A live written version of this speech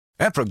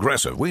At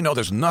Progressive, we know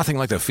there's nothing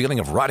like the feeling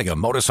of riding a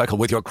motorcycle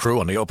with your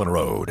crew on the open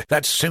road.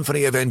 That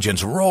symphony of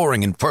engines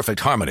roaring in perfect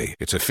harmony.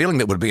 It's a feeling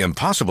that would be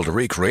impossible to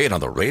recreate on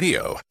the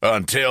radio.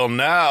 Until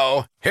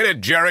now. Hit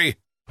it, Jerry.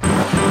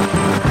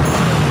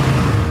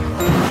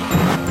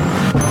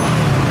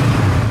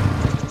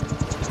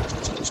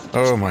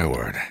 Oh, my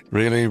word.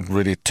 Really,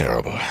 really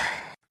terrible.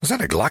 Was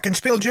that a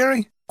glockenspiel,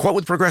 Jerry? Quote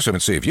with Progressive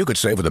and see if you could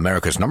save with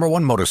America's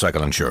 #1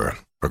 motorcycle insurer.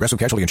 Progressive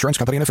Casualty Insurance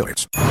Company and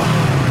Affiliates.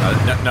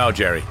 No,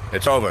 Jerry.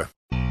 It's over.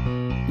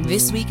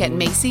 This week at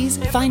Macy's,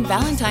 find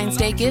Valentine's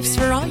Day gifts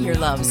for all your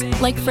loves,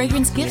 like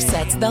fragrance gift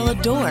sets they'll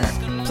adore.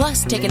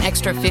 Plus, take an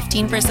extra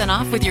 15%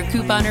 off with your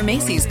coupon or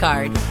Macy's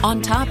card.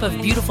 On top of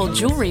beautiful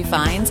jewelry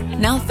finds,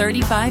 now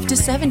 35 to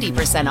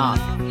 70% off.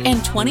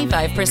 And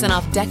 25%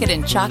 off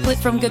decadent chocolate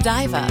from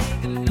Godiva.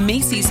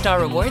 Macy's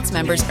Star Rewards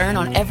members earn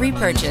on every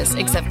purchase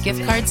except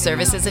gift card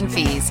services and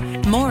fees.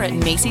 More at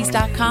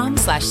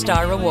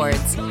Macys.com/Star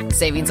Rewards.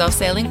 Savings off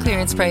sale and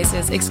clearance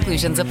prices.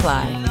 Exclusions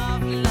apply.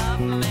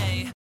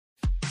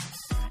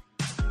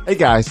 Hey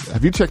guys,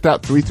 have you checked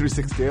out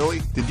 336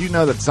 Daily? Did you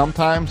know that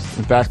sometimes,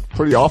 in fact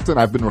pretty often,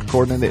 I've been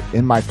recording it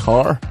in my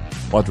car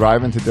while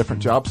driving to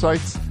different job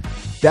sites?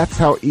 That's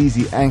how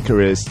easy Anchor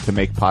is to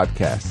make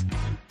podcasts.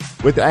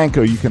 With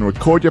Anchor, you can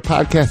record your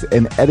podcast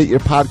and edit your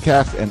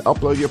podcast and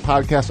upload your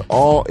podcast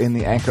all in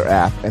the Anchor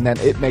app, and then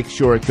it makes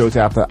sure it goes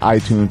out to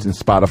iTunes and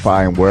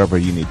Spotify and wherever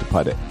you need to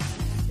put it.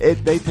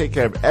 They take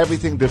care of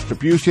everything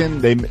distribution.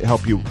 They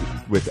help you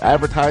with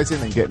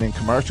advertising and getting in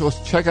commercials.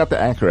 Check out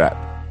the Anchor app.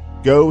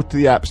 Go to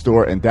the App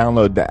Store and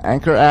download the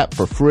Anchor app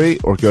for free,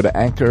 or go to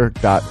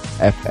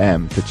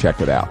anchor.fm to check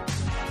it out.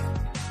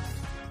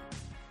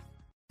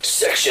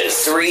 Section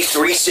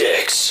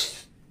 336.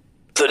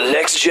 The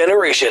next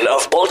generation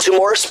of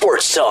Baltimore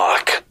sports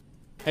talk.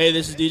 Hey,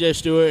 this is DJ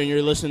Stewart, and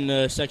you're listening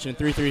to Section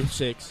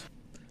 336.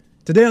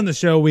 Today on the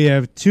show, we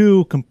have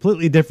two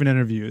completely different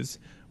interviews,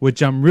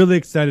 which I'm really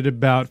excited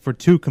about for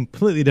two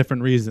completely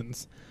different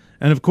reasons.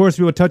 And of course,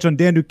 we will touch on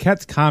Dan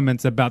Duquette's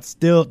comments about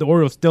the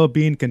Orioles still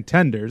being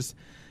contenders,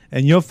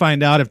 and you'll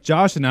find out if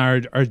Josh and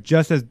I are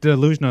just as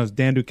delusional as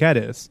Dan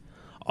Duquette is.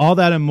 All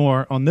that and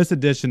more on this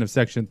edition of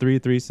Section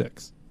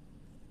 336.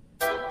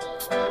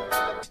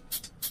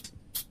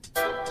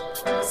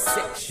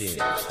 Section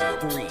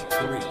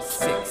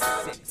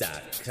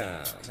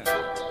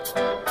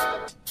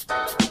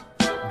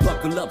 336.com.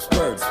 Buckle up,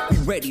 birds, we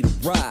ready to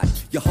ride.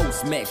 Your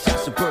host, Max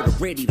Shashabird, are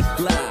ready to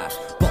fly.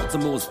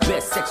 Baltimore's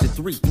best, Section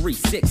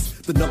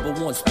 336. The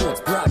 #1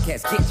 sports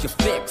broadcast, get your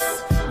fix.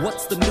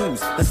 What's the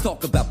news? Let's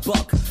talk about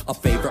Buck, our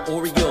favorite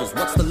Orioles.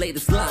 What's the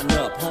latest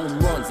lineup? Home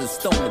runs and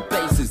stolen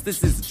bases.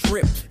 This is a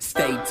trip.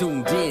 Stay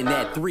tuned in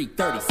at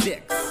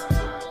 336.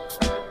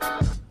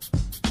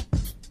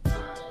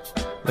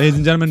 Ladies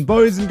and gentlemen,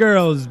 boys and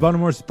girls,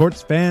 Baltimore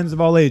sports fans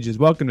of all ages,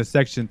 welcome to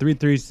Section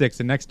 336,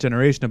 the next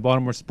generation of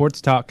Baltimore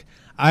sports talk.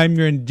 I'm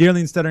your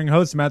endearing, stuttering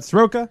host, Matt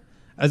Soroka.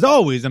 As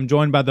always, I'm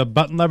joined by the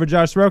button lover,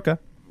 Josh Soroka.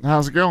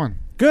 How's it going?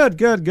 Good.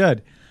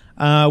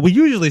 We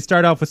usually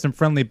start off with some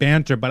friendly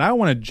banter, but I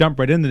want to jump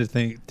right into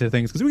things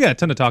because we got a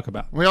ton to talk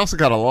about. We also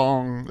got a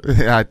long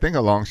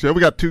show. We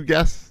got two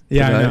guests.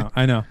 Yeah, today.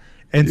 I know.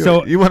 And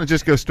you want to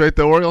just go straight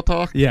to Oriole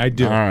talk? Yeah, I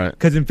do. All right.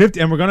 Because in 50,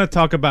 and we're going to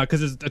talk about, because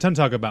there's a ton to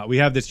talk about. We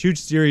have this huge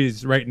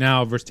series right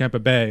now versus Tampa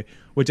Bay,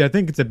 which I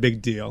think it's a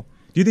big deal.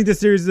 Do you think this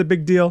series is a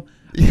big deal?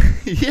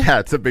 Yeah,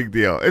 it's a big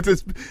deal.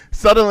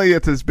 Suddenly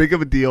it's as big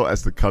of a deal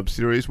as the Cubs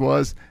series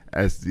was,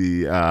 as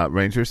the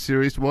Rangers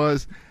series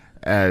was,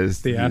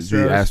 as the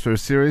Astros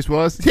series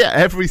was. Yeah,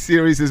 every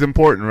series is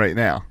important right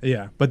now.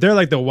 Yeah, but they're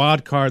like the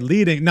wild card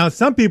leading. Now,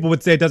 some people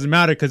would say it doesn't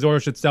matter because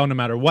Orioles should sell no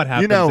matter what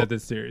happens at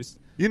this series.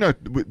 You know,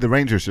 the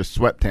Rangers just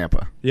swept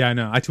Tampa. Yeah, I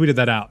know. I tweeted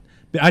that out.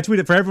 I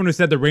tweeted for everyone who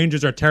said the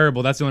Rangers are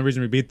terrible. That's the only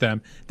reason we beat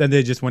them. Then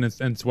they just went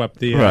and swept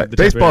the right. The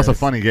Baseball's a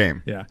funny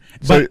game. Yeah,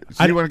 so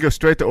you want to go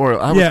straight to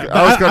Orioles?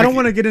 I don't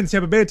want to get into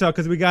Tampa Bay talk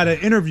because we got an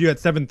interview at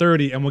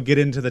 7:30, and we'll get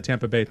into the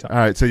Tampa Bay talk. All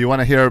right. So you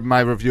want to hear my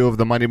review of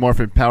the Mighty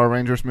Morphin Power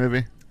Rangers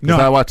movie? No,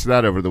 I watched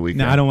that over the weekend.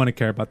 No, I don't want to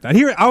care about that.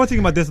 Here, I was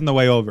thinking about this on the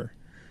way over.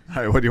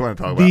 All right, what do you want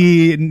to talk about?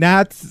 The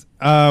Nats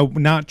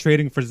not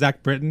trading for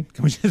Zach Britton.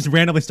 Can we just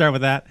randomly start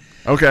with that?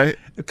 Okay.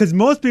 Because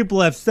most people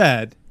have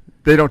said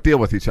they don't deal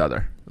with each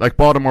other. Like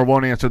Baltimore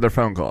won't answer their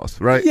phone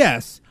calls, right?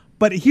 Yes.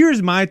 But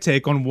here's my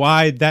take on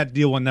why that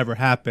deal will never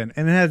happen.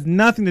 And it has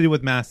nothing to do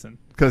with Masson.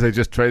 Because they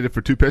just traded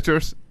for two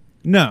pitchers?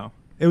 No.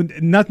 Nothing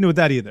to do with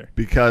that either.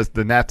 Because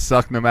the Nats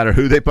suck no matter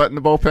who they put in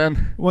the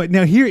bullpen? Well,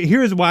 now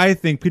here's why I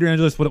think Peter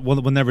Angelos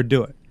will never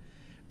do it.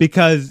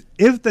 Because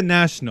if the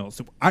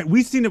Nationals,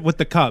 we've seen it with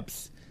the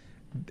Cubs,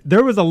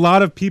 there was a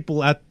lot of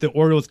people at the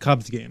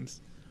Orioles-Cubs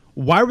games.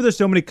 Why were there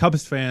so many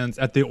Cubs fans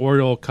at the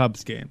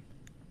Oriole-Cubs game?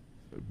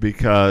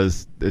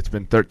 Because it's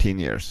been 13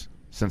 years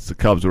since the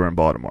Cubs were in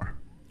Baltimore.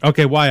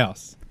 Okay, why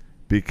else?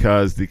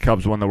 Because the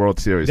Cubs won the World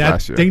Series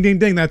last year. Ding, ding,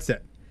 ding, that's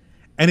it.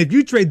 And if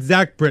you trade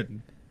Zach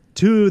Britton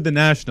to the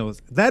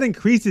Nationals, that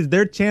increases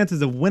their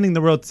chances of winning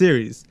the World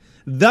Series,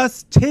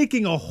 thus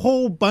taking a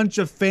whole bunch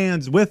of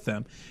fans with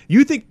them.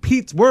 You think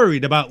Pete's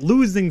worried about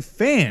losing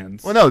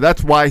fans? Well, no,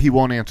 that's why he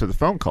won't answer the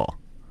phone call.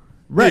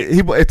 Right.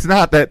 It's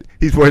not that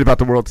he's worried about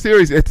the World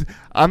Series. It's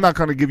I'm not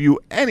going to give you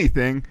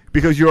anything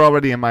because you're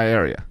already in my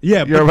area.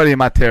 Yeah, you're already in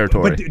my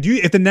territory. But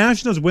if the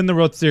Nationals win the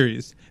World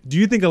Series, do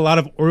you think a lot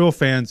of Oriole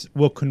fans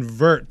will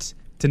convert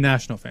to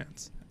National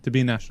fans, to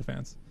being National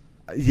fans?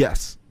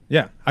 Yes.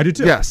 Yeah, I do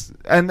too. Yes,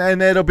 and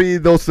it'll be,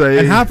 they'll say,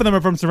 and half of them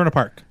are from Severna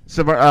Park.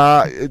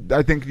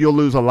 I think you'll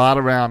lose a lot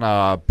around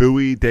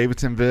Bowie,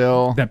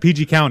 Davidsonville, That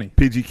PG County.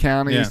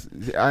 counties.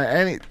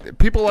 Any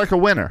people like a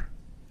winner.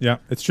 Yeah,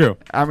 it's true.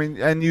 I mean,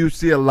 and you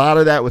see a lot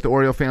of that with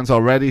Oriole fans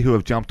already who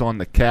have jumped on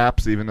the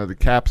Caps, even though the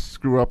Caps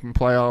screw up in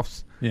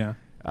playoffs. Yeah.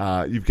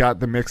 You've got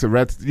the mix of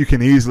Reds. You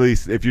can easily,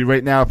 if you're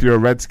a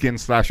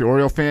Redskins /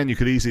 Oriole fan, you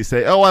could easily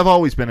say, "Oh, I've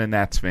always been a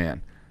Nats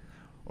fan."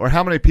 Or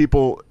how many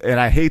people? And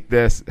I hate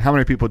this. How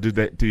many people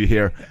do you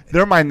hear?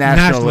 They're my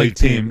National League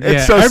team.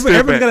 It's so stupid.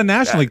 Everyone's got a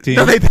National League team.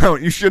 No, they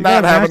don't. You should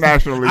not have a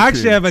National League team. I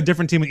actually have a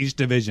different team in each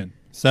division,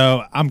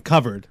 so I'm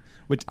covered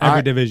with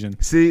every division.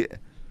 See,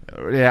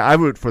 yeah, I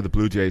root for the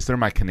Blue Jays. They're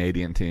my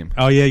Canadian team.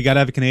 Oh yeah, you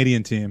gotta have a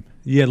Canadian team.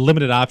 You had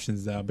limited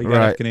options though, but you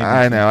gotta have a Canadian team.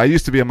 I know. I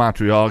used to be a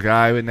Montreal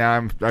guy, but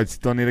now I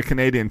still need a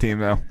Canadian team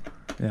though.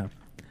 Yeah.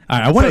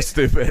 All right. So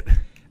stupid.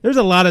 There's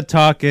a lot of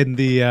talk in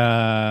the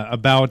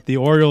about the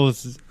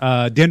Orioles.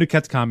 Dan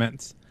Duquette's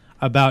comments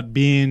about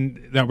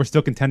that we're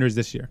still contenders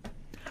this year.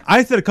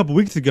 I said a couple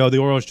weeks ago the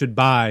Orioles should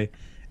buy,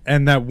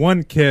 and that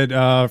one kid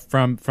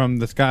from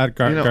the Scott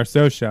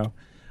Garceau show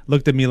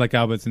looked at me like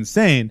I was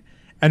insane.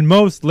 And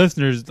most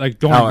listeners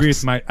don't agree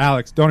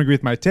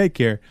with my take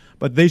here,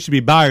 but they should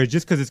be buyers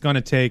just because it's going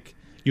to take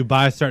you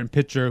buy a certain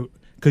pitcher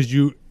because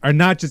you are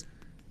not just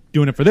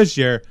doing it for this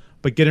year,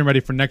 but getting ready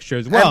for next year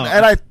as well.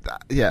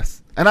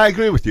 And I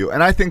agree with you.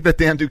 And I think that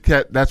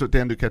that's what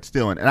Dan Duquette's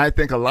doing. And I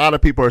think a lot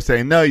of people are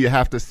saying, no, you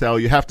have to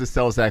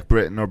sell Zach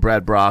Britton or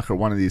Brad Brock or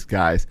one of these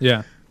guys.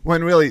 Yeah.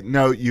 When really,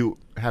 no, you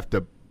have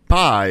to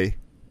buy,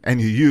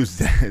 and you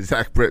use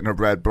Zach Britton or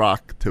Brad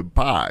Brock to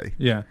buy.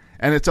 Yeah.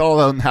 And it's all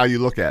on how you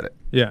look at it.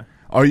 Yeah.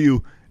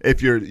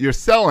 If you're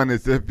selling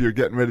as if you're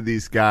getting rid of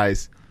these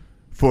guys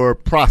for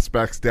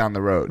prospects down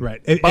the road.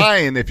 Right.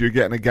 Buying if you're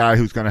getting a guy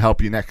who's going to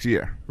help you next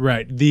year.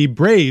 Right. The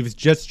Braves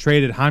just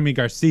traded Jaime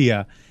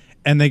Garcia,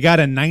 and they got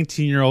a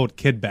 19-year-old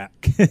kid back.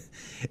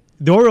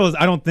 The Orioles,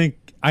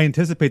 I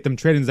anticipate them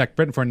trading Zach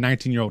Britton for a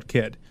 19-year-old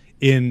kid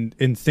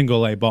in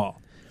single-A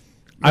ball.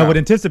 No. I would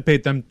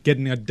anticipate them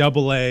getting a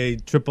AA,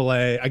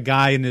 AAA, a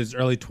guy in his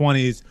early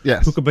 20s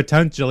who could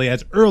potentially,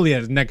 as early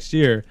as next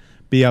year,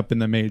 be up in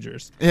the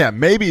majors. Yeah,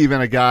 maybe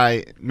even a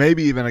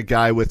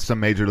guy with some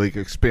major league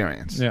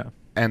experience. Yeah.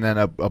 And then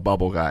a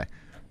bubble guy.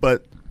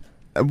 But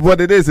what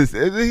it is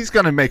he's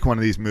going to make one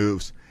of these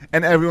moves,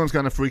 and everyone's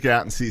going to freak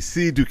out and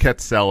see Duquette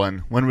selling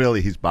when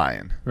really he's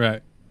buying.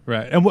 Right.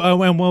 And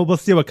we'll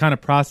see what kind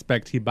of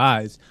prospect he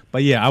buys.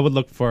 But yeah, I would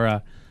look for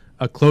a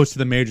close to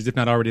the majors, if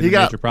not already in the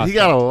major prospect. He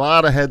got a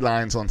lot of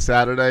headlines on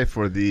Saturday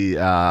for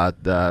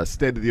the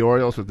State of the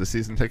Orioles with the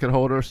season ticket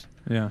holders.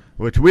 Yeah.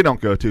 Which we don't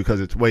go to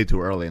because it's way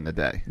too early in the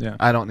day. Yeah.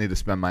 I don't need to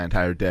spend my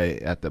entire day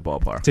at the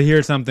ballpark. To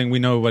hear something, we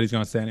know what he's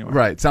going to say anyway.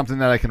 Right. Something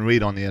that I can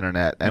read on the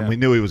internet. And we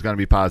knew he was going to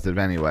be positive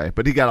anyway.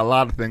 But he got a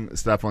lot of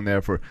stuff on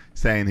there for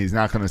saying he's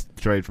not going to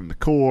trade from the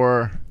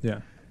core.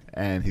 Yeah.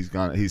 And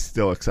he's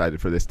still excited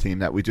for this team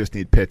that we just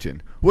need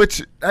pitching.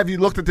 Which, have you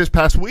looked at this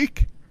past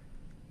week?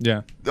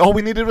 Yeah. All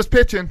we needed was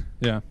pitching.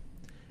 Yeah.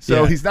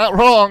 So he's not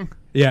wrong.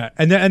 Yeah,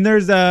 and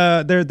there's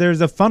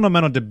a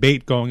fundamental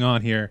debate going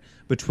on here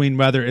between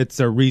whether it's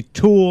a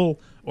retool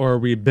or a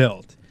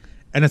rebuild,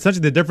 and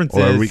essentially the difference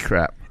is a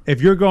recrap.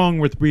 If you're going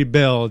with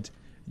rebuild,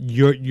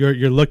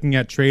 you're looking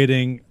at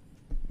trading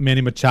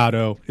Manny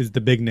Machado is the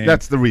big name.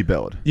 That's the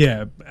rebuild.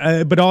 Yeah,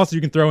 but also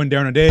you can throw in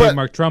Darren O'Day,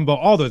 Mark Trumbo,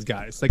 all those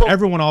guys.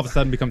 Everyone all of a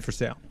sudden becomes for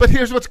sale. But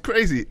here's what's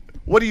crazy: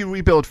 what do you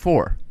rebuild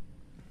for?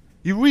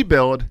 You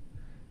rebuild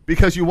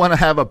because you want to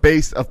have a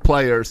base of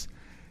players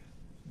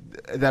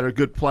that are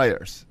good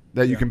players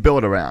that you can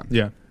build around.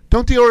 Yeah.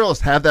 Don't the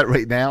Orioles have that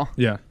right now?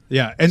 Yeah.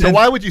 Yeah. So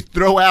why would you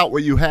throw out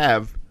what you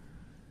have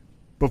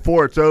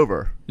before it's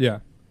over? Yeah.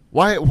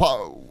 Why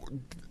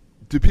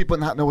do people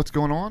not know what's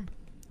going on?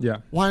 Yeah.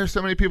 Why are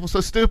so many people so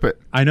stupid?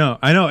 I know.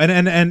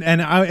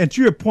 And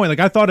to your point,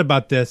 I thought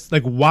about this,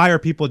 why are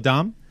people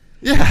dumb?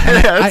 Yeah,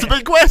 that's a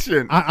big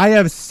question. I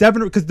have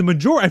 7 because the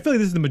majority. I feel like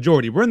this is the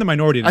majority. We're in the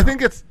minority now. I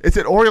think it's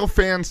that Oriole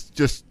fans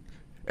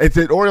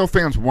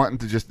wanting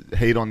to just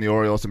hate on the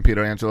Orioles and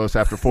Peter Angelos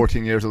after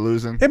 14 years of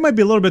losing. It might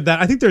be a little bit that.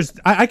 I think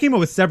I came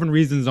up with 7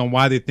 reasons on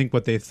why they think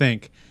what they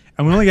think,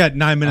 and we only got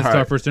 9 minutes to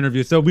our first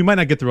interview, so we might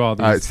not get through all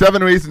these. All right,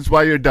 7 reasons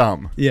why you're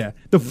dumb. Yeah,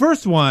 the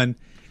first one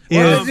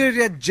is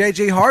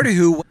JJ Hardy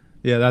who.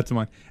 Yeah, that's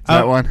one.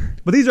 That one.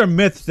 But these are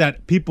myths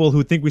that people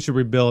who think we should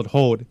rebuild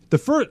hold. The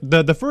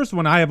first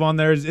one I have on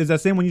there is that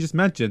same one you just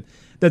mentioned,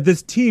 that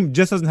this team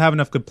just doesn't have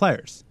enough good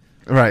players.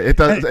 Right. It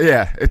does.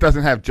 It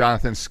doesn't have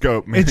Jonathan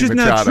Scope. Manny it's just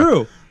Machado. Not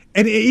true.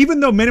 And even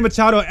though Manny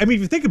Machado, if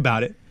you think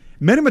about it,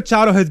 Manny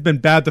Machado has been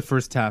bad the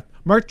first half.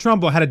 Mark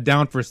Trumbo had a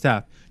down first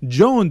half.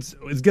 Jones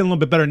is getting a little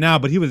bit better now,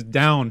 but he was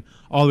down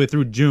all the way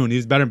through June.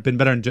 He's been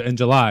better in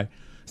July.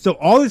 So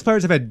all these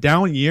players have had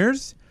down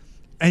years,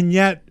 and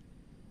yet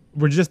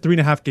we're just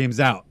 3.5 games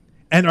out.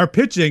 And our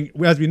pitching,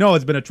 as we know,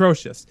 has been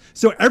atrocious.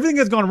 So everything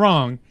has gone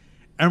wrong,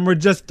 and we're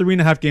just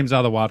 3.5 games out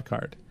of the wild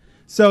card.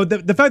 So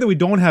the fact that we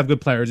don't have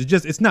good players,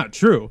 it's not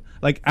true.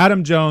 Like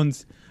Adam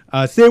Jones,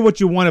 say what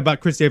you want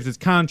about Chris Davis'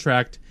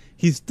 contract,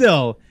 he's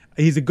a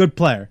good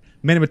player.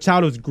 Manny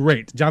Machado is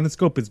great. Jonathan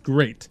Scope is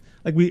great.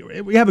 Like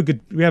we have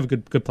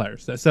good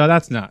players. So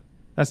that's not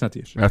the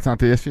issue. That's not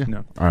the issue?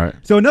 No. All right.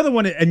 So another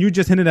one, and you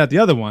just hinted at the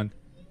other one,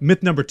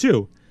 myth number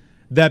 2,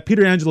 that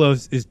Peter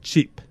Angelos is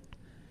cheap.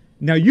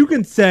 Now, you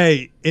can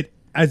say it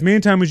as many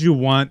times as you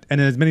want and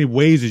in as many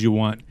ways as you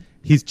want.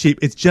 He's cheap.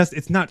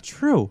 It's not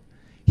true.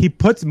 He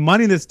puts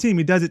money in this team.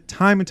 He does it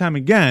time and time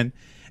again.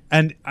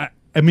 And, I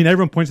mean,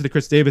 everyone points to the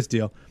Chris Davis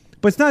deal.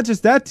 But it's not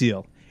just that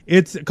deal.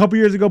 It's a couple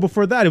years ago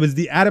before that. It was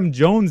the Adam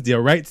Jones deal,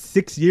 right?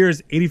 6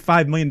 years,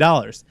 $85 million.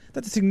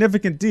 That's a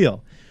significant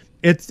deal.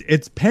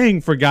 It's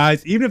paying for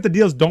guys, even if the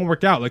deals don't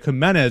work out. Like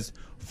Jimenez,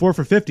 4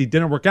 for $50,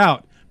 didn't work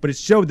out. But it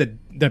showed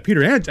that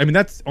Peter Angelos, I mean,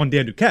 that's on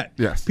Dan Duquette.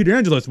 Yes. Peter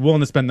Angelos is willing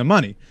to spend the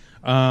money.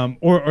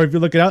 Or if you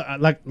look at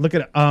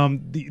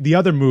the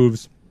other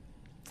moves,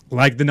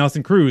 like the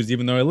Nelson Cruz,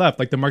 even though he left,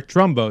 like the Mark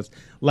Trumbos,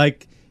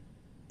 like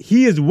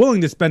he is willing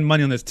to spend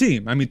money on this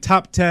team. I mean,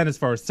 top 10 as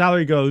far as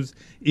salary goes,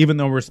 even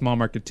though we're a small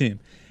market team.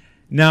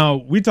 Now,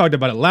 we talked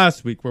about it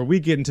last week where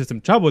we get into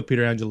some trouble with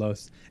Peter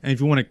Angelos. And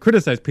if you want to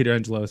criticize Peter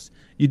Angelos,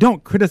 you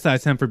don't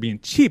criticize him for being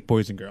cheap,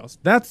 boys and girls.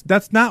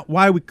 That's not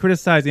why we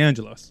criticize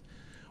Angelos.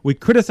 We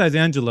criticize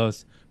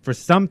Angelos for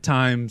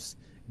sometimes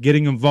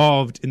getting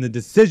involved in the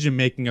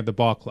decision-making of the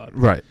ball club.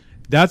 Right.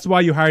 That's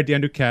why you hired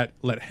Dan Duquette.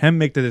 Let him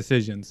make the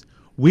decisions.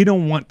 We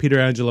don't want Peter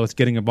Angelos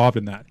getting involved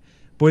in that.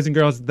 Boys and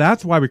girls,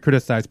 that's why we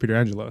criticize Peter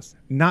Angelos,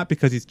 not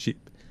because he's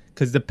cheap.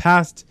 Because the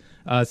past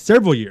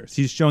several years,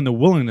 he's shown the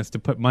willingness to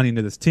put money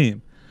into this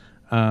team.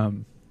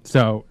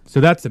 So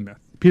that's a myth.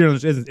 Peter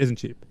Angelos isn't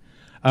cheap.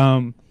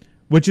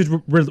 Which is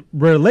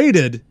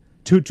related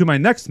to my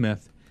next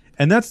myth.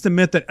 And that's the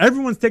myth that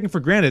everyone's taking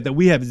for granted, that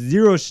we have a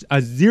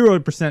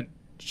 0%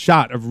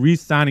 shot of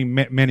re-signing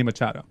Manny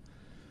Machado.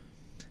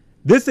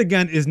 This,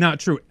 again, is not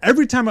true.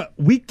 Every time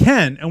we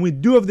can, and we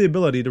do have the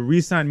ability to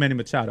re-sign Manny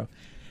Machado,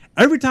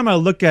 every time I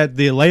look at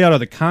the layout of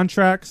the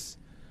contracts,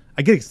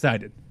 I get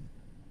excited.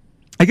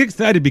 I get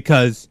excited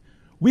because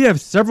we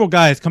have several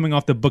guys coming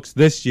off the books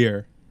this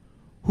year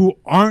who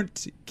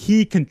aren't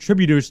key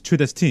contributors to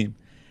this team.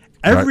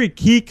 Every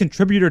key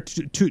contributor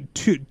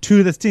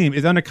to this team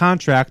is under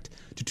contract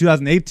to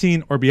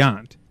 2018 or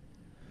beyond.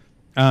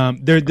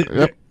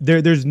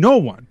 There's no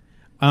one.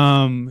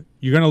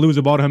 You're going to lose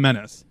Ubaldo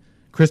Jimenez.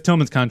 Chris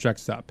Tillman's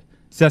contract's up.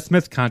 Seth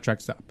Smith's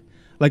contract's up.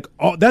 Like,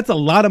 that's a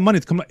lot of money.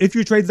 If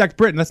you trade Zach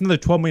Britton, that's another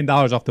 $12 million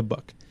off the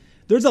book.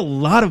 There's a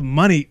lot of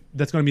money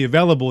that's going to be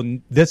available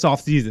this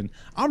offseason.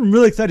 I'm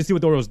really excited to see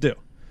what the Orioles do.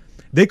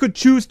 They could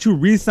choose to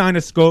re-sign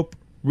a Scope,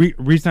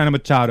 re-sign a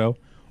Machado,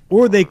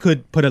 or they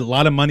could put a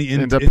lot of money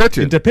into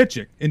pitching,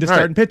 into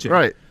starting pitching.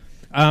 Right.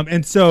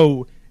 And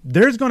so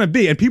there's going to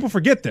be, and people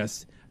forget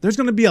this, there's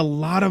going to be a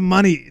lot of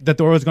money that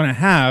the Orioles are going to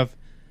have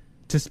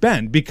to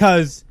spend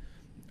because,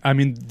 I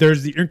mean,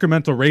 there's the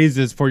incremental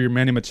raises for your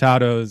Manny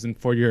Machados and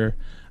for your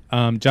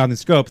Jonathan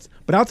Scopes.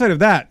 But outside of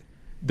that,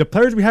 the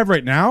players we have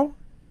right now,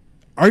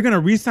 are you going to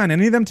re-sign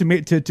any of them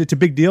to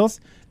big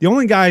deals? The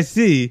only guy I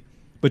see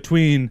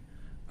between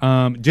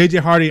J.J.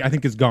 Hardy, I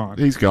think, is gone.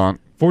 He's gone.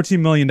 $14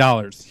 million.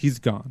 He's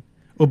gone.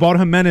 Ubaldo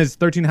Jimenez,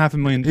 $13.5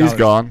 million. He's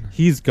gone.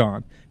 He's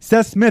gone.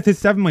 Seth Smith is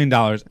 $7 million.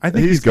 I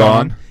think he's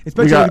gone.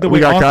 Especially the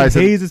way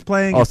Austin Hayes is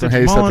playing. Austin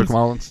Hayes, Cedric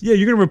Mullins. Yeah,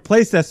 you're going to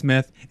replace Seth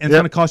Smith, and it's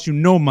going to cost you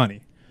no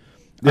money.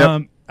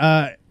 Yep.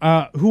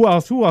 Who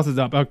else is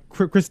up?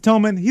 Chris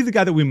Tillman. He's the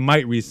guy that we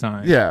might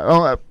re-sign.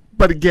 Yeah,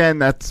 but again,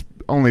 that's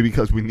only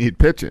because we need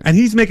pitching. And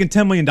he's making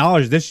 $10 million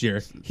this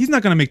year. He's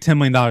not going to make $10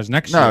 million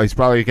next year. No, he's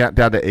probably got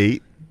down to $8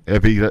 million.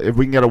 If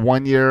we can get a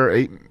 1 year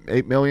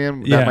 $8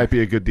 million, that might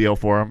be a good deal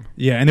for him.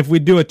 Yeah, and if we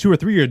do a 2 or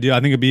 3 year deal, I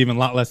think it'd be even a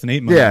lot less than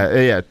 $8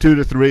 million. Yeah, 2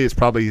 to 3 is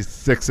probably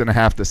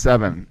 6.5 to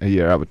 7 a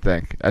year, I would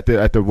think, at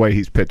the way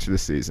he's pitched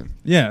this season.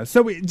 Yeah,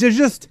 so there's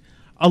just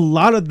a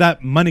lot of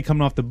that money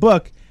coming off the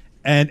book,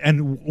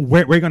 and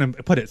where are you going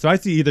to put it? So I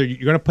see either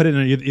you're going to put it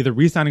in either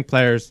re-signing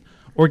players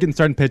or getting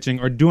started pitching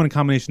or doing a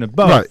combination of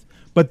both. Right.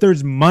 But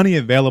there's money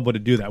available to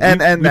do that.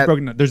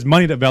 There's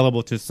money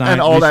available to sign.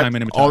 And all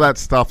that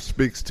stuff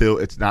speaks to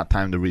it's not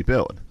time to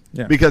rebuild.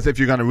 Yeah. Because if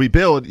you're going to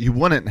rebuild, you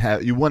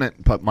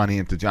wouldn't put money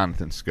into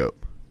Jonathan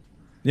Scope.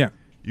 Yeah.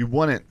 You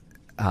wouldn't.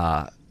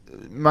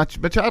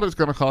 Machado's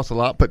going to cost a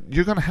lot, but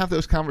you're going to have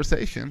those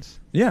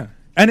conversations. Yeah.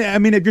 And I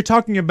mean, if you're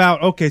talking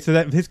about so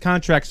that his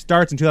contract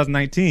starts in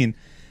 2019,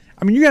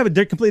 I mean, you have a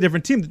completely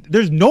different team.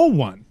 There's no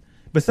one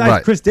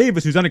besides Chris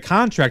Davis who's under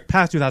contract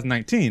past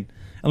 2019.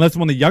 Unless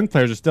one of the young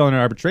players are still in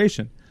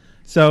arbitration.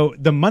 So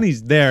the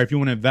money's there if you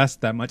want to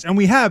invest that much. And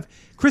we have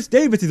Chris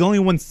Davis is the only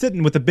one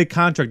sitting with a big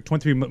contract,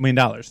 $23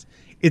 million.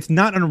 It's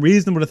not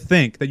unreasonable to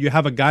think that you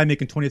have a guy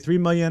making $23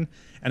 million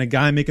and a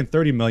guy making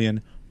 $30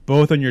 million,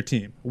 both on your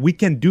team. We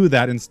can do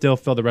that and still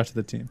fill the rest of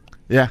the team.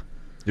 Yeah,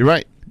 you're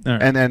right. All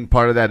right. And then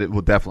part of that, it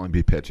will definitely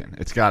be pitching.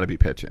 It's got to be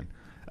pitching,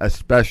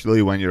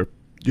 especially when you're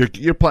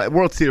You're playing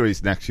World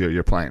Series next year.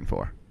 You're playing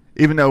for,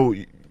 even though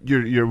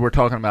we're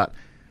talking about,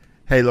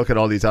 hey, look at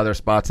all these other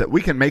spots that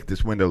we can make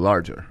this window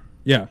larger.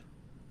 Yeah.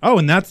 Oh,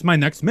 and that's my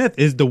next myth: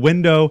 is the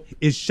window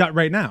is shut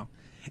right now,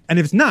 and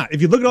if it's not,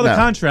 if you look at all the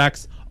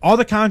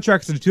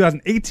contracts in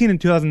 2018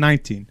 and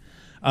 2019.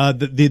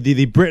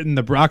 The Britton,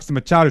 the Broxton,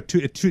 Machado,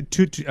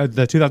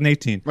 the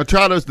 2018.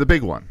 Machado's the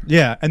big one.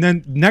 Yeah, and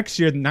then next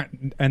year,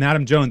 and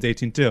Adam Jones,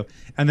 18 too.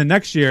 And then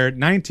next year,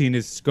 19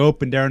 is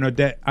Scope and Darren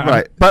O'Day.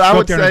 Right, but I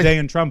would say O'Day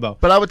and Trumbo.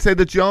 But I would say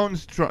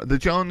losing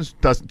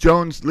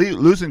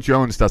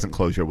Jones doesn't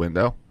close your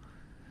window.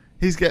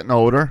 He's getting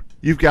older.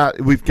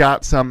 We've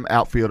got some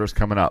outfielders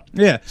coming up.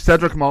 Yeah,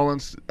 Cedric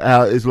Mullins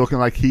is looking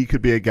like he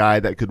could be a guy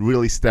that could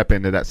really step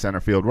into that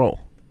center field role.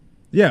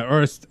 Yeah,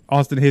 or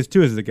Austin Hayes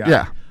too is the guy.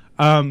 Yeah.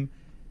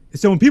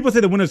 So when people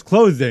say the window's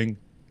closing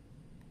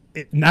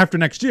after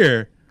next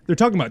year, they're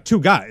talking about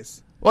two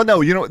guys. Well,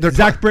 no, they're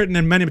Zach Britton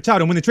and Manny Machado.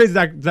 And when they trade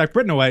Zach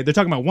Britton away, they're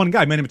talking about one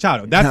guy, Manny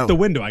Machado. That's the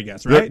window, I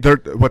guess, right?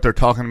 What they're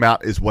talking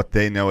about is what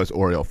they know as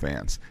Oriole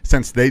fans.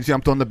 Since they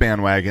jumped on the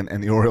bandwagon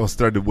and the Orioles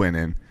started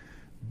winning,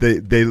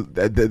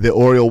 the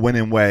Oriole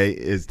winning way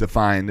is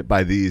defined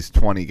by these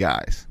 20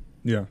 guys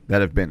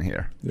that have been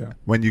here. Yeah.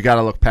 When you got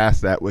to look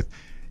past that we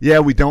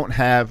don't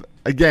have.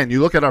 Again, you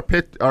look at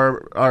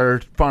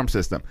our farm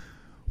system.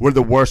 We're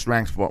the worst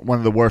ranked, one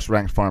of the worst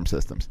ranked farm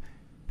systems.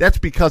 That's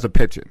because of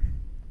pitching.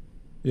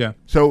 Yeah.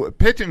 So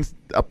pitching's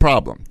a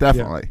problem,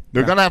 definitely. Yeah.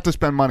 They're going to have to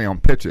spend money on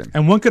pitching.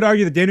 And one could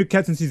argue that Dan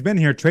Duquette, since he's been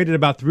here, traded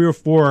about 3 or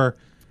 4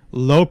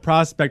 low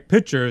prospect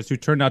pitchers who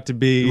turned out to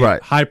be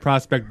high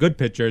prospect good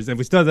pitchers. And if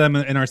we still had them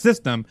in our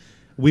system,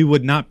 we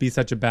would not be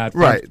such a bad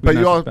farm. Right. But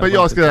you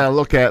also got to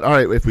look at, all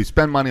right, if we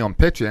spend money on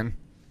pitching,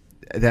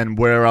 then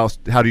where else?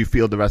 How do you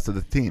field the rest of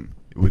the team?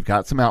 We've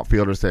got some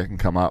outfielders that can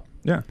come up.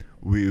 Yeah.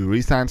 We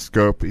re-signed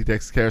Scope. He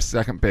takes care of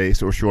second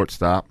base or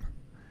shortstop.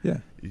 Yeah.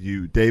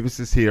 Davis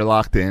is here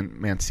locked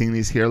in.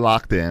 Mancini's here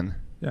locked in.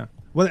 Yeah.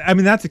 Well, I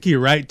mean, that's the key,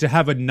 right? To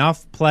have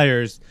enough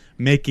players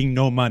making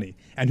no money.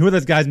 And who are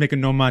those guys making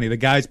no money? The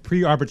guys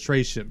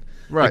pre-arbitration.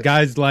 Right. The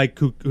guys like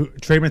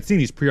Trey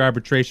Mancini's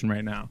pre-arbitration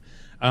right now.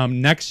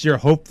 Next year,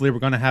 hopefully, we're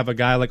going to have a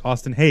guy like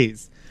Austin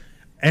Hayes.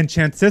 And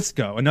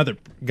Chancisco, another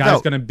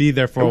guy's going to be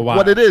there for a while.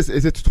 What it is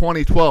it's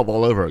 2012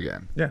 all over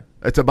again. Yeah.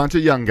 It's a bunch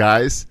of young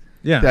guys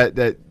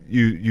that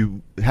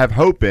you have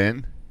hope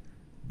in,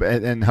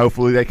 and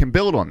hopefully they can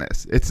build on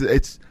this.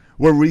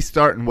 We're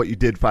restarting what you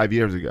did 5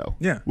 years ago.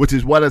 Yeah. Which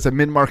is what, as a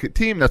mid-market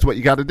team, that's what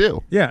you got to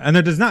do. Yeah, and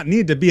there does not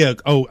need to be a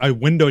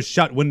window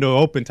shut, window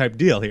open type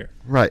deal here.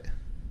 Right.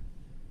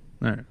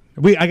 All right.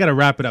 I got to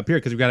wrap it up here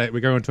because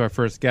we're going to our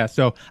first guest.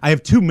 So I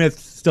have 2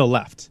 myths still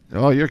left.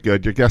 Oh, you're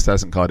good. Your guest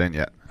hasn't called in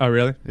yet. Oh,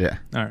 really? Yeah.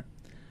 All right.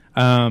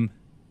 All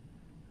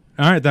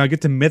right. Then I'll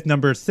get to myth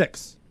number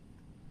 6.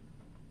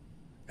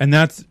 And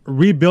that's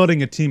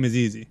rebuilding a team is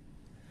easy.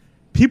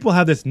 People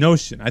have this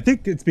notion. I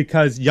think it's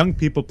because young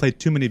people play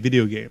too many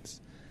video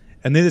games.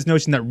 And they have this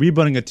notion that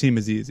rebuilding a team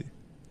is easy.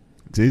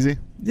 It's easy?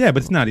 Yeah,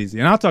 but it's not easy.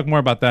 And I'll talk more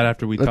about that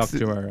after we talk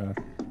to our...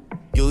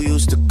 You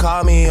used to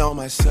call me on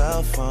my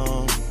cell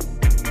phone.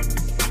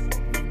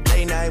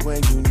 Late night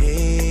when you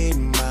need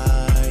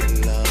my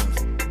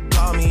love.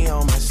 Call me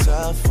on my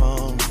cell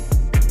phone.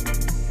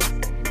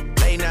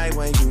 Late night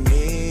when you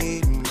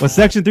need my... Well,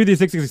 Section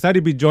 336 is excited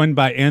to be joined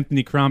by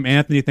Anthony Crum.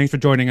 Anthony, thanks for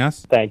joining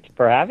us. Thanks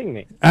for having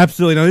me.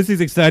 Absolutely. Now, this is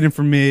exciting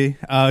for me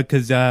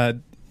because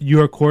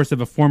you're, of course,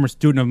 of a former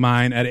student of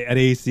mine at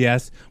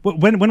ACS.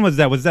 When was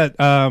that?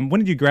 When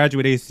did you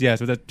graduate ACS?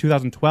 Was that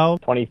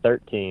 2012?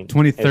 2013.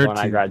 2013. Is when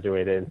I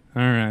graduated.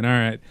 All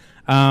right.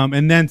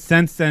 And then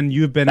since then,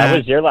 you've been That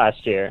was your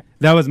last year.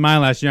 That was my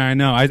last year, I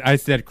know. I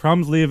said,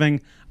 Crum's leaving,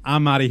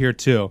 I'm out of here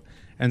too.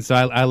 And so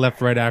I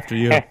left right after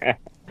you.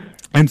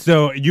 And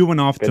so you went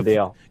off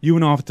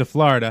to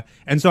Florida.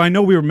 And so I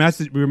know we were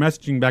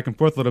messaging back and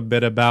forth a little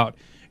bit about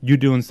you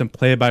doing some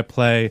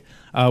play-by-play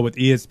with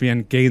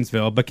ESPN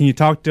Gainesville. But can you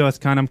talk to us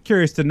I'm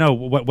curious to know,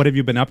 what have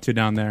you been up to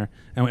down there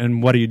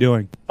and what are you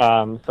doing?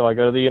 So I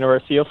go to the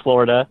University of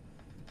Florida,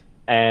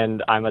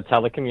 and I'm a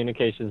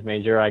telecommunications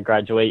major. I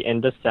graduate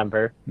in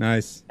December.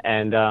 Nice.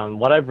 And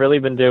what I've really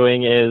been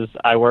doing is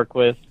I work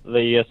with the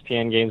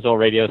ESPN Gainesville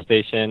radio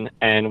station,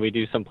 and we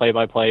do some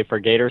play-by-play for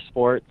Gator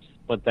Sports.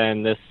 But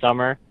then this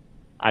summer,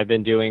 I've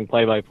been doing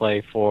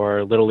play-by-play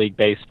for Little League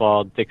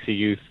Baseball, Dixie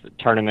Youth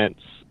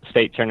tournaments,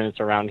 state tournaments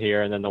around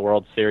here, and then the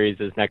World Series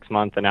is next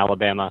month in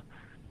Alabama.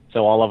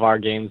 So all of our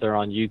games are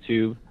on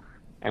YouTube,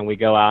 and we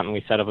go out and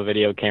we set up a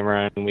video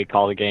camera and we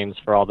call the games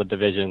for all the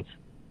divisions.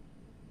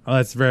 Oh,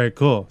 that's very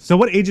cool. So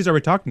what ages are we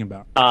talking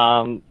about?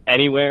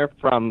 Anywhere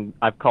from,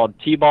 I've called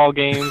T-ball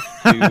games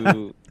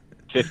to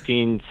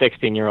 15,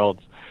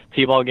 16-year-olds.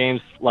 T-ball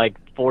games, like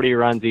 40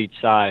 runs each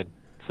side.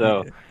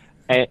 So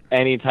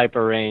any type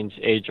of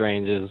age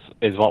range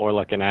is what we're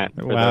looking at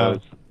for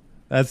those.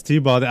 That's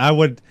T-ball. I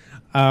would...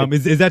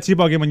 is that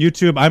T-ball game on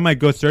YouTube? I might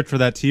go search for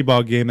that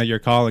T-ball game that you're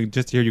calling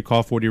just to hear you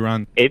call 40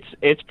 run.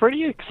 It's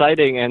pretty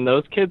exciting, and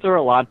those kids are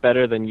a lot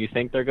better than you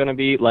think they're going to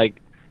be. Like,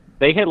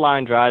 they hit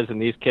line drives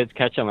and these kids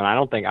catch them, and I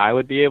don't think I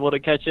would be able to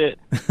catch it.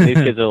 These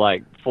kids are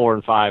like 4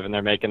 and 5, and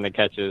they're making the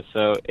catches.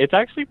 So it's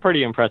actually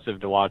pretty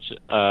impressive to watch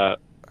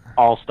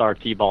all-star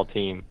T-ball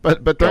team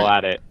go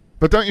at it.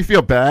 But don't you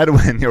feel bad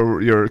when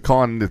you're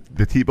calling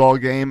the T-ball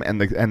game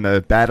and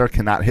the batter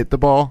cannot hit the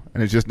ball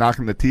and is just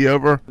knocking the tee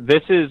over?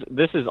 This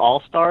is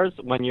all-stars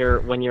when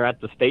you're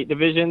at the state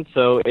division.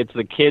 So it's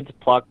the kids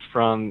plucked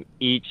from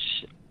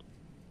each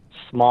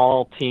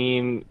small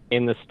team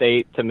in the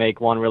state to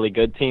make one really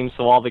good team.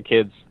 So all the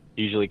kids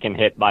usually can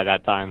hit by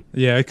that time.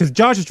 Yeah, because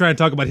Josh is trying to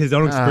talk about his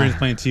own experience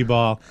playing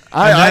T-ball.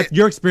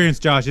 Your experience,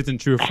 Josh, isn't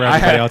true for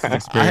everybody else's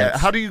experience.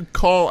 How do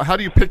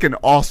you pick an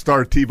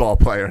all-star T-ball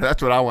player?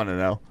 That's what I want to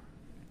know.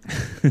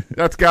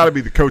 That's got to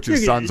be the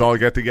coach's sons all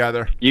get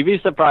together. You'd be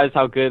surprised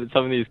how good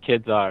some of these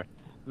kids are.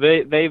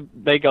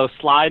 They go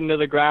sliding to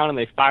the ground and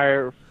they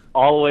fire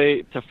all the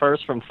way to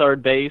first from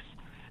third base,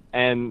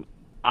 and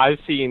I've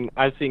seen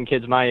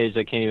kids my age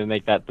that can't even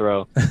make that throw.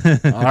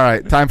 All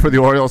right, time for the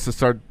Orioles to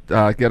start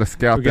get a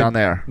scout down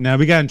there. Now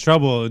we got in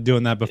trouble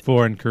doing that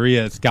before in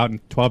Korea,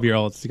 scouting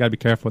 12-year-olds. You got to be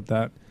careful with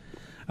that.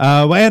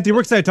 Well, Anthony,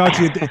 we're excited to talk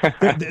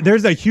to you.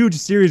 There's a huge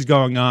series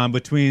going on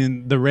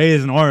between the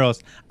Rays and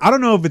Orioles. I don't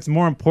know if it's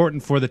more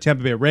important for the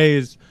Tampa Bay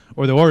Rays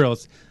or the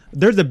Orioles.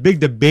 There's a big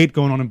debate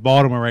going on in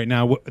Baltimore right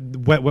now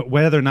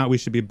whether or not we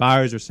should be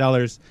buyers or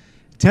sellers.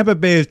 Tampa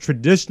Bay is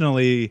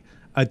traditionally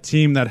a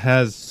team that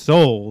has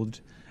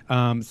sold,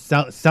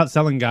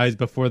 selling guys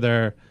before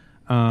their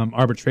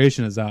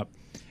arbitration is up.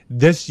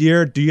 This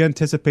year, do you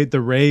anticipate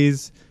the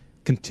Rays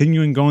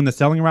continuing going the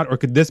selling route, or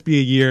could this be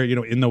a year,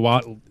 in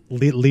the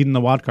leading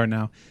the wild card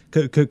now?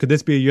 Could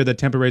this be a year that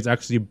Tampa Rays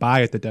actually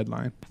buy at the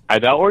deadline? I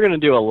doubt we're going to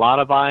do a lot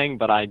of buying,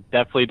 but I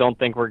definitely don't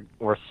think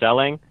we're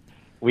selling.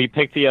 We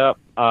picked up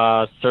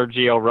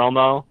Sergio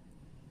Romo,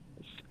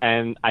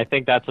 and I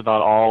think that's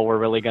about all we're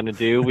really going to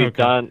do.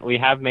 We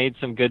have made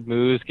some good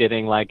moves,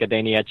 getting like a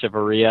Adeiny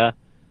Echeverria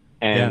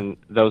and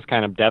those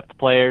kind of depth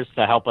players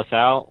to help us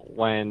out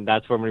when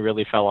that's when we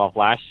really fell off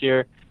last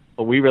year.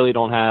 But we really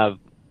don't have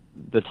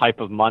the type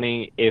of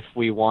money if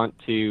we want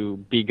to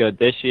be good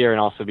this year and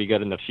also be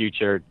good in the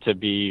future to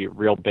be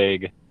real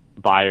big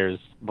buyers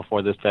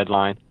before this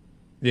deadline.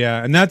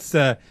 Yeah, and that's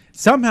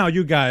somehow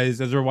you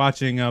guys, as we're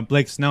watching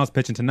Blake Snell's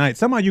pitching tonight,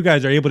 somehow you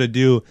guys are able to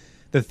do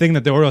the thing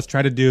that the Orioles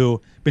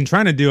been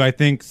trying to do, I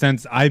think,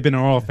 since I've been an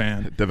Oriole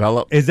fan.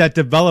 Develop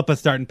a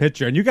starting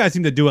pitcher. And you guys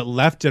seem to do it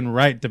left and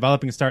right,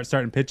 developing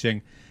starting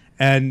pitching.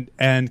 And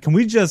can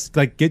we just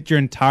get your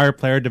entire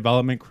player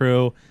development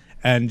crew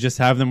and just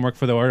have them work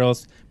for the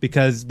Orioles?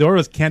 Because the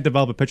Orioles can't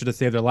develop a pitcher to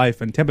save their life,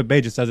 and Tampa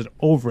Bay just does it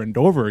over and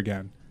over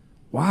again.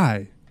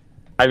 Why?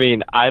 I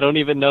mean, I don't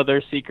even know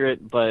their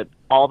secret, but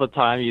all the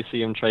time you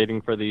see them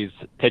trading for these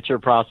pitcher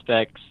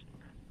prospects.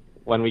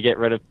 When we get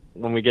rid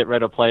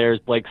of players,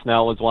 Blake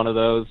Snell was one of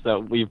those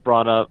that we've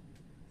brought up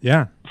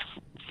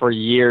for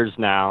years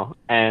now.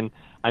 And,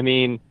 I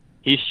mean,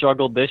 he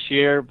struggled this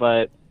year,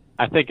 but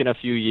I think in a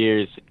few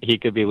years he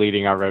could be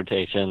leading our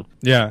rotation.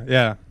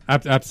 Yeah.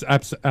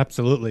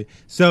 Absolutely.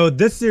 So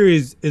this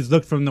series is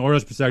looked from the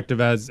Orioles' perspective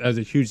as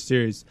a huge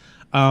series.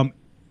 From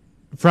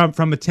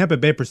a Tampa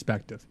Bay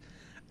perspective,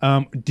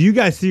 do you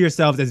guys see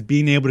yourselves as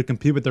being able to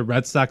compete with the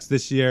Red Sox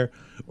this year,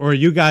 or are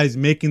you guys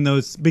making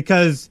those?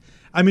 Because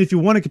I mean, if you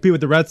want to compete with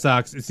the Red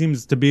Sox, it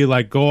seems to be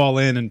like go all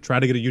in and try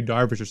to get a Yu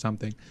Darvish or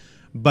something.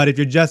 But if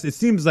it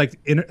seems like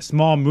in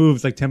small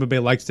moves like Tampa Bay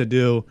likes to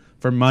do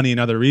for money and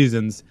other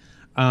reasons.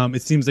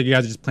 It seems like you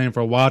guys are just playing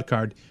for a wild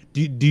card.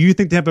 Do you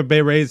think Tampa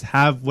Bay Rays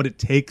have what it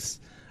takes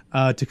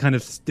to kind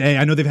of stay?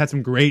 I know they've had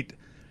some great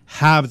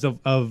halves of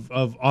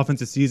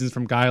offensive seasons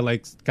from guys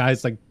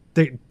like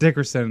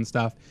Dickerson and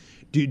stuff.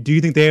 Do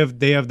you think they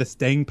have the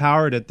staying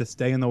power to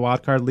stay in the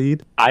wild card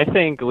lead? I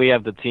think we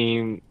have the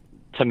team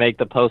to make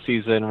the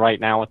postseason right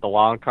now with the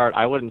wild card.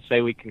 I wouldn't say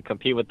we can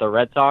compete with the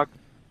Red Sox,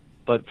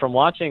 but from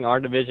watching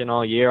our division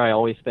all year, I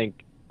always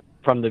think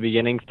from the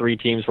beginning 3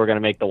 teams were going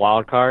to make the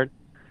wild card.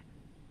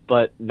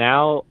 But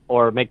now,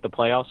 or make the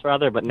playoffs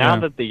rather, but now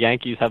that the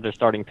Yankees have their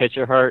starting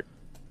pitcher hurt,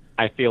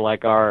 I feel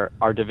like our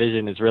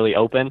division is really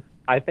open.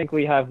 I think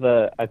we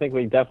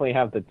definitely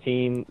have the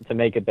team to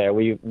make it there.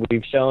 We've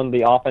shown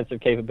the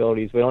offensive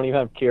capabilities. We don't even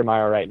have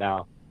Kiermaier right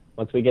now.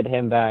 Once we get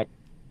him back,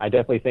 I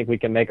definitely think we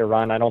can make a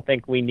run. I don't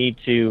think we need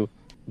to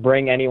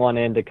bring anyone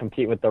in to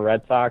compete with the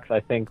Red Sox. I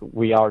think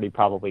we already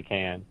probably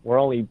can. We're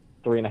only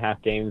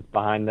 3.5 games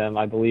behind them,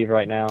 I believe,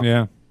 right now.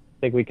 Yeah. I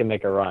think we can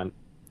make a run.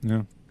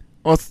 Yeah.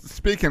 Well,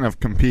 speaking of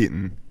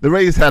competing, the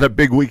Rays had a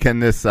big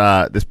weekend this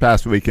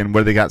past weekend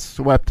where they got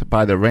swept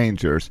by the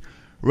Rangers.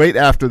 Right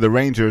after the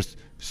Rangers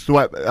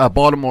swept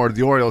Baltimore,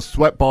 the Orioles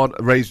swept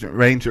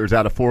Rangers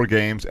out of 4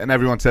 games, and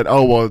everyone said,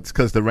 oh, well, it's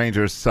because the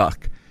Rangers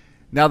suck.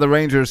 Now the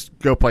Rangers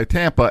go play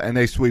Tampa, and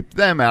they sweep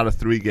them out of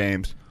 3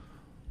 games.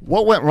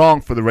 What went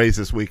wrong for the Rays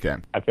this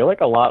weekend? I feel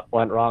like a lot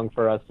went wrong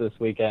for us this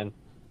weekend.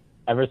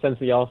 Ever since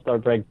the All-Star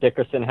break,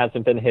 Dickerson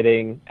hasn't been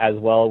hitting as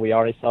well. We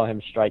already saw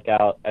him strike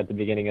out at the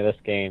beginning of this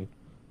game.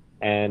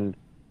 And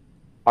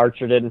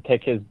Archer didn't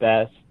pitch his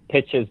best.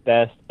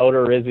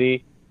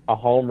 Odorizzi, a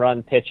home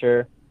run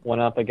pitcher,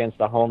 went up against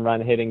a home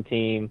run hitting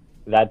team.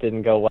 That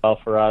didn't go well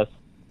for us.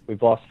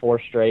 We've lost 4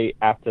 straight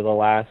after the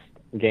last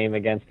game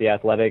against the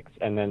Athletics,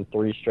 and then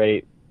 3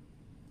 straight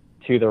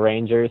to the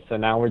Rangers. So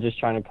now we're just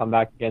trying to come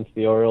back against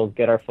the Orioles,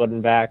 get our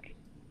footing back,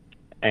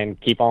 and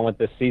keep on with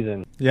this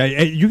season. Yeah,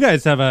 you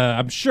guys have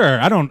I'm sure,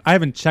 I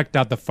haven't checked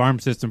out the farm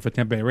system for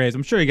Tampa Bay Rays.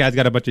 I'm sure you guys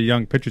got a bunch of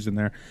young pitchers in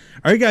there.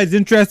 Are you guys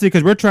interested?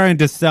 Because we're trying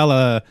to sell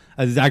a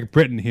Zach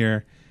Britton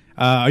here.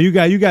 You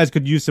guys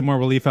could use some more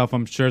relief help.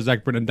 I'm sure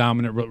Zach Britton,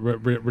 dominant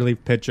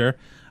relief pitcher.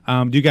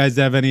 Do you guys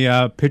have any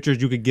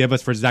pitchers you could give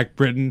us for Zach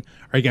Britton?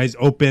 Are you guys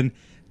open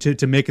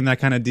to making that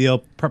kind of deal?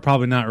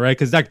 Probably not, right?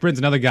 Because Zach Britton's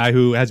another guy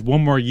who has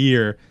one more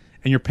year,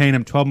 and you're paying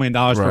him $12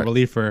 million for a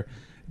reliever.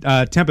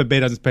 Tampa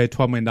Bay doesn't pay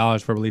 $12 million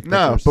for relief pitchers.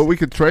 No, but we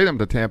could trade him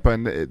to Tampa,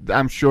 and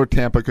I'm sure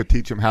Tampa could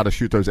teach him how to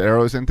shoot those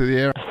arrows into the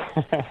air.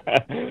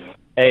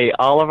 Hey,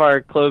 all of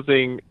our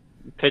closing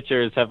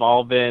pitchers have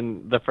all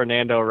been the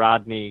Fernando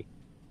Rodney.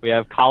 We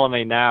have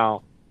Colome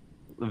now,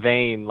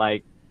 Vane,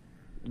 like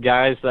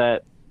guys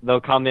that they'll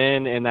come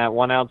in that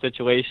 1-out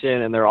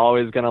situation, and they're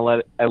always going to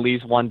let at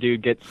least one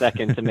dude get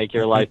second to make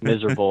your life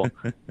miserable.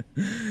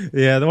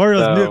 Yeah, the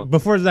Orioles knew,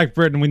 before Zach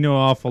Britton, we knew an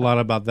awful lot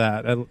about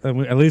that.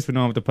 At least we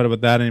don't have to put up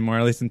with that anymore.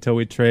 At least until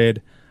we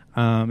trade.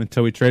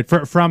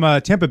 From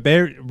a Tampa Bay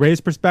Rays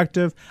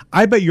perspective,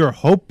 I bet you're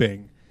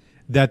hoping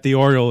that the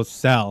Orioles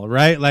sell,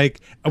 right?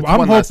 Like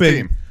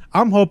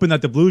I'm hoping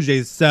that the Blue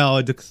Jays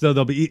sell so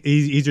they'll be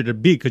easier to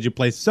beat because you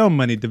play so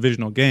many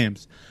divisional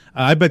games.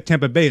 I bet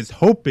Tampa Bay is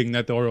hoping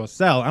that the Orioles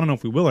sell. I don't know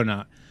if we will or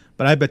not,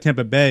 but I bet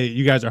Tampa Bay,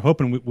 you guys are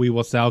hoping we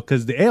will sell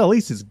because the AL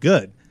East is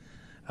good.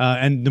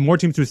 And the more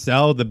teams who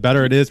sell, the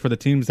better it is for the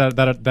teams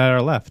that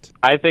are left.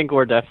 I think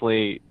we're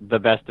definitely the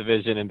best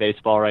division in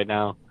baseball right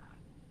now,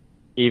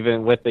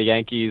 even with the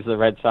Yankees, the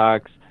Red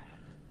Sox,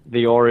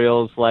 the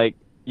Orioles. Like,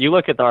 you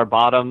look at our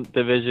bottom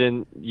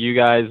division, you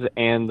guys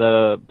and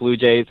the Blue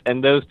Jays,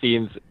 and those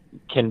teams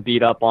can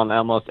beat up on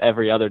almost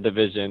every other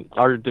division.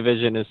 Our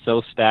division is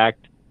so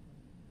stacked.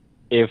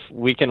 If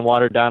we can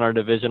water down our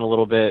division a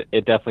little bit,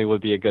 it definitely would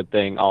be a good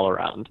thing all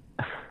around.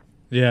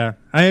 Yeah.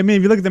 I mean,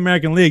 if you look at the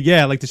American League,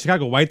 yeah, like the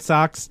Chicago White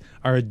Sox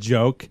are a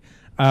joke.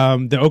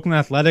 The Oakland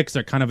Athletics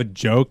are kind of a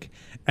joke.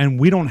 And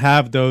we don't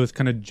have those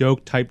kind of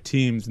joke-type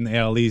teams in the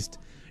AL East.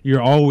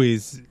 You're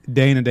always,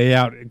 day in and day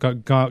out,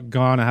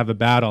 going to have a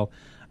battle.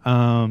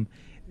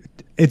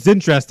 It's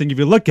interesting if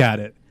you look at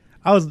it.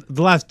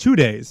 The last 2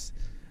 days,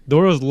 the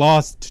Orioles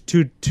lost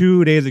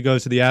two days ago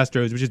to the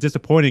Astros, which is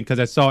disappointing because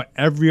I saw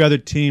every other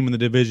team in the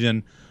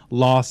division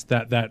lost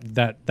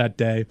that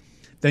day.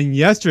 Then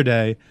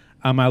yesterday,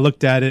 I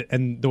looked at it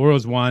and the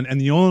Orioles won,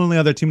 and the only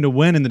other team to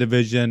win in the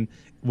division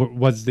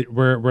were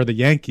the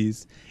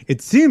Yankees.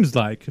 It seems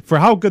like, for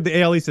how good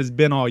the AL East has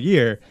been all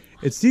year,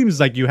 it seems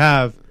like you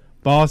have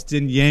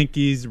Boston,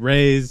 Yankees,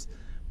 Rays,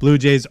 Blue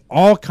Jays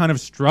all kind of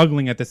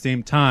struggling at the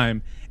same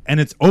time, and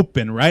it's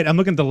open, right? I'm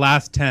looking at the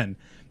last 10.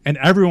 And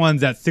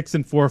everyone's at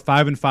 6-4,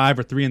 5-5,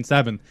 or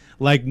 3-7.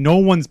 Like, no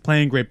one's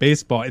playing great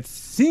baseball. It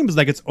seems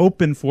like it's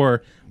open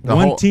for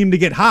one team to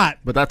get hot.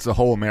 But that's the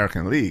whole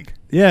American League.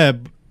 Yeah,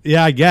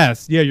 I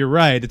guess. Yeah, you're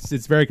right.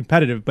 It's very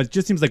competitive. But it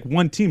just seems like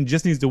one team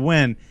just needs to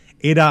win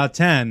 8 out of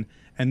 10,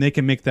 and they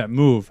can make that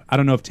move. I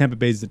don't know if Tampa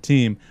Bay is the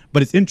team,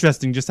 but it's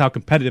interesting just how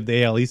competitive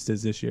the AL East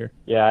is this year.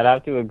 Yeah, I'd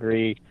have to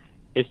agree.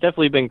 It's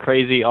definitely been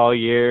crazy all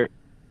year.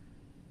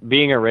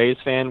 Being a Rays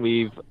fan,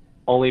 we've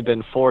only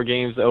been 4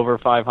 games over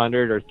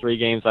 500 or 3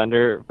 games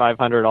under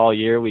 500 all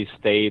year. We've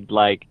stayed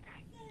like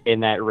in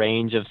that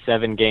range of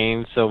 7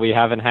 games, so we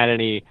haven't had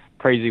any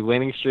crazy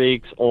winning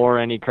streaks or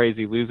any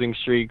crazy losing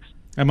streaks.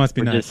 That must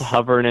be We're nice. just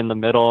hovering in the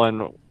middle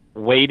and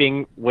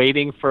waiting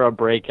for a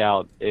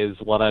breakout is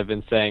what I've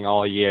been saying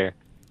all year.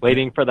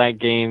 Waiting for that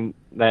game,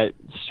 that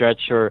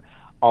stretch where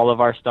all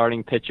of our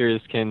starting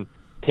pitchers can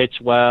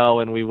pitch well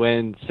and we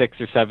win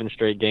 6 or 7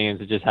 straight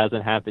games. It just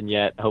hasn't happened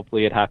yet.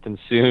 Hopefully it happens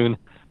soon.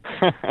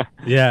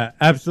 Yeah,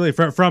 absolutely.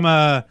 From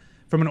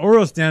an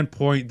Orioles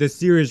standpoint, this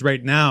series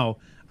right now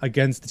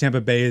against the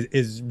Tampa Bay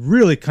is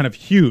really kind of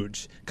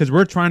huge because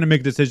we're trying to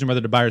make a decision whether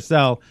to buy or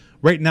sell.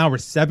 Right now, we're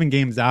 7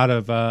 games out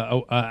of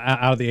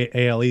the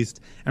AL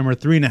East, and we're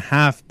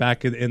 3.5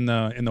 back in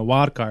the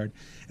wild card.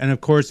 And of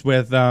course,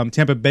 with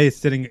Tampa Bay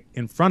sitting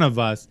in front of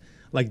us,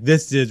 like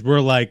we're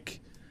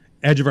like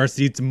edge of our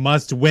seats,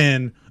 must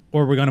win,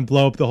 or we're going to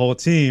blow up the whole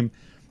team.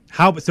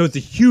 So it's a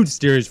huge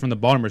series from the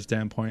Baltimore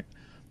standpoint.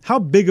 How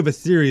big of a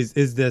series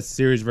is this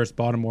series versus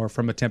Baltimore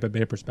from a Tampa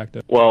Bay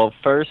perspective? Well,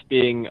 first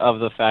being of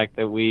the fact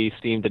that we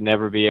seem to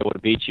never be able to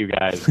beat you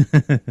guys,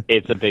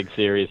 it's a big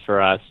series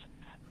for us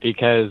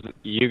because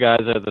you guys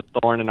are the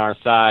thorn in our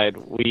side.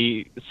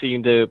 We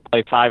seem to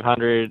play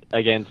 500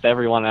 against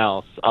everyone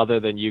else other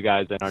than you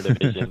guys in our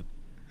division.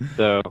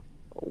 So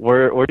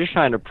we're just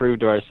trying to prove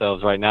to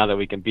ourselves right now that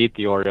we can beat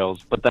the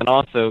Orioles, but then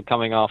also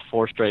coming off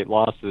 4 straight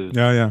losses.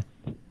 Yeah.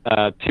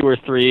 2 or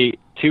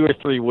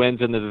 3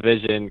 wins in the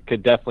division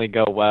could definitely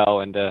go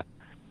well into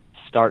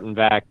starting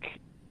back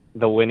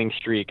the winning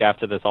streak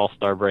after this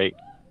All-Star break.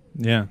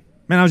 Yeah.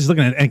 Man, I was just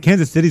looking at it, and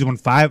Kansas City's won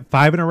five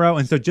in a row,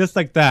 and so just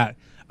like that,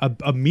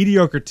 a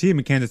mediocre team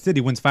in Kansas City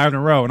wins 5 in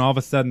a row, and all of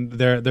a sudden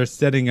they're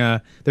sitting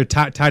they're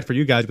tied for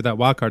you guys with that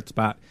wild card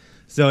spot.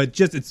 So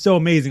it's so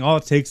amazing. All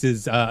it takes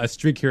is a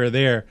streak here or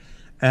there,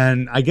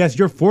 and I guess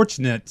you're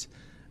fortunate.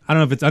 I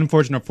don't know if it's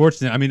unfortunate or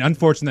fortunate. I mean,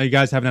 unfortunate that you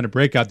guys haven't had a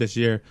breakout this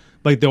year.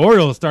 Like the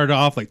Orioles started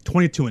off like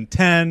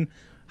 22-10,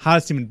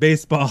 hottest team in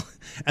baseball,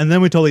 and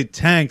then we totally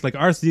tanked. Like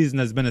our season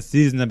has been a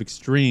season of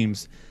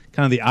extremes,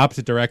 kind of the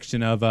opposite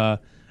direction of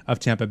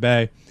Tampa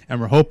Bay,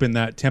 and we're hoping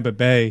that Tampa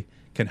Bay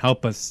can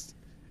help us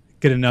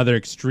get another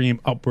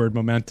extreme upward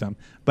momentum.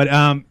 But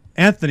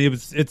Anthony,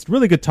 it's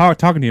really good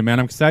talking to you, man.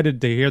 I'm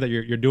excited to hear that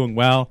you're doing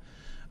well.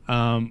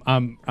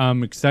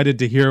 I'm excited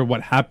to hear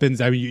what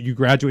happens. I mean, you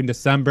graduate in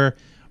December.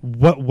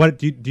 What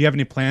do you have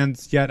any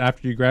plans yet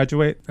after you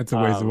graduate? That's a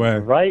ways away.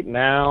 Right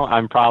now,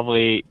 I'm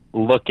probably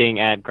looking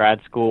at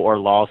grad school or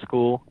law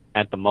school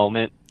at the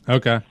moment.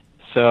 Okay.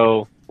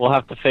 So we'll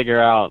have to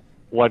figure out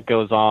what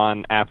goes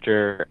on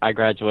after I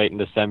graduate in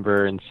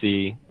December and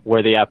see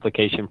where the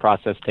application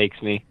process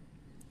takes me.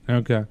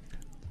 Okay.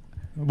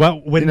 Well,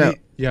 go ahead,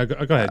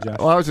 Josh.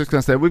 Well, I was just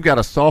going to say, we've got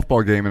a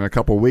softball game in a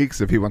couple weeks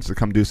if he wants to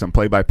come do some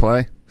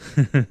play-by-play.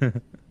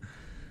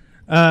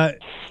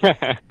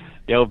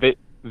 Yo,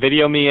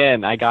 video me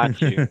in. I got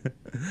you.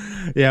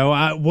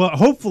 Yeah, well,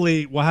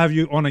 hopefully we'll have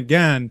you on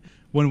again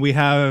when we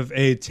have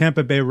a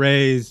Tampa Bay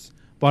Rays,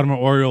 Baltimore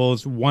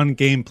Orioles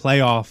one-game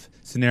playoff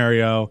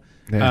scenario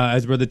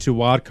as we're the two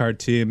wildcard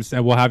teams,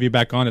 and we'll have you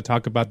back on to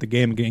talk about the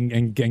game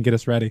and get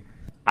us ready.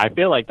 I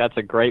feel like that's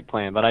a great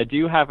plan, but I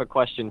do have a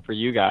question for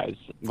you guys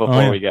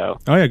before we go.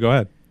 Oh, yeah, go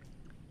ahead.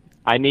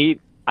 I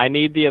need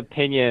the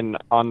opinion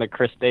on the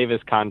Chris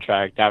Davis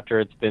contract after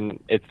it's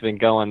been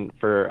going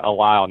for a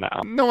while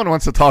now. No one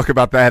wants to talk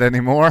about that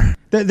anymore.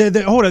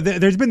 Hold on.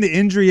 There's been the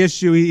injury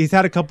issue. He's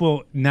had a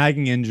couple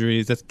nagging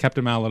injuries that's kept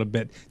him out a little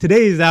bit.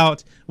 Today he's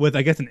out with,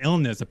 I guess, an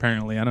illness,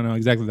 apparently. I don't know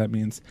exactly what that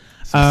means.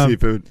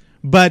 Seafood.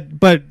 But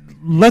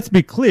let's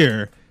be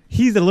clear.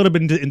 He's a little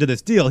bit into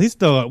this deal. We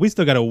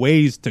still got a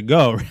ways to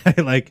go, right?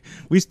 Like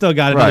we still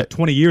got another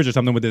 20 years or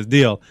something with this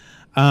deal.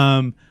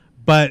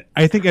 But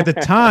I think at the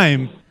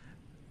time,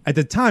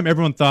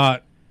 everyone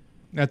thought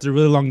that's a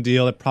really long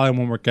deal. It probably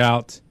won't work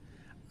out.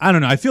 I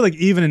don't know. I feel like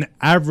even an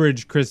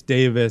average Chris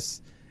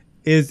Davis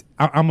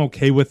I'm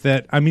okay with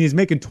it. I mean, he's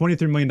making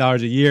 $23 million a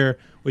year,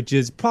 which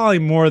is probably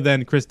more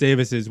than Chris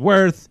Davis is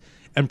worth,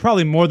 and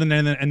probably more than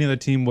any other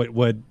team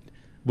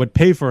would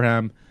pay for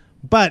him.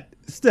 But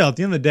still, at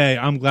the end of the day,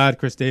 I'm glad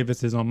Chris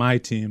Davis is on my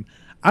team.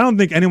 I don't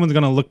think anyone's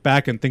going to look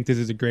back and think this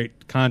is a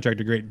great contract,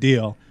 a great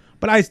deal.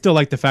 But I still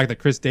like the fact that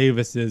Chris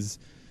Davis is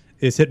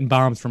hitting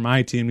bombs for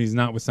my team. He's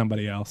not with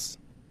somebody else.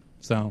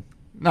 So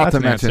not to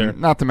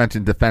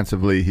mention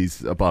defensively,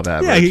 he's above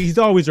average. Yeah, he's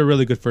always a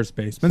really good first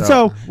baseman.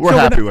 So we're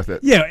happy with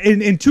it. Yeah,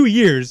 in 2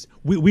 years,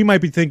 we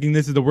might be thinking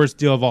this is the worst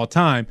deal of all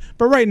time.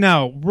 But right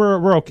now,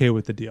 we're okay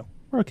with the deal.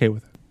 We're okay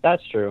with it.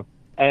 That's true.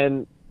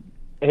 And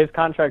his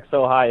contract's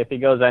so high, if he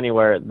goes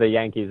anywhere, the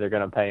Yankees are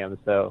going to pay him.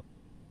 So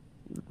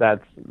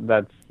that's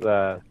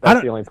the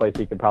only place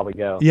he could probably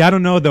go. Yeah, I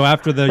don't know, though,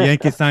 after the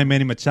Yankees sign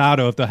Manny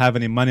Machado, if they'll have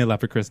any money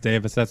left for Chris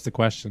Davis. That's the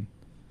question.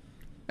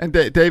 And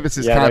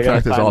Davis's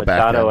contract is all back.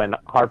 Machado and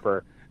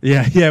Harper.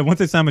 Yeah. Once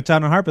they sign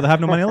Machado and Harper, they'll have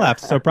no money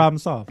left. So problem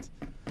solved.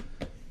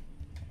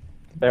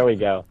 There we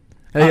go.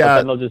 Hey,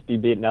 then they'll just be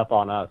beating up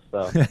on us.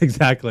 So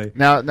exactly.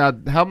 Now,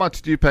 how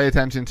much do you pay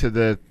attention to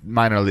the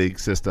minor league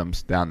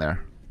systems down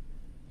there?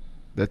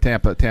 The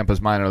Tampa's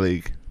minor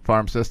league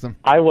farm system?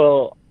 I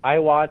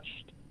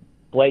watched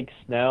Blake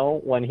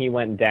Snell when he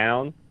went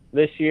down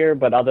this year,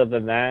 but other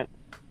than that,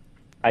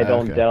 I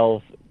don't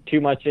delve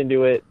too much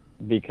into it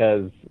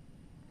because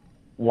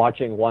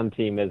watching one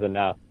team is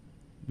enough.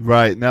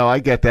 Right. No, I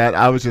get that.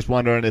 I was just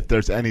wondering if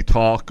there's any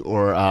talk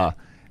or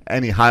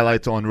any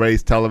highlights on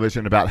Rays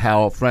television about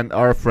how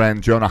our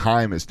friend Jonah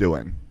Heim is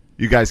doing.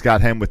 You guys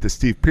got him with the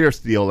Steve Pearce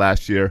deal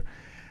last year.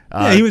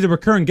 Yeah, he was a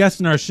recurring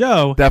guest in our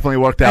show. Definitely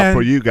worked out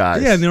for you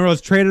guys. Yeah, and the Orioles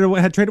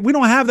had traded. We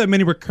don't have that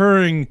many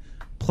recurring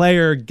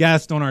player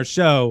guests on our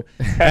show,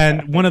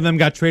 and one of them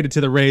got traded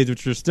to the Rays,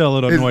 which we're still a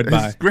little annoyed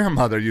by. His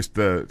grandmother used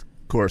to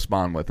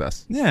correspond with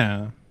us.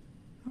 Yeah.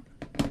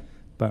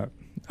 But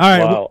all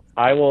right. Well,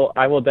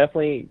 I will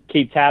definitely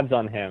keep tabs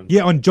on him.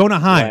 Yeah, on Jonah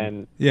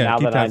Heim. Now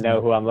that I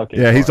know who I'm looking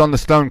for. Yeah, he's on the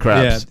Stone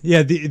Crabs.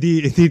 Yeah.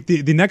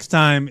 The next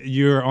time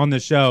you're on the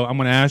show, I'm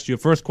going to ask you a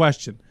first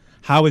question.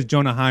 How is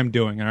Jonah Heim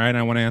doing? All right,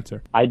 I want to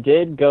answer. I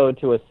did go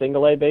to a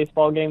single-A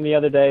baseball game the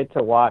other day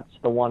to watch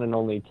the one and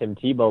only Tim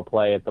Tebow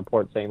play at the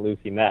Port St.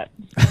 Lucie Mets.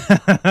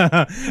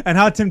 And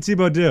how'd Tim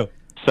Tebow do?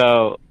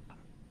 So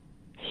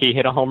he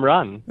hit a home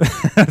run.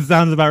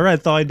 Sounds about right.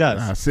 That's all he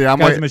does. See, I'm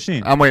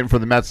waiting for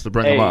the Mets to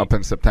bring him up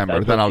in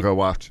September. Then I'll go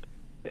watch.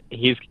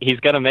 He's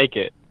going to make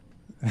it.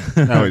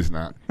 No, he's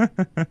not.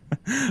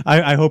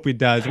 I hope he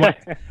does.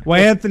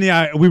 Well, Anthony,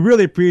 we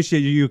really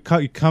appreciate you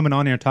coming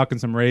on here and talking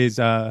some Rays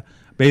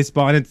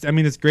baseball, and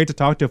it's great to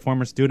talk to a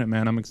former student,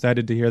 man. I'm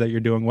excited to hear that you're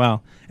doing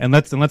well, and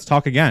let's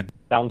talk again.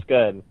 Sounds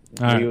good.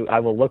 I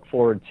will look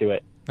forward to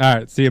it. All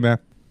right, see you, man.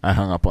 I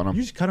hung up on him.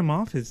 You just cut him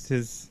off.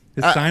 His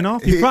His sign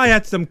off? He probably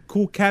had some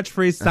cool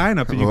catchphrase sign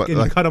up and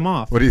you cut him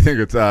off. What do you think?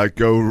 It's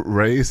go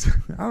Rays?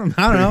 I don't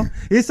know.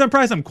 He's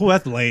probably something cool.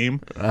 That's lame.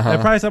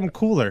 Probably something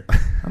cooler.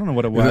 I don't know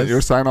what it was.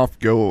 Your sign off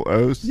go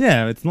O's?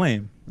 Yeah, it's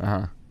lame.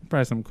 Uh-huh.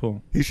 Probably something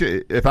cool. He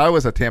should. If I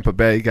was a Tampa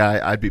Bay guy,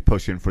 I'd be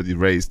pushing for the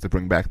Rays to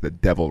bring back the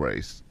Devil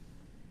Rays.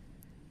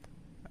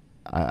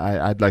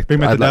 I'd like bring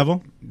back the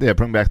Devil. Yeah,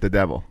 bring back the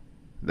Devil.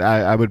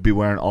 I would be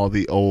wearing all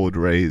the old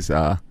Rays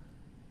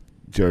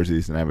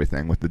jerseys and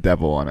everything with the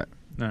Devil on it.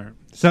 All right.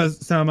 So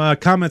some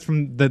comments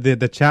from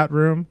the chat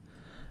room.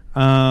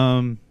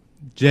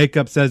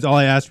 Jacob says, all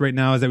I ask right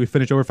now is that we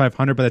finish over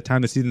 500 by the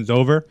time the season's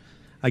over.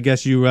 I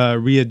guess you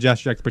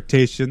readjust your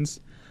expectations.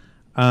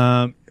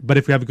 But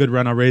if we have a good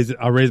run, I'll raise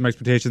my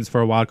expectations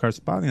for a wild card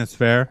spot. I think that's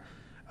fair.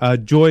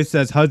 Joy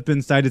says,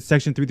 husband cited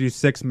Section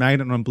 336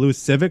 magnet on blue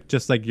Civic,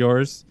 just like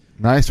yours.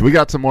 Nice. We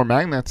got some more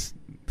magnets.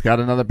 Got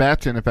another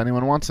batch in if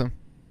anyone wants them.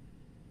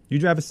 You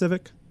drive a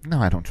Civic? No,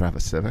 I don't drive a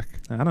Civic.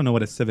 I don't know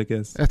what a Civic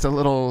is. It's a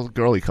little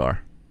girly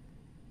car.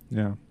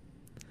 Yeah.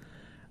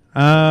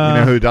 You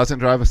know who doesn't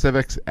drive a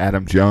Civic?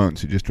 Adam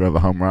Jones, who just drove a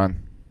home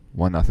run.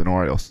 1-0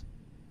 Orioles.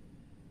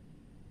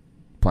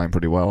 Playing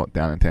pretty well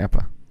down in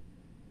Tampa.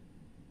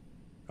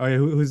 Oh, yeah.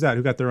 Who's that?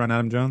 Who got the run?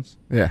 Adam Jones?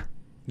 Yeah.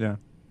 Yeah.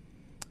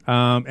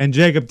 And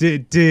Jacob,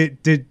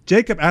 did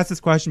Jacob ask this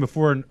question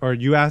before, or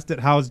you asked it?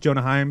 How's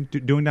Jonah Heim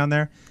doing down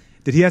there?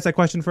 Did he ask that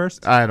question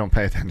first? I don't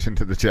pay attention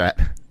to the chat.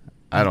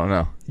 I don't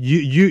know.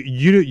 You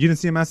didn't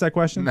see him ask that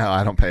question? No,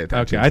 I don't pay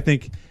attention. Okay, I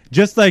think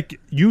just like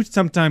you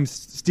sometimes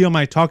steal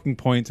my talking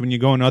points when you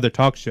go on other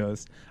talk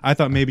shows, I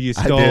thought maybe you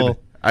stole.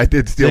 I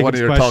did steal one of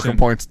your talking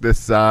points this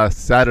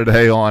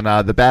Saturday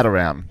on the Bat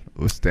Around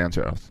with Stan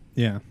Charles.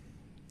 Yeah.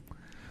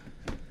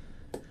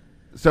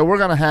 So we're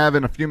gonna have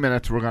in a few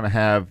minutes. We're gonna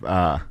have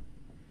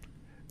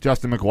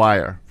Justin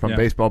McGuire from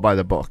Baseball by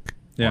the Book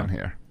on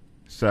here.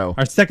 So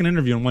our second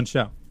interview in one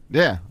show.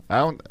 Yeah, I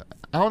don't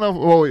know.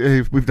 Well,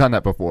 we've done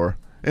that before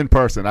in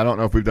person. I don't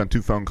know if we've done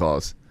 2 phone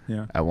calls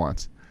at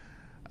once.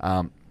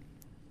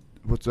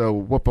 So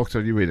what books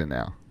are you reading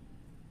now?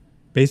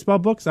 Baseball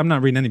books? I'm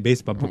not reading any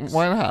baseball books.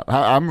 Why not?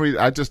 I'm reading.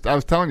 I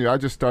was telling you, I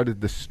just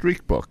started the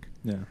Streak book.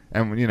 Yeah.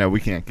 And we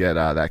can't get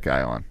that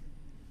guy on.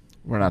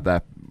 We're not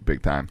that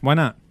big time. Why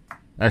not?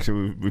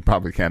 Actually, we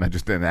probably can. I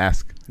just didn't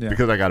ask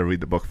because I got to read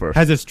the book first.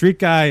 Has a streak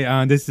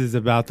guy? This is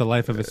about the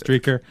life of a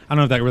streaker. I don't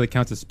know if that really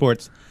counts as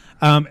sports.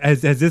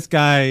 Has this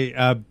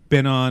guy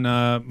been on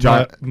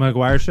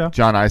McGuire show?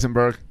 John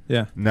Eisenberg?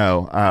 Yeah.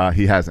 No,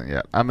 he hasn't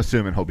yet. I'm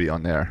assuming he'll be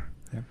on there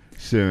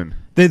soon.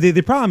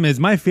 The problem is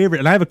my favorite,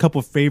 and I have a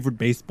couple favorite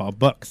baseball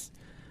books,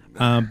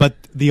 but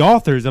the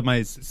authors of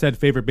my said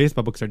favorite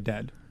baseball books are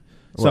dead.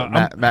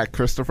 What, so Matt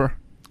Christopher?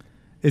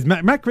 Is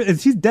Matt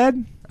is he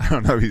dead? I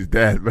don't know if he's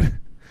dead, but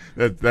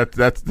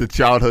that's the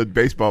childhood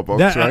baseball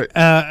books, right?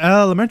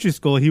 Elementary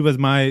school, he was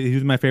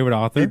my favorite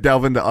author. He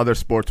delved into other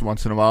sports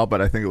once in a while,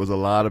 but I think it was a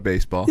lot of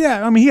baseball.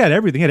 Yeah, I mean, he had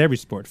everything. He had every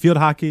sport. Field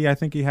hockey, I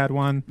think he had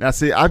one. Now,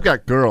 see, I've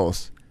got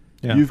girls.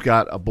 Yeah. You've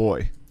got a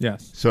boy.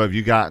 Yes. So have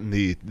you gotten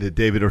the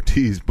David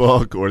Ortiz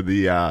book or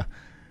the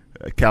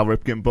Cal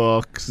Ripken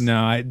books?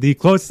 No, the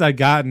closest I've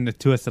gotten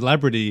to a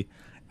celebrity,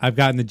 I've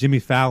gotten the Jimmy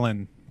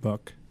Fallon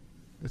book.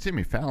 The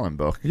Jimmy Fallon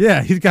book?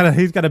 Yeah, he's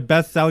got a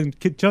best-selling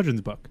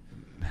children's book.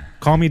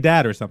 Call Me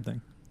Dad or something.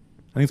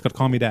 I think it's called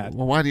Call Me Dad.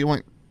 Well, why do you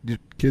want your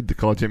kid to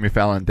call Jimmy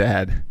Fallon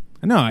Dad?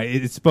 No,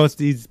 he's supposed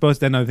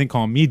to end up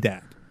calling me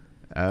Dad.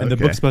 Okay. And the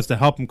book's supposed to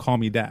help him call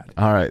me Dad.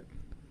 All right.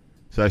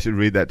 So I should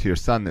read that to your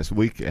son this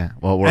week.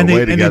 Well, we're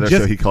away together,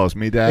 so he calls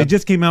me Dad. It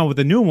just came out with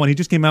a new one. He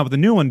just came out with a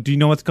new one. Do you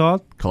know what it's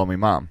called? Call Me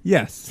Mom.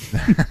 Yes.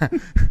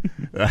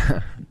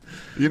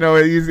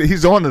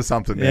 He's on to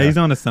something. Yeah, he's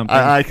on to something.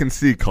 I can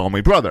see Call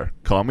Me Brother.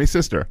 Call Me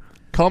Sister.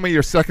 Call Me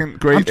Your Second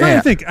Great I'm trying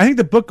Aunt. to think. I think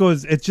the book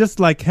goes, it's just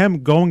like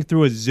him going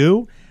through a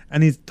zoo,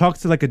 and he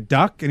talks to like a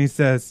duck, and he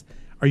says,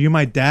 "Are you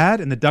my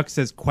dad?" And the duck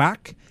says,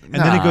 "Quack." And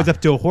then he goes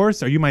up to a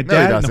horse. "Are you my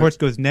dad?" And the horse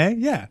goes, "Nay."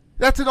 Yeah.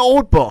 That's an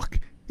old book.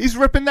 He's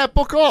ripping that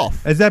book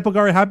off. Has that book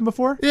already happened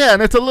before? Yeah,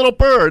 and it's a little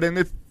bird, and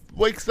it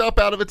wakes up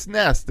out of its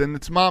nest, and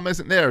its mom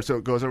isn't there, so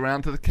it goes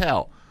around to the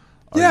cow.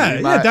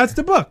 That's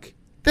the book.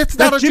 That's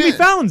not Jimmy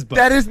Fallon's book.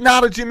 That is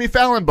not a Jimmy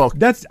Fallon book.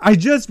 I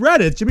just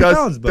read it. It's Jimmy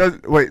Fallon's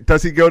book.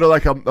 Does he go to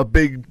like a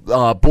big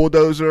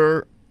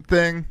bulldozer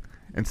thing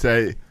and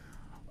say,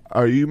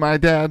 "Are you my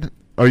dad?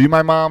 Are you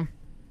my mom?"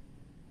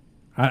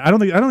 I don't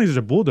think there's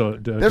a bulldozer.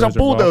 There's a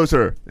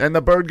bulldozer, and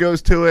the bird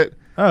goes to it.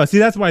 Oh, see,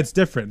 that's why it's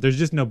different. There's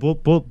just no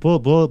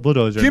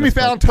bulldozer. Jimmy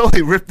Fallon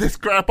totally ripped this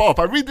crap off.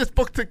 I read this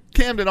book to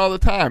Camden all the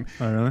time.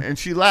 Oh, really? And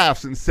she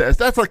laughs and says,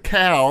 "That's a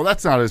cow.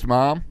 That's not his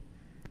mom."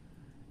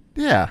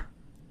 Yeah.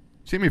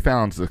 Jimmy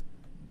Fallon's the...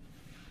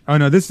 Oh,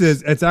 no,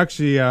 it's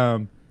actually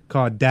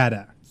called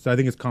Dada. So I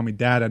think it's Call Me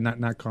Dada,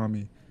 not Call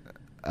Me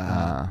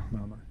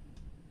Mama.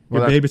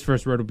 Your baby's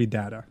first word would be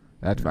Dada.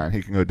 That's fine.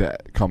 He can go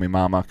Call Me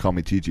Mama, Call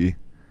Me Gigi,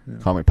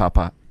 Call Me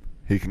Papa.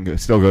 He can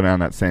still go down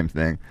that same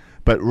thing.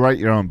 But write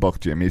your own book,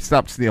 Jimmy.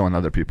 Stop stealing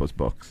other people's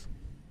books.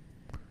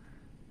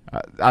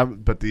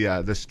 But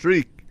the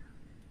Streak,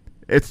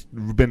 it's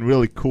been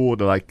really cool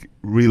to like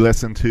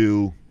re-listen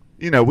to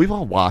we've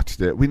all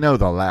watched it. We know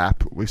the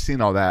lap. We've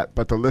seen all that.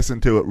 But to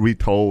listen to it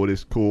retold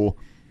is cool.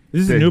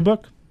 Is this a new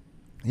book?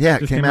 Yeah,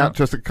 it came out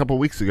just a couple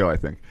weeks ago, I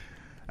think.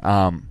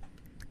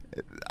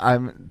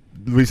 I'm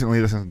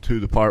recently listened to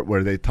the part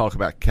where they talk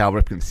about Cal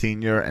Ripken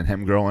Sr. and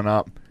him growing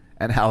up,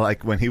 and how,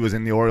 like, when he was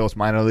in the Orioles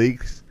minor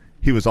leagues,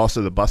 he was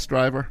also the bus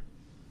driver.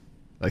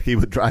 Like, he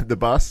would drive the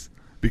bus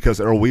because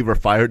Earl Weaver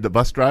fired the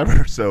bus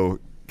driver, so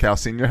Cal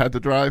Sr. had to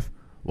drive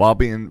while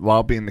being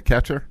the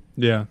catcher.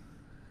 Yeah.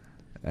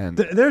 And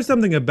there's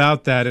something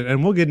about that,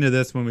 and we'll get into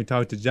this when we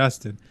talk to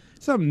Justin.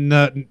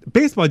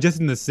 Baseball just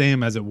isn't the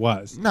same as it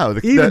was. No,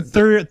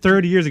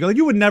 30 years ago, like,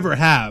 you would never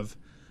have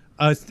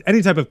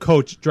any type of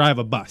coach drive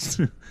a bus.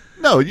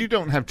 No, you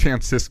don't have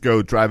Chance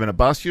Sisco driving a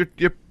bus. You're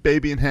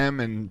babying him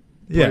and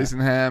praising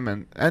him,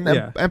 and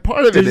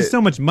part of there's just so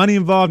much money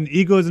involved and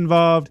egos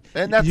involved.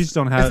 And you just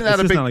don't have.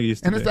 It's just not like it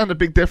used to be. And it's not a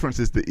big difference.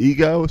 Is the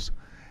egos,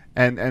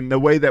 and the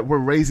way that we're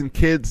raising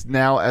kids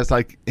now as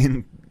like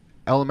in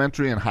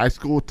elementary and high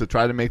school to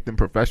try to make them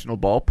professional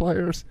ball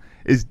players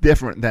is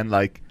different than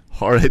like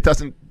hard. It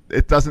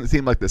doesn't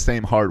seem like the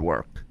same hard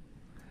work.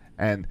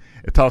 And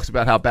it talks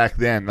about how back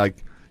then,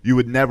 like, you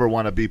would never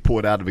want to be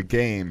pulled out of a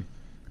game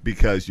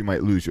because you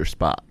might lose your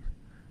spot.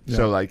 Yeah.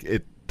 So like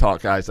it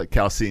taught guys like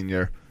Cal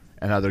Sr.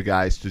 and other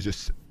guys to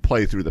just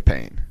play through the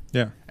pain.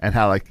 Yeah. And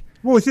how, like,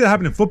 well, we see that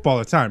happen in football all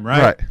the time,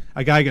 right? Right.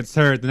 A guy gets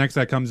hurt, the next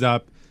guy comes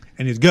up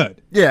and he's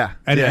good. Yeah.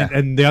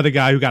 And the other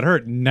guy who got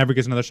hurt never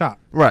gets another shot.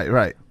 Right.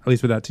 At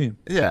least with that team.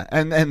 Yeah.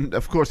 And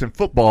of course in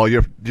football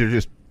you're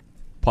just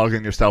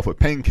plugging yourself with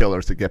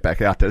painkillers to get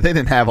back out there. They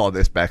didn't have all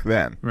this back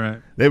then. Right.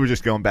 They were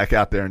just going back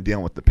out there and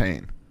dealing with the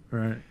pain.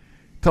 Right.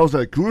 Tells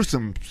a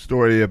gruesome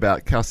story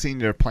about Cal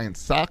Sr. playing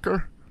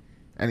soccer,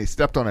 and he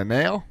stepped on a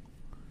nail.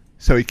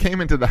 So he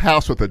came into the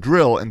house with a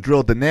drill and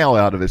drilled the nail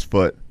out of his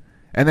foot,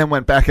 and then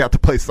went back out to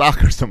play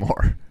soccer some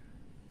more.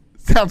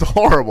 Sounds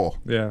horrible.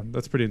 Yeah,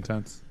 that's pretty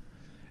intense.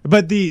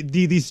 But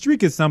the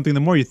streak is something. The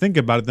more you think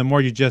about it, the more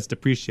you just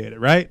appreciate it,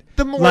 right?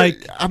 The more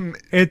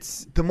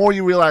the more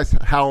you realize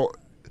how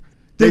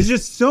there's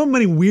just so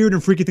many weird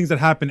and freaky things that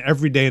happen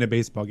every day in a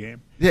baseball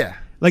game. Yeah.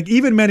 Like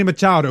even Manny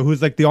Machado,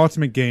 who's like the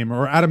ultimate gamer,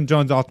 or Adam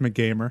Jones, ultimate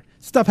gamer,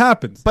 stuff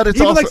happens. But it's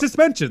even also, like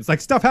suspensions, like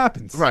stuff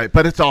happens. Right,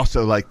 but it's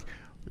also like,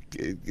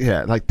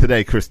 yeah, like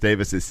today, Chris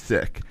Davis is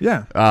sick.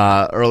 Yeah.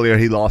 Earlier,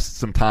 he lost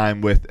some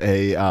time with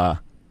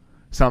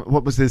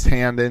what was his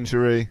hand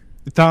injury?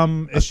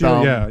 Thumb issue.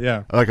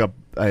 Yeah. Like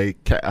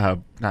a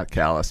not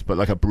callus, but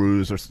like a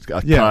bruise or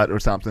a cut or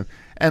something.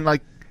 And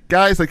like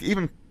guys, like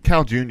even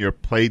Cal Jr.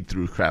 played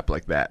through crap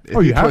like that.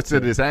 If he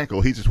twisted his ankle,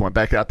 he just went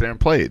back out there and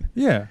played.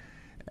 Yeah.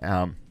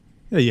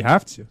 Yeah, you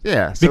have to.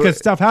 Yeah, because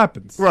stuff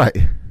happens. Right.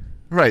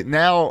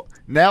 Now,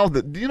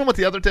 do you know what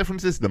the other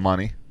difference is? The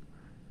money,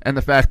 and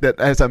the fact that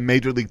as a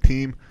major league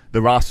team,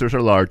 the rosters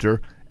are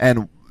larger.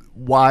 And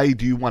why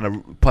do you want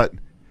to put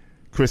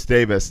Chris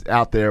Davis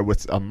out there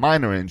with a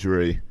minor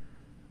injury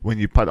when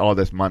you put all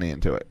this money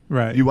into it?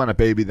 Right. You want to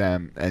baby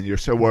them, and you're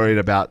so worried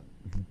about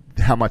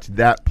how much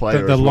that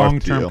player the is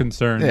long-term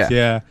concerns.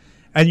 Yeah.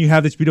 And you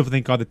have this beautiful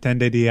thing called the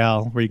 10-day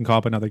DL where you can call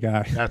up another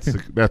guy.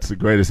 That's the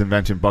greatest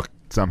invention Buck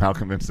somehow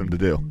convinced them to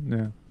do.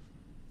 Yeah.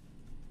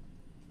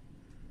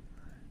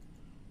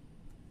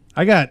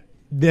 I got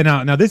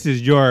now this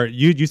is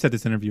you set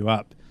this interview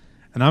up,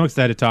 and I'm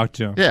excited to talk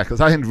to him. Yeah, because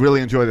I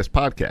really enjoy this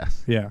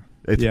podcast. Yeah.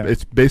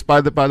 It's based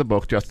by the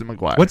book, Justin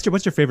McGuire.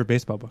 What's your favorite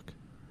baseball book?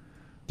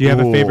 Do you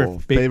have a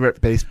favorite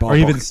baseball or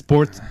book? even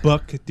sports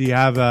book? Do you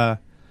have a?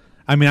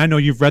 I mean, I know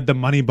you've read the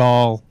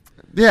Moneyball.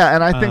 Yeah,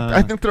 and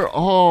I think they're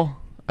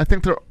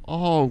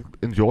all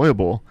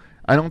enjoyable.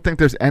 I don't think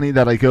there's any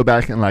that I go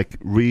back and like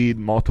read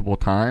multiple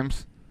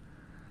times.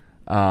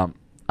 I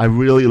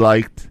really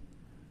liked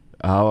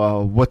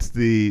what's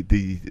the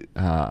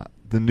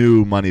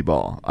new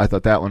Moneyball. I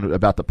thought that one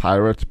about the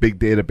Pirates, Big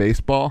Data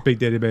Baseball. Big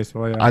Data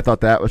Baseball, yeah. I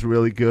thought that was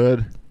really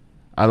good.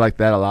 I liked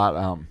that a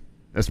lot,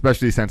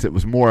 especially since it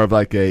was more of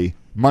like a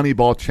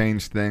Moneyball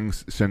changed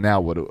things. So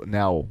now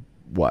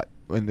what?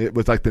 And it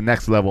was like the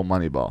next level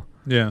Moneyball.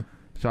 Yeah.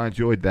 So I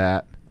enjoyed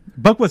that.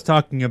 Buck was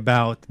talking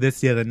about this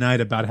the other night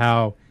about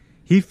how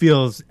he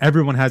feels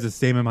everyone has the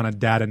same amount of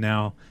data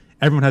now.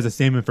 Everyone has the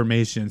same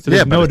information. So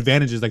there's no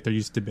advantages like there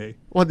used to be.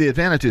 Well, the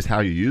advantage is how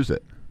you use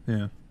it.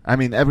 Yeah. I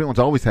mean, everyone's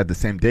always had the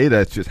same data.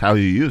 It's just how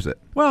you use it.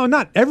 Well,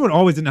 not everyone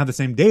always didn't have the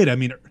same data. I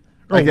mean,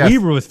 Earl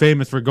Weaver was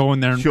famous for going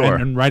there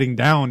and writing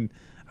down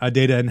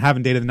data and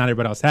having data that not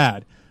everybody else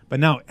had. But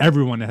now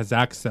everyone has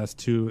access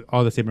to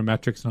all the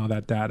sabermetrics and all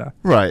that data.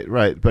 Right.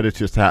 But it's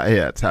just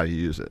it's how you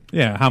use it.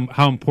 Yeah,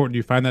 how important do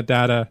you find that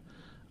data?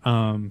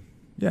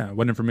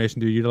 What information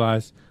do you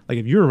utilize? Like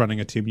if you were running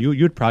a team,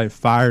 you'd probably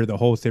fire the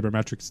whole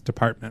sabermetrics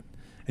department,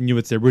 and you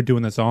would say we're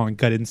doing this all on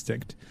gut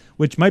instinct,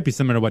 which might be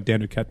similar to what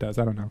Dan Duquette does.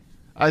 I don't know.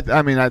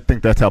 I mean, I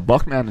think that's how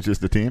Buck manages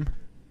the team.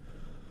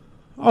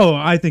 Oh,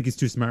 I think he's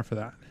too smart for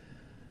that.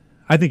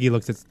 I think he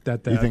looks at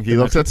that. You think he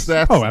looks at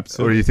stats? Oh,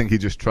 absolutely. Or do you think he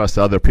just trusts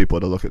other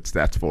people to look at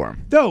stats for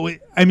him? No,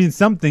 I mean,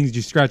 some things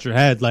you scratch your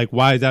head, like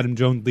why is Adam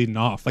Jones leading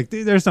off? Like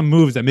there's some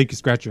moves that make you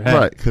scratch your head.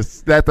 Right,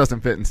 because that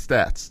doesn't fit in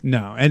stats.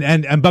 No,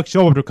 and Buck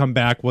Showalter will come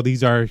back. Well,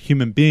 these are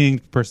human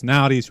beings,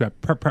 personalities who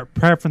have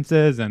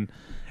preferences, and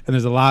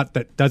there's a lot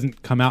that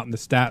doesn't come out in the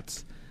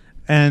stats.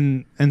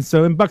 And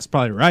Buck's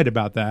probably right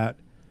about that.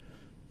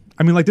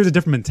 I mean, like there's a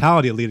different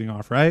mentality of leading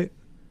off, right?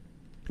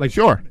 Like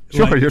Sure.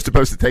 like, You're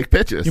supposed to take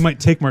pitches. You might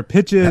take more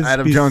pitches.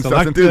 Adam be Jones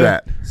selective. doesn't do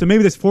that. So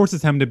maybe this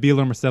forces him to be a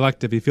little more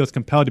selective. He feels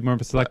compelled to be more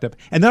selective.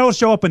 And that'll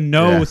show up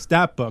in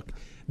stat book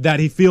that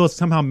he feels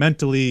somehow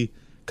mentally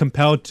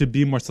compelled to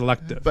be more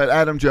selective. But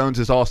Adam Jones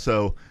is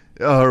also,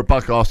 or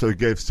Buck also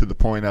gives to the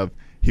point of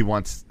he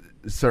wants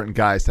certain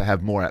guys to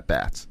have more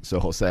at-bats. So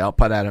he'll say, I'll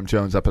put Adam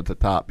Jones up at the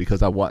top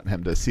because I want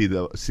him to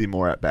see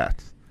more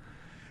at-bats.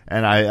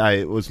 And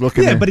I was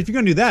looking. Yeah, but if you're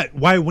going to do that,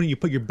 why wouldn't you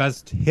put your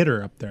best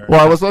hitter up there? Well,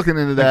 I was looking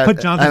into that.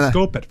 Put Jonathan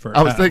Scope at first.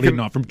 I was thinking, leading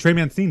off from Trey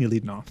Mancini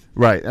leading off.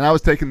 Right, and I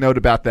was taking note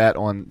about that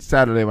on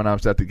Saturday when I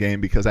was at the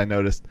game because I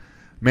noticed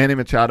Manny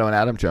Machado and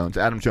Adam Jones.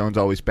 Adam Jones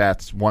always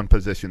bats one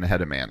position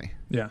ahead of Manny.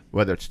 Yeah.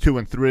 Whether it's 2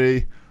 and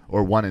 3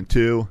 or 1 and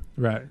 2.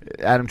 Right.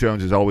 Adam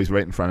Jones is always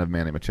right in front of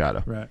Manny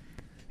Machado. Right.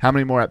 How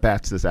many more at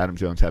bats does Adam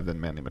Jones have than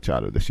Manny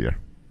Machado this year?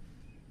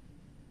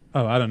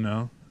 Oh, I don't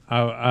know.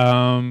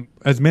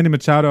 As Manny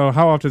Machado,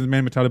 how often has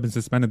Manny Machado been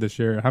suspended this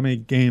year? How many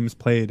games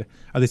played?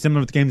 Are they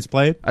similar with games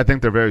played? I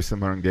think they're very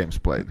similar in games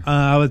played.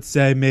 I would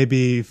say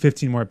maybe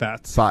 15 more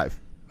at-bats. 5.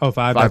 Oh,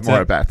 5? Five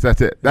more at-bats. That's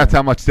it. That's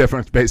how much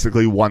difference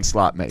basically one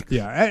slot makes.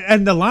 Yeah,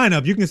 and the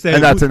lineup, you can say...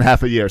 And that's in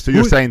half a year. So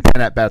you're saying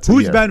 10 at-bats a year.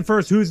 Who's batting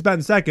first, who's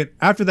batting second?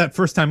 After that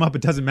first time up,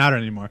 it doesn't matter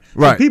anymore.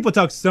 Right. So people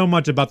talk so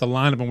much about the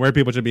lineup and where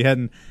people should be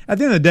heading. At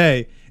the end of the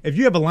day, if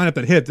you have a lineup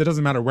that hits, it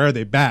doesn't matter where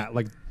they bat.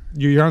 Like,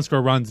 your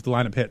unscored runs, the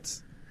lineup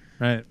hits.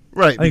 Right?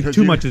 Right. I think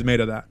too much is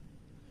made of that.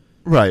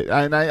 Right,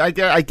 and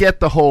I get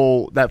the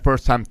whole that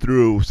first time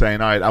through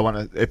saying, all right, I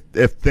want to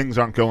if things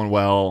aren't going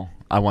well,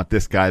 I want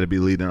this guy to be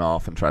leading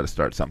off and try to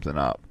start something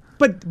up.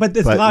 But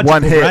it's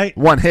logical, right?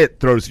 One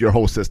hit throws your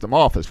whole system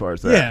off as far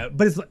as that. Yeah,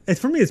 but it's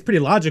for me, it's pretty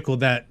logical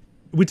that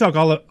we talk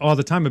all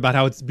the time about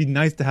how it'd be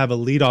nice to have a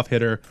leadoff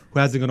hitter who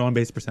has a good on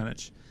base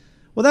percentage.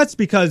 Well, that's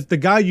because the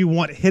guy you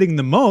want hitting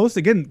the most,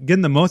 again,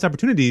 getting the most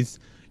opportunities,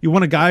 you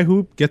want a guy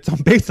who gets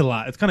on base a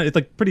lot. It's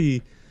like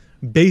pretty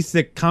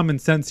basic common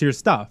sense here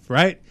stuff,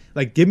 right?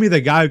 Like, give me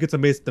the guy who gets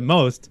on base the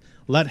most.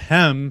 Let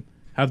him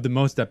have the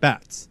most at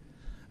bats.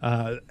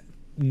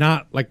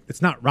 Not like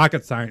it's not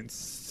rocket science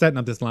setting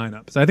up this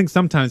lineup. So I think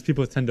sometimes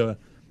people tend to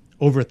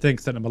overthink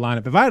setting up a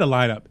lineup. If I had a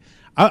lineup,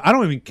 I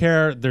don't even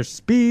care their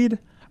speed.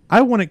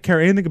 I wouldn't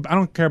care anything. I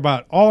don't care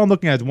about. All I'm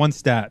looking at is one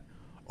stat: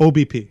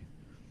 OBP.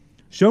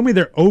 Show me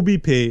their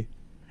OBP,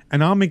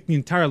 and I'll make the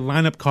entire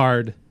lineup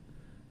card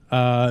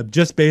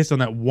just based on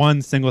that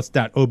one single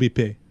stat,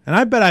 OBP. And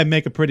I bet I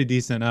make a pretty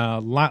decent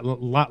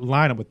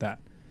lineup with that.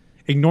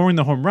 Ignoring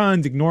the home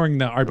runs, ignoring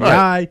the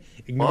RBI,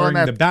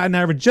 ignoring the batting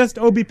average, just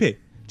OBP.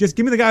 Just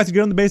give me the guys who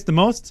get on the base the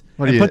most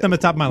and put them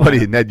at the top of my lineup. What are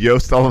you, Ned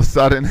Yost all of a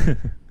sudden?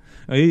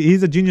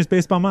 He's a genius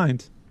baseball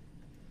mind.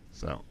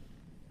 So,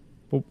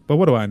 but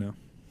what do I know?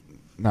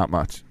 Not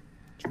much.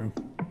 True.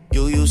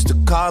 You used to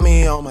call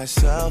me on my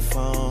cell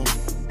phone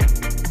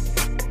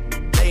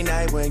late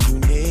night when you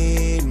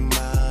need my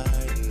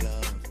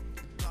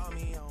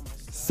love.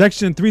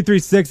 Section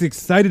 336,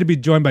 excited to be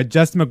joined by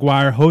Justin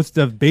McGuire, host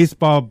of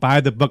Baseball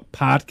by the Book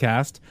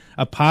podcast,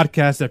 a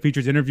podcast that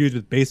features interviews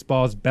with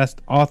baseball's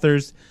best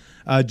authors.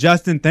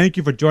 Justin, thank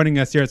you for joining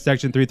us here at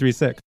Section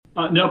 336.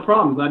 No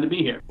problem. Glad to be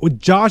here. Well,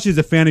 Josh is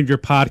a fan of your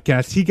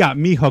podcast. He got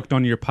me hooked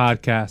on your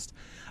podcast.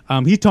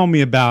 He told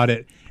me about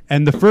it.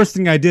 And the first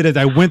thing I did is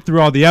I went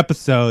through all the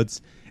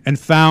episodes and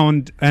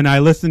I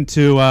listened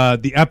to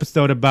the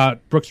episode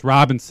about Brooks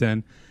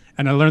Robinson.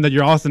 And I learned that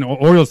you're also an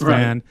Orioles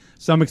fan.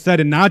 So I'm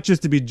excited not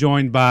just to be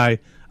joined by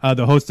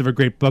the host of a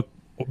great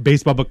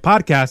baseball book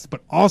podcast,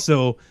 but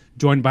also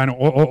joined by an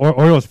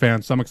Orioles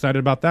fan. So I'm excited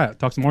about that.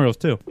 Talk some Orioles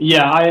too.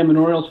 Yeah, I am an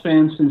Orioles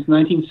fan since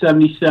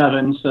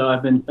 1977. So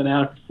I've been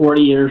out for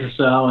 40 years or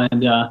so,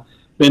 and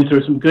been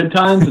through some good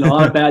times and a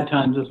lot of bad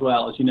times as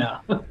well, as you know.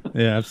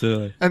 Yeah,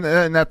 absolutely.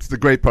 And that's the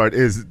great part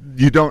is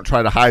you don't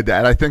try to hide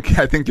that. I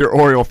think your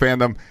Oriole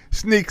fandom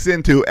sneaks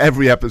into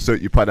every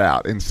episode you put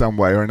out in some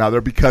way or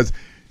another because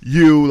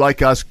you,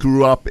 like us,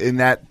 grew up in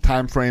that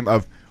time frame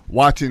of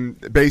watching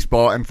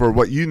baseball, and for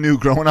what you knew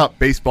growing up,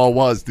 baseball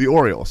was the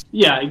Orioles.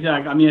 Yeah,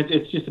 exactly. I mean,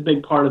 it's just a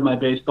big part of my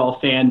baseball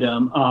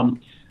fandom.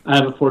 I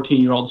have a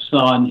 14-year-old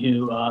son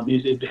who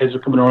has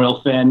become an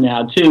Orioles fan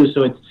now, too,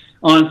 so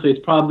it's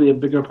probably a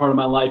bigger part of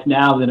my life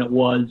now than it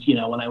was,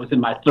 when I was in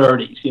my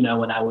 30s,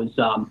 when I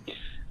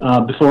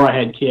was before I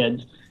had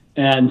kids.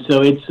 And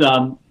so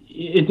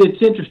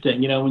it's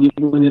interesting,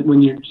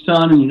 when your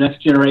son and your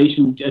next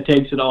generation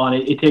takes it on,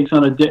 it takes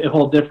on a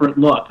whole different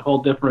look, a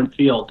whole different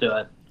feel to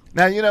it.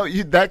 Now,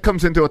 that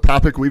comes into a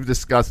topic we've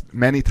discussed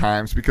many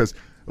times because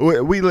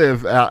we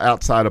live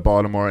outside of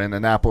Baltimore in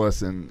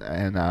Annapolis, and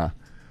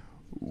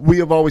we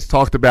have always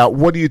talked about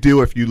what do you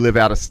do if you live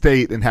out of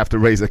state and have to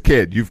raise a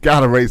kid? You've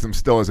got to raise them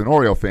still as an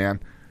Oriole fan.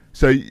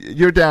 So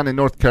you're down in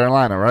North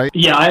Carolina, right?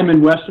 Yeah, I'm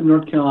in western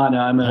North Carolina.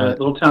 I'm in a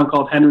little town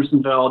called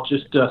Hendersonville,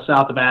 just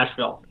south of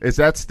Asheville. Is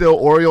that still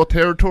Oriole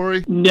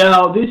territory?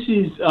 No, this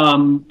is,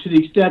 to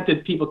the extent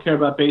that people care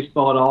about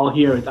baseball at all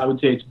here, I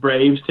would say it's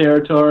Braves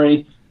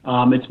territory.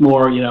 It's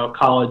more,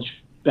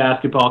 college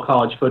basketball,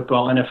 college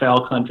football,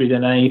 NFL country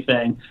than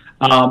anything.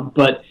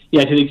 But,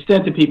 yeah, to the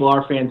extent that people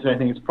are fans, I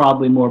think it's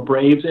probably more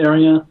Braves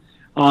area.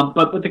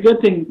 But the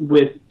good thing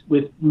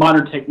with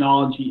modern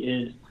technology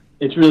is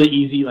it's really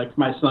easy, like for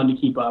my son to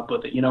keep up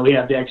with it. We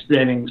have the extra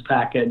innings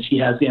package. He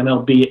has the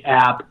MLB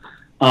app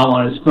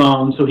on his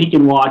phone, so he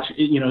can watch,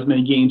 as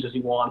many games as he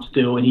wants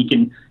to, and he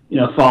can,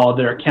 follow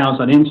their accounts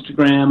on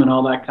Instagram and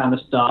all that kind of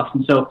stuff.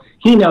 And so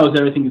he knows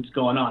everything that's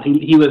going on.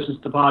 He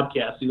listens to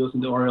podcasts. He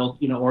listens to Orioles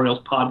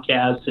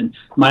podcasts and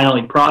Minor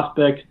League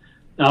Prospect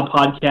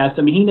podcast.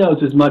 I mean, he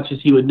knows as much as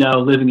he would know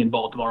living in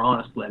Baltimore,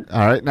 honestly.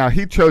 All right. Now,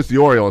 he chose the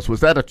Orioles.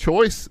 Was that a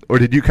choice, or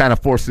did you kind of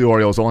force the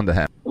Orioles onto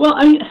him? Well,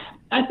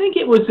 I think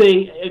it was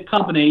a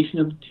combination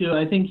of the two.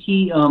 I think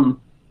he, when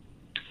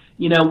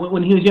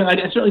he was young, I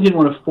certainly didn't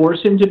want to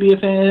force him to be a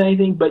fan of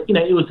anything, but,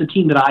 it was the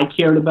team that I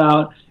cared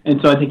about,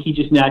 and so I think he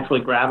just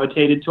naturally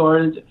gravitated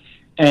towards it.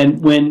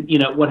 And when,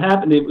 what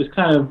happened, it was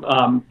kind of,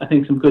 I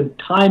think some good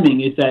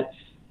timing is that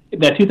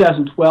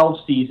 2012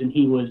 season,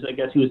 he was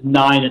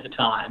 9 at the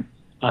time.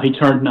 He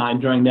turned 9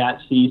 during that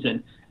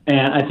season.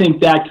 And I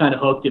think that kind of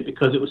hooked it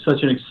because it was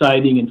such an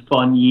exciting and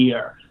fun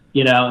year.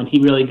 And he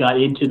really got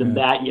into them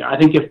that year. I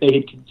think if they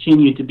had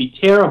continued to be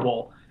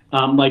terrible,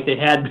 like they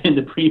had been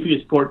the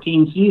previous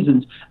 14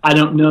 seasons, I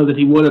don't know that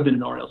he would have been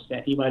an Orioles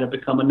fan. He might have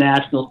become a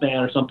Nationals fan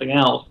or something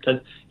else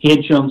because he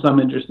had shown some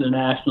interest in the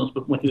Nationals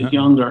when he was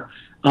younger.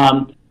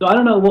 So I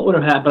don't know what would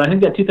have happened, but I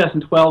think that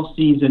 2012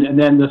 season and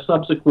then the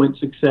subsequent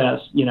success,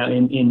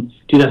 in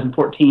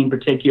 2014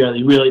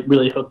 particularly,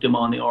 really hooked him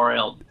on the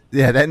Orioles.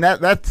 Yeah,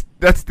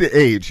 that's the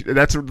age.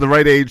 That's the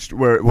right age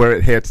where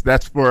it hits.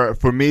 That's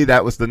for me.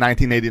 That was the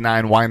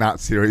 1989 Why Not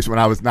series when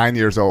I was 9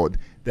 years old.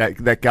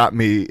 That got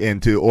me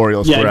into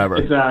Orioles forever.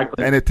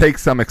 Exactly. And it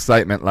takes some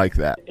excitement like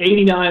that.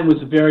 89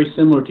 was very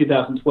similar to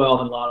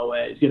 2012 in a lot of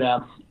ways.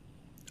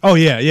 Oh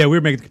yeah, we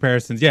were making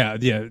comparisons. Yeah,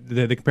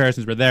 the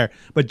comparisons were there.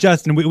 But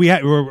Justin, we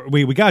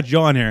got you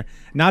on here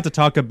not to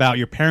talk about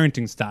your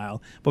parenting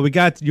style, but we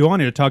got you on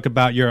here to talk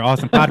about your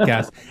awesome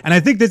podcast. And I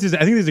think this is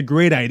a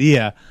great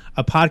idea,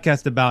 a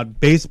podcast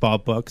about baseball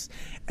books.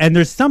 And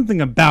there's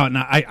something about, and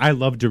I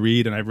love to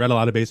read, and I've read a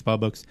lot of baseball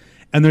books.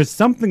 And there's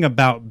something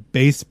about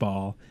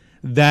baseball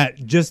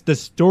that just the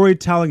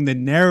storytelling, the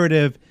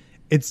narrative,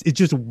 it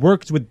just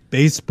works with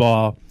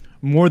baseball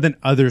more than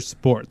other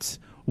sports.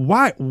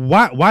 Why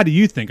do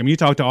you think? I mean, you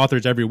talk to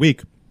authors every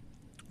week.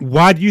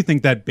 Why do you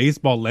think that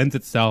baseball lends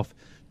itself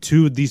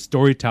to the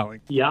storytelling?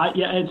 Yeah,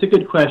 it's a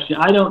good question.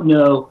 I don't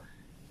know.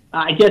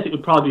 I guess it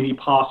would probably be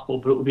possible,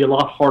 but it would be a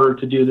lot harder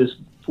to do this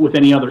with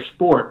any other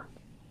sport.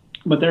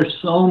 But there's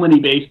so many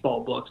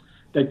baseball books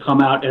that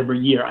come out every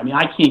year. I mean,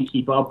 I can't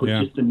keep up with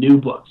just the new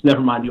books,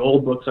 never mind the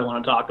old books I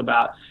want to talk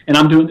about. And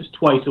I'm doing this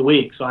twice a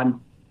week, so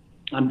I'm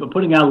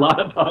putting out a lot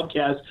of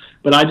podcasts,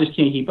 but I just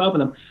can't keep up with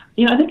them.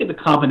 I think it's a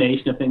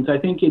combination of things. I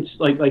think it's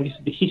like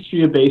the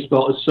history of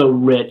baseball is so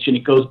rich and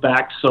it goes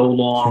back so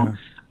long.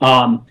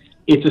 Yeah.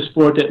 It's a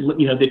sport that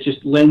that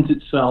just lends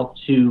itself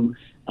to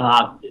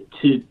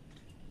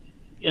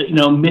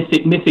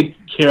mythic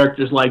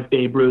characters like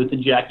Babe Ruth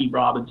and Jackie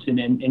Robinson,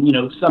 and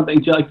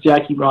something like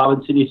Jackie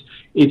Robinson.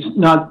 It's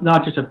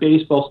not just a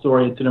baseball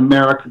story; it's an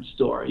American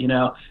story.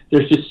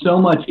 There's just so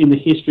much in the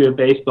history of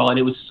baseball, and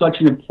it was such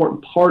an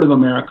important part of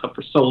America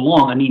for so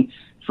long. I mean,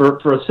 for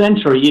a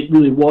century, it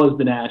really was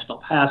the national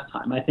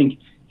pastime. I think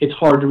it's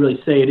hard to really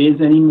say it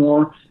is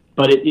anymore,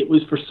 but it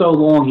was for so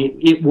long.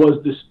 It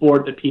was the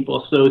sport that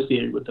people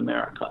associated with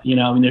America.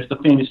 There's the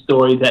famous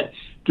story that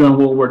during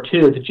World War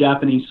II, the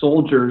Japanese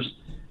soldiers.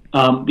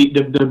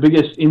 The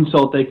biggest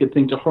insult they could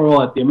think to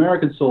hurl at the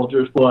American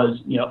soldiers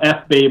was,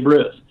 F Babe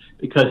Ruth,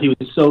 because he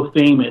was so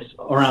famous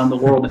around the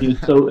world and he was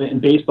so in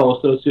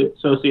baseball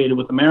associated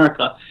with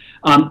America.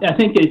 I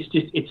think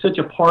it's such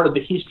a part of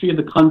the history of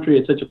the country.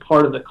 It's such a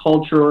part of the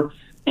culture,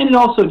 and it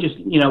also just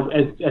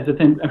as a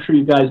thing I'm sure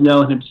you guys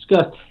know and have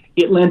discussed,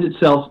 it lends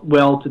itself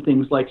well to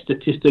things like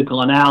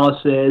statistical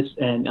analysis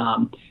and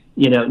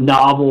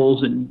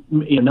novels and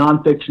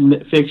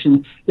nonfiction,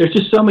 fiction. There's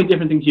just so many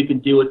different things you can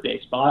do with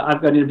baseball.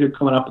 I've got an interview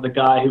coming up with a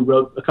guy who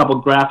wrote a couple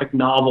of graphic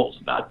novels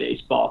about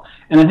baseball,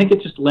 and I think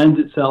it just lends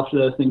itself to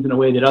those things in a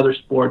way that other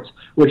sports,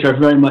 which are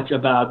very much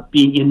about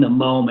being in the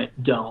moment,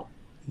 don't.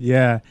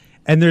 Yeah,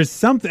 and there's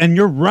something, and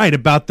you're right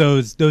about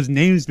those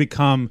names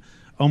become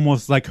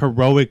almost like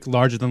heroic,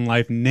 larger than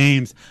life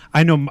names.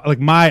 I know,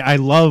 I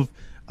love.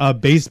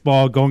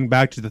 Baseball going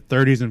back to the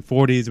 30s and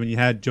 40s when you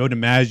had Joe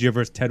DiMaggio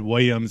versus Ted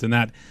Williams and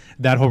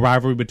that whole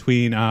rivalry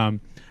between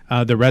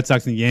the Red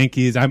Sox and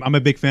Yankees. I'm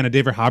a big fan of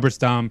David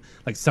Halberstam.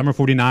 Like Summer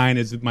 49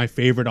 is my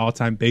favorite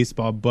all-time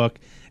baseball book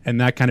and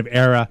that kind of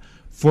era.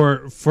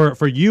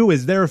 For you,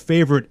 is there a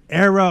favorite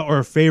era or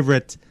a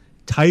favorite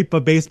type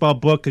of baseball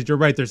book? Because you're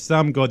right, there's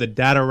some go the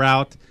data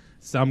route,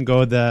 some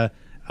go the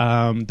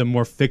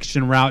more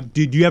fiction route.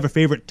 Do you have a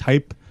favorite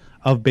type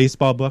of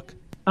baseball book?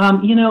 I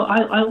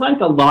like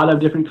a lot of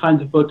different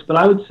kinds of books, but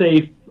I would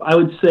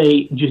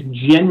say just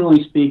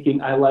generally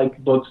speaking, I like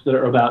books that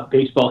are about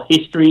baseball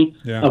history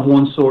of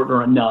one sort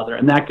or another,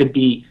 and that could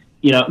be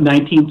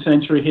 19th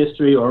century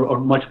history or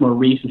much more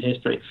recent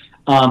history.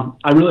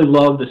 I really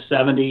love the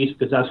 70s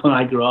because that's when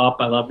I grew up.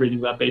 I love reading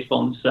about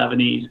baseball in the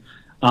 70s.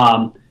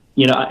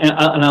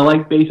 And I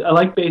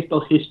like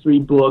baseball history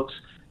books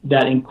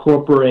that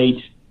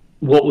incorporate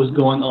what was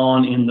going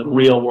on in the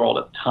real world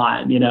at the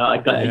time.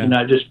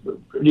 I just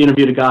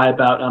interviewed a guy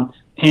about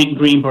Hank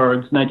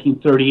Greenberg's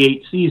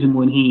 1938 season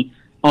when he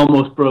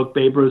almost broke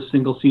Babe Ruth's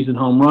single-season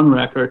home run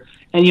record.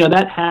 And,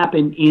 that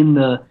happened in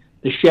the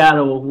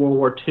shadow of World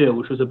War II,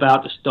 which was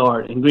about to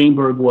start. And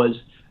Greenberg was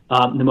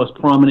the most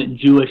prominent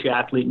Jewish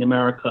athlete in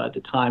America at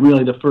the time,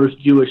 really the first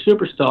Jewish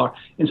superstar.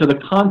 And so the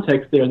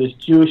context there, this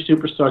Jewish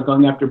superstar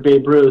going after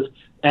Babe Ruth,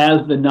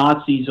 as the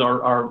Nazis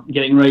are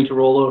getting ready to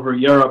roll over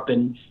Europe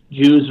and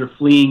Jews are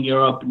fleeing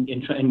Europe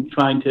and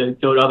trying to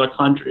go to other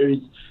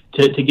countries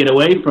to get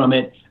away from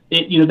it,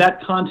 that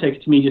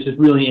context to me just is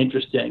really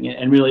interesting.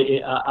 And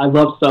really, I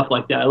love stuff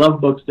like that. I love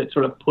books that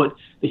sort of put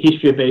the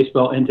history of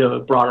baseball into a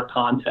broader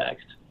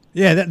context.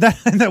 Yeah,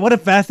 that what a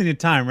fascinating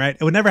time, right?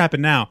 It would never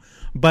happen now.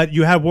 But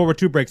you have World War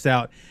II breaks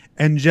out,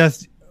 and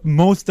just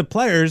most of the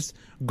players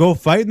go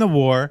fight in the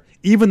war,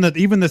 even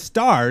the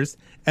stars,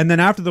 and then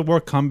after the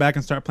war come back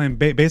and start playing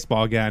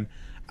baseball again.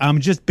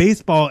 Just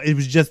baseball, it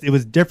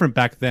was different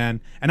back then.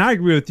 And I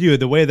agree with you,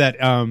 the way that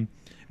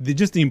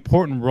the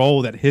important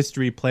role that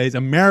history plays,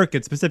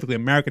 specifically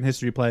American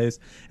history plays,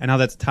 and how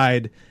that's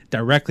tied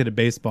directly to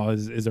baseball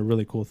is a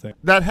really cool thing.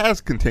 That has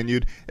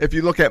continued. If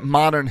you look at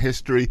modern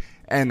history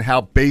and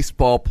how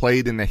baseball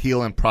played in the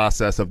healing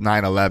process of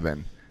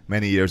 9/11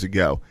 many years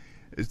ago,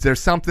 there's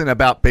something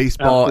about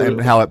baseball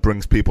and how it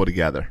brings people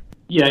together.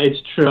 Yeah,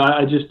 it's true.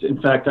 I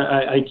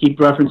keep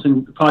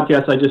referencing the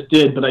podcast I just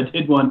did, but I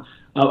did one.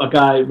 A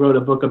guy wrote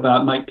a book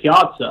about Mike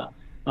Piazza,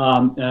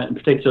 and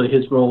particularly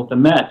his role with the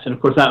Mets. And,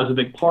 of course, that was a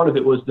big part of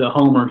it was the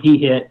homer he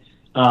hit,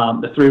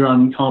 the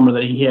 3-run homer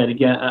that he hit.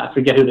 Again, I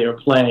forget who they were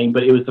playing,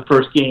 but it was the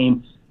first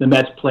game the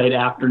Mets played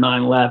after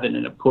 9/11.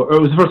 And, of course, or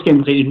it was the first game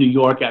they played in New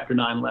York after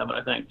 9/11,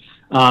 I think.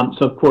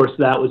 So, of course,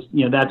 that was,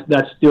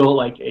 that's still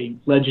like a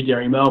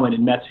legendary moment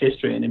in Mets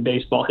history and in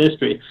baseball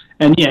history.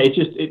 And, yeah,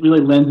 it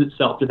really lends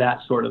itself to that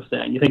sort of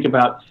thing. You think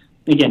about,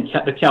 again,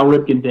 the Cal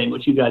Ripken thing,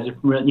 which you guys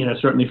are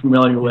certainly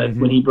familiar with,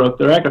 when he broke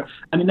the record.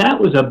 I mean, that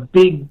was a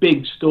big,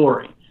 big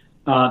story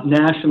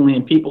nationally,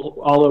 and people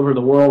all over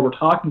the world were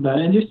talking about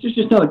it. And there's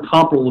just nothing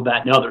comparable to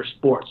that in other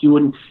sports. You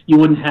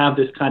wouldn't have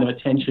this kind of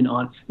attention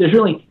on.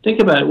 Think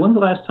about it. When's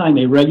the last time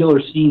a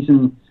regular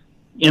season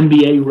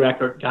NBA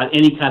record got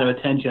any kind of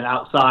attention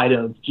outside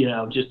of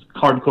just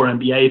hardcore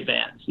NBA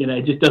fans?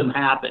 It just doesn't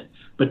happen.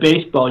 But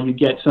baseball, you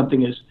get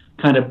something as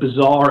kind of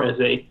bizarre as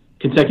a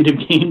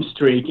consecutive game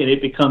streak, and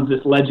it becomes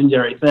this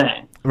legendary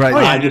thing. Right.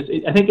 I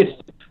think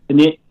it's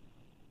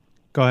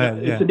Go ahead.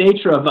 It's the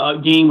nature of a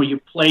game where you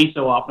play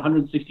so often,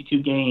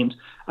 162 games.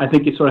 I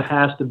think it sort of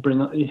has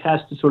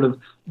to sort of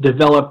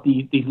develop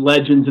these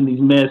legends and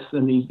these myths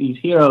and these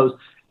heroes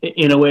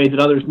in a way that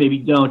others maybe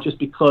don't, just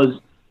because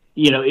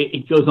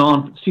it goes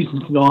on.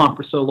 Seasons can go on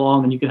for so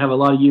long, and you can have a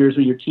lot of years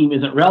where your team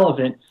isn't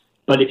relevant.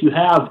 But if you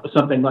have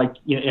something like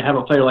you have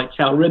a player like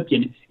Cal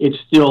Ripken, it's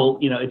still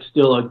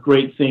a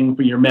great thing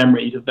for your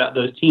memories about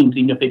those teams,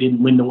 even if they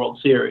didn't win the World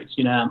Series.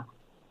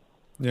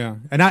 Yeah,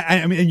 and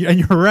I mean, and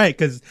you're right,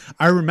 because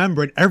I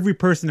remember it. Every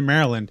person in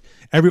Maryland,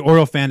 every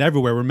Oriole fan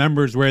everywhere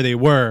remembers where they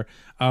were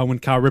when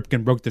Cal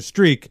Ripken broke the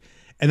streak,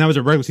 and that was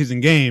a regular season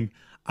game.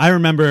 I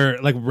remember,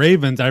 like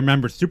Ravens, I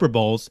remember Super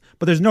Bowls,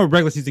 but there's no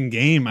regular season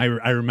game I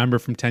remember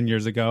from 10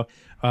 years ago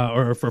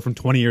or from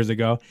 20 years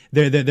ago.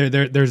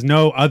 There's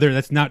no other.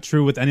 That's not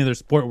true with any other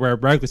sport where a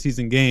regular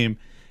season game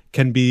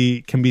can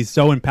be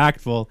so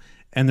impactful,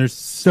 and there's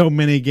so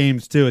many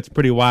games too. It's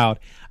pretty wild.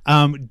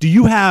 Do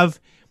you have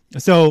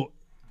so?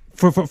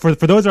 For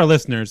those of our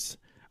listeners,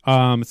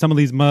 some of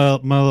these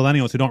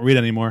millennials who don't read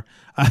anymore,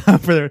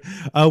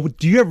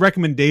 do you have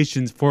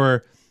recommendations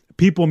for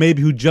people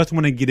maybe who just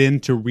want to get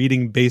into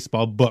reading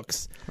baseball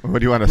books? What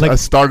do you want, a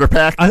starter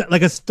pack?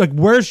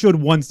 Where should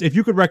one, if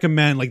you could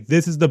recommend, like,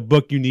 this is the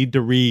book you need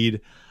to read,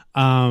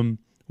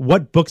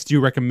 what books do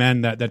you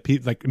recommend that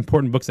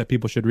important books that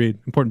people should read,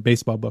 important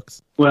baseball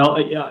books? Well,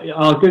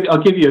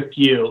 I'll give you a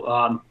few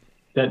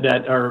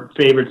that are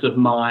favorites of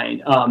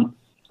mine.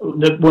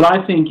 What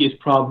I think is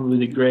probably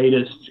the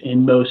greatest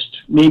and most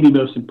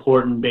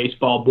important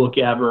baseball book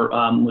ever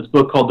was a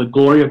book called The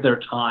Glory of Their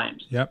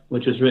Times,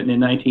 which was written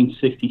in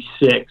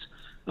 1966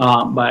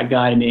 by a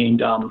guy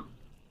named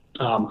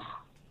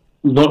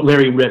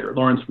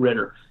Lawrence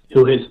Ritter,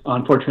 who has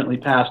unfortunately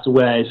passed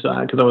away,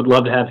 because I would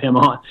love to have him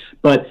on.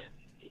 But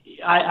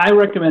I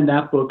recommend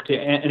that book to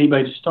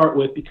anybody to start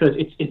with, because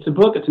it's a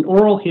book, it's an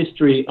oral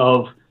history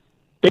of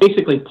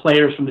basically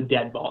players from the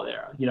dead ball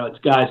era. It's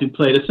guys who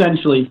played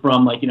essentially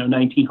from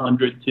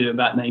 1900 to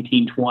about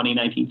 1920,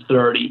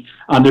 1930.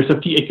 There's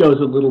a few. It goes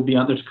a little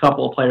beyond. There's a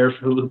couple of players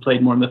who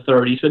played more in the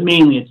 30s, but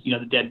mainly it's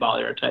the dead ball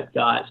era type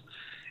guys.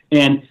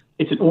 And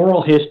it's an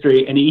oral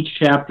history, and each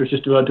chapter is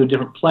just devoted to a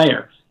different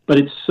player. But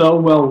it's so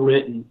well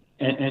written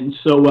and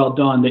so well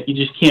done that you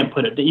just can't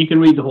put it. That you can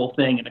read the whole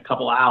thing in a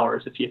couple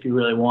hours if you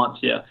really want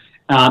to.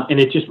 And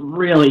it just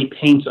really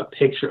paints a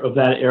picture of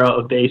that era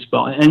of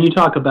baseball. And you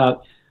talk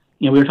about,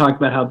 we were talking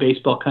about how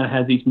baseball kind of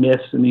has these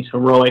myths and these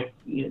heroic,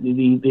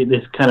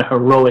 this kind of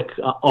heroic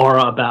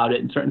aura about it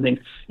and certain things.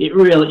 You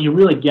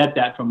really get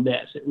that from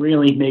this. It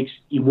really makes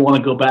you want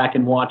to go back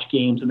and watch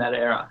games in that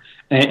era.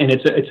 And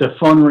it's a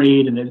fun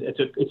read, and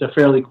it's a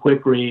fairly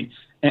quick read.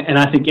 And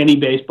I think any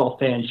baseball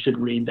fan should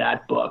read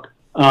that book.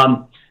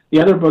 The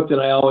other book that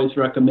I always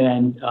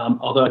recommend,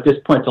 although at this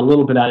point it's a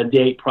little bit out of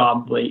date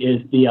probably,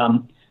 is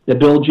the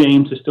Bill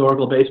James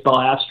Historical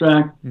Baseball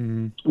Abstract,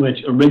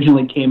 which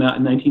originally came out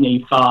in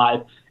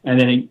 1985, and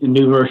then a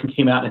new version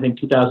came out in, I think,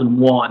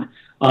 2001.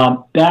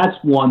 That's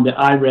one that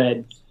I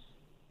read.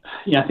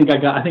 I think I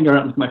read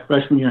it with my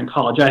freshman year in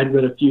college. I had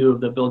read a few of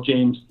the Bill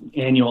James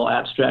annual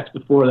abstracts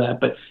before that,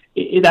 but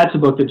that's a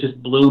book that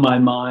just blew my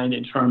mind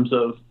in terms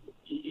of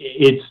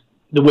it's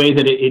the way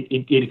that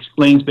it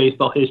explains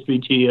baseball history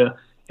to you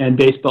and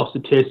baseball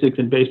statistics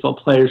and baseball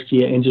players to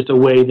you in just a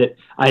way that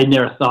I had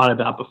never thought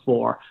about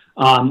before.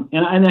 And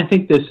I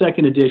think the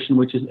second edition,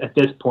 which is at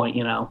this point,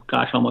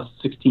 almost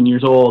 16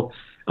 years old,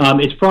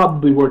 it's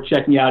probably worth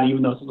checking out,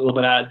 even though it's a little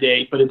bit out of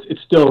date. But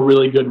it's still a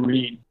really good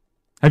read.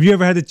 Have you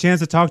ever had a chance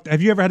to talk?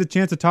 Have you ever had a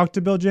chance to talk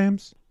to Bill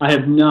James? I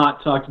have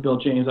not talked to Bill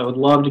James. I would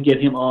love to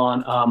get him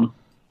on.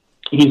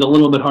 He's a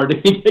little bit hard to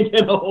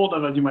get a hold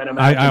of, as you might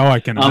imagine. I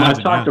can imagine.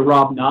 I've talked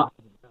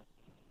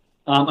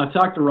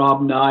to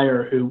Rob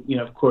Nyer, who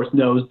of course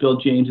knows Bill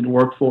James and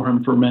worked for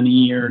him for many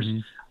years.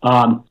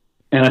 Mm-hmm.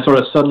 And I sort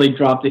of subtly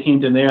dropped a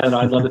hint in there that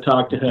I'd love to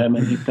talk to him,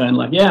 and he's kind of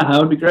like, "Yeah, that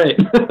would be great."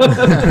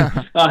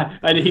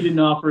 He didn't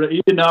offer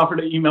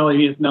to email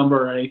me his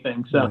number or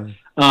anything. So,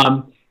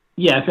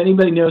 if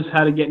anybody knows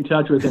how to get in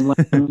touch with him,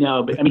 let me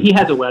know. But he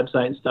has a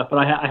website and stuff, but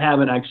I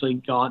haven't actually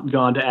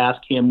gone to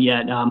ask him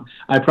yet.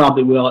 I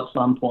probably will at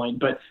some point.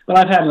 But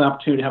I've had an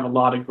opportunity to have a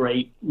lot of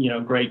great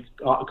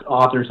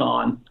authors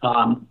on,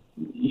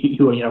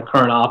 who are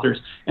current authors,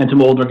 and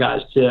some older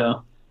guys too.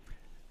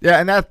 Yeah,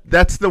 and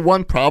that's the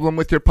one problem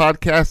with your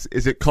podcast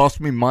is it costs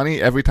me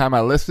money every time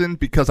I listen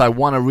because I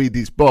want to read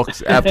these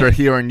books after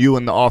hearing you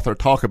and the author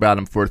talk about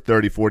them for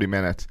 30, 40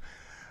 minutes.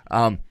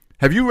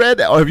 Have you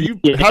read, or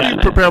how do you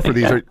prepare for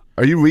these?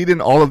 Are you reading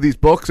all of these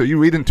books? Are you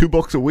reading 2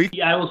 books a week?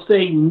 Yeah, I will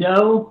say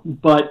no,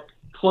 but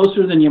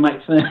closer than you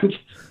might think.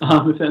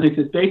 If that makes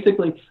sense.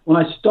 Basically,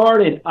 when I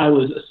started, I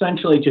was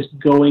essentially just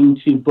going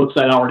to books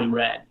I'd already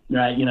read,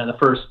 right? The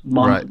first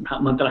month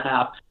and a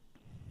half.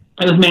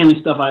 It was mainly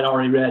stuff I'd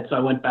already read, so I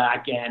went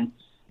back and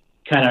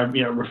kind of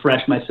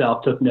refreshed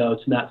myself, took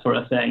notes, and that sort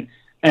of thing.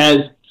 As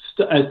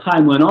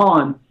time went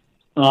on,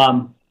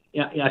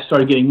 I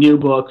started getting new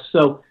books,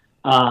 so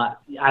I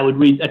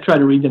try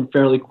to read them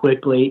fairly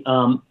quickly,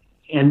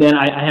 and then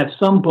I have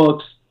some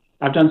books.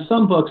 I've done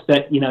some books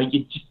that you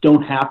just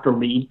don't have to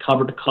read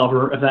cover to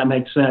cover, if that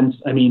makes sense.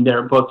 I mean, there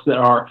are books that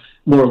are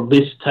more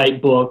list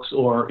type books,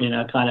 or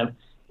kind of.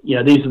 These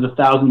are the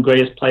 1,000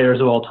 greatest players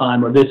of all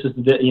time, or this is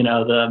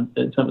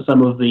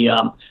some of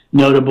the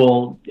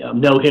notable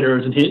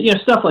no-hitters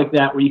and stuff like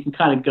that, where you can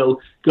kind of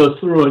go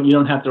through it. You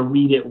don't have to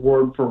read it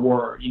word for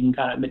word. You can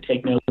kind of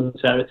take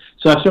notes out of it.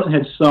 So I've certainly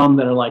had some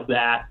that are like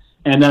that,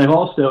 and then I've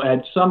also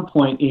at some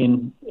point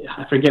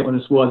I forget when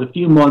this was, a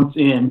few months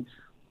in,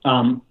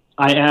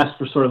 I asked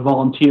for sort of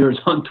volunteers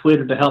on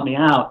Twitter to help me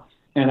out,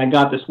 and I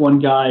got this one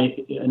guy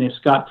named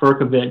Scott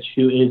Perkovich,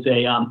 who is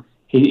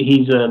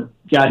he's a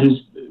guy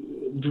who's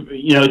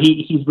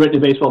he's written a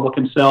baseball book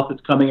himself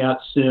that's coming out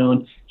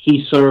soon.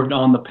 He served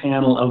on the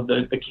panel of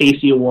the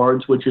Casey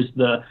Awards, which is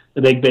the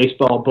big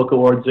baseball book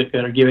awards that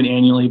are given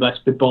annually by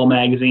Spitball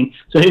magazine.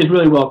 So he's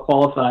really well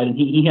qualified, and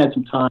he had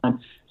some time.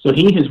 So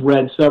he has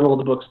read several of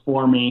the books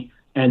for me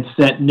and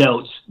sent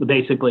notes.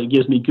 Basically,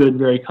 gives me good,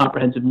 very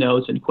comprehensive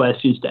notes and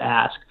questions to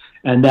ask.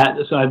 And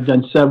so I've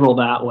done several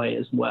that way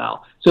as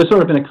well. So it's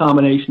sort of been a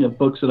combination of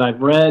books that I've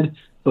read,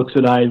 books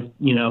that I've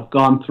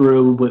gone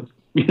through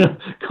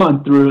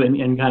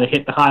and kind of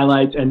hit the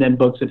highlights, and then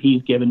books that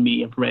he's given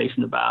me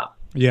information about.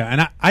 Yeah,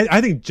 and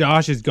I think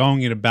Josh is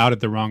going about it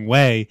the wrong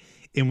way.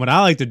 And what I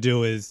like to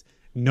do is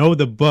know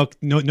the book,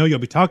 know you'll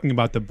be talking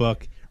about the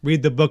book,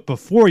 read the book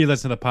before you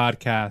listen to the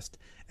podcast,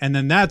 and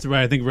then that's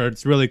where I think where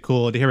it's really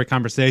cool to hear a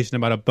conversation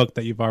about a book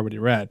that you've already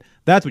read.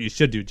 That's what you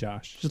should do,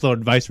 Josh. Just a little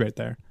advice right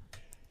there.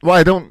 Well,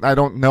 I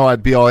don't know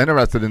I'd be all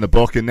interested in the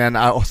book, and then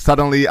I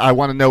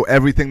want to know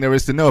everything there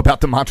is to know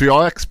about the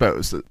Montreal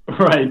Expos.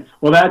 Right.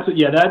 Well, that's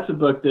a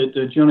book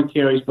that Jonah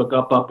Carey's book,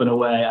 Up and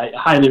Away. I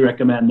highly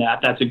recommend that.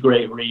 That's a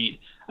great read.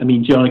 I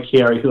mean, Jonah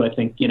Carey, who I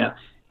think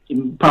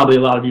probably a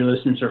lot of your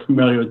listeners are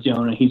familiar with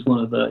Jonah. He's one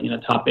of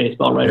the top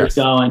baseball writers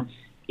going.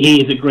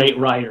 he's a great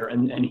writer,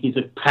 and he's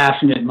a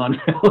passionate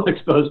Montreal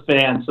Expos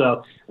fan.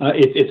 So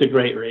it's a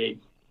great read.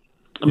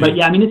 But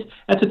yeah, I mean,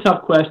 that's a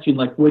tough question.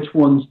 Like, which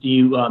ones do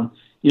you,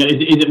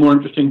 is it more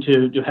interesting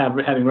to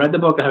having read the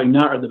book or having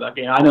not read the book?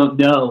 I don't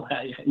know,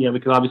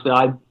 because obviously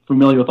I'm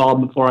familiar with all of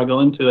them before I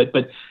go into it.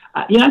 But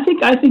I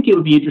think it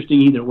would be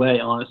interesting either way.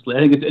 Honestly,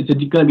 I think it's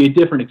going to be a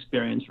different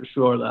experience for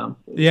sure, though.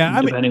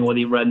 Yeah, depending on whether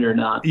you read it or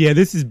not. Yeah,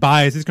 this is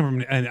biased. This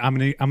comes from, and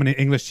I'm an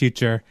English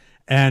teacher,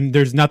 and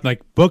there's nothing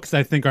like books.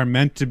 I think are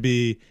meant to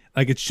be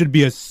like it should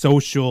be a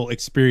social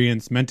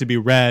experience, meant to be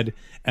read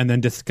and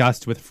then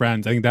discussed with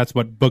friends. I think that's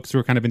what books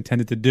were kind of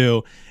intended to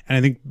do, and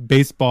I think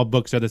baseball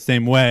books are the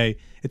same way.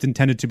 It's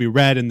intended to be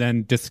read and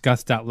then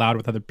discussed out loud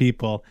with other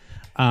people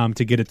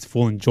to get its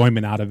full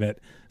enjoyment out of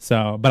it.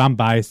 So, but I'm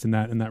biased in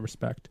that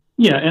respect.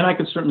 Yeah, and I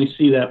could certainly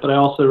see that, but I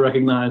also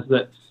recognize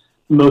that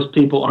most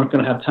people aren't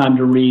going to have time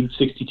to read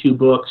 62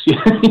 books.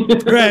 Right,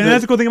 and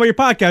that's the cool thing about your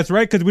podcast,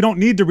 right? Because we don't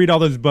need to read all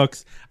those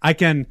books. I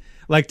can,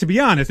 like, to be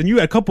honest, and you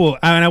had a couple,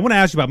 and I want to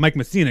ask you about Mike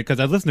Messina, because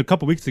I listened a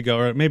couple weeks ago,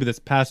 or maybe this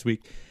past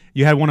week,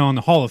 you had one on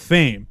the Hall of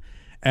Fame,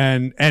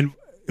 and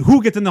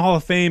who gets in the Hall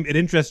of Fame, it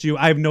interests you.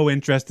 I have no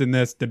interest in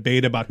this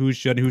debate about who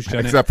should and who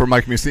shouldn't. Except for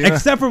Mike Messina?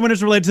 Except for when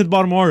it's related to the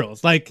Baltimore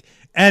Orioles. Like,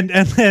 and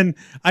then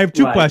I have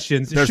two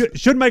questions.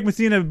 Should Mike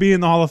Messina be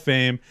in the Hall of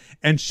Fame,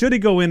 and should he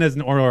go in as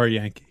an Oriole or a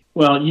Yankee?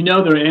 Well, the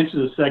answer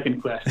to the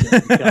second question.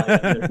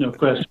 There's no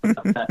question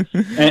about that.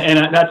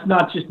 And that's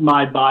not just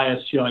my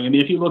bias showing. I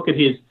mean, if you look at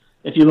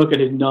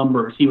his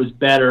numbers, he was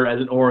better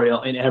as an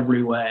Oriole in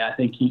every way. I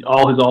think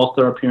all his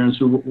All-Star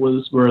appearances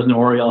were as an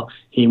Oriole.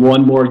 He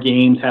won more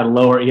games, had a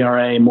lower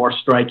ERA, more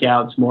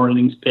strikeouts, more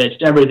innings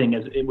pitched. Everything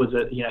his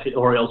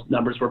Orioles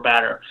numbers were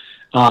better.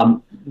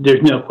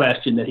 There's no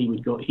question that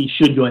he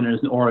should go in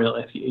as an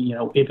Oriole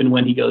if and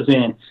when he goes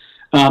in.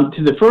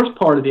 To the first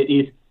part of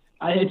it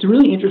it's a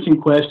really interesting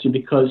question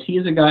because he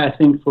is a guy I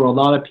think for a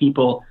lot of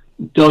people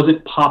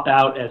doesn't pop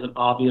out as an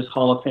obvious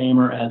Hall of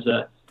Famer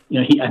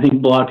I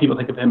think a lot of people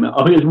think of him,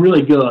 he was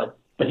really good,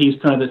 but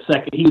he's kind of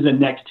he was the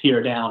next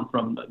tier down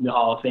from the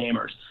Hall of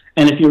Famers.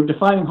 And if you're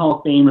defining Hall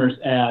of Famers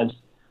as,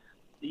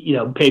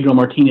 Pedro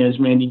Martinez,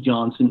 Randy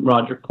Johnson,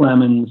 Roger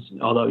Clemens,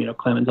 although,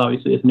 Clemens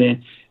obviously isn't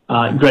in,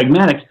 Greg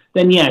Maddux,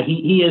 then yeah,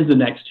 he is the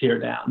next tier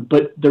down.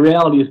 But the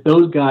reality is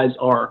those guys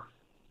are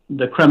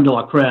the creme de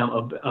la creme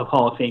of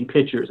Hall of Fame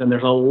pitchers, and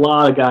there's a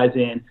lot of guys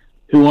in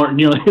who aren't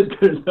nearly as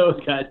good as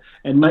those guys.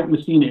 And Mike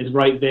Messina is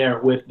right there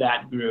with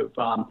that group.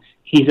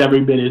 He's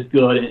every bit as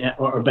good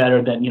or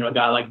better than a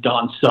guy like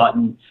Don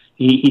Sutton.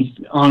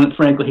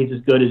 Frankly, he's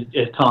as good as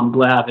Tom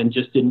Glavine.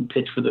 Just didn't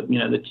pitch for the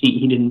team.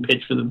 He didn't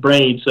pitch for the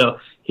Braves, so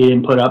he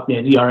didn't put up.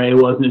 His ERA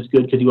wasn't as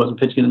good because he wasn't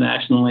pitching in the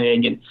National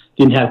League and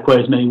didn't have quite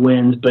as many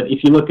wins. But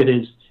if you look at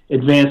his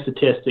advanced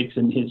statistics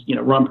and his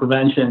run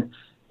prevention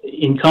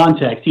in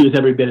context, he was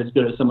every bit as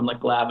good as someone like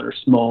Glavine or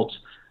Smoltz.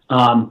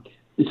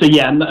 So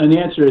yeah, and the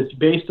answer is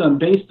based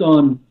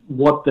on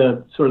what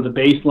the sort of the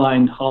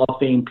baseline Hall of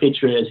Fame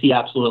pitcher is, he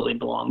absolutely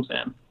belongs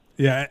in.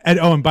 Yeah,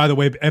 and by the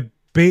way,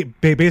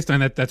 based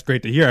on that, that's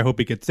great to hear. I hope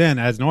he gets in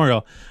as an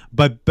Oriole.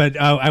 But when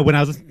I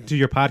was listening to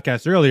your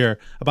podcast earlier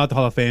about the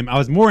Hall of Fame, I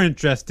was more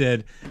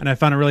interested, and I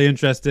found it really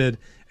interesting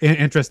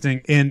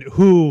in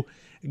who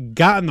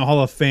got in the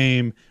Hall of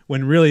Fame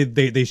when really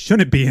they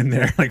shouldn't be in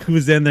there. Like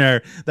who's in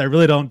there that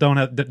really don't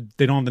have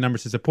the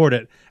numbers to support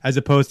it, as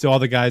opposed to all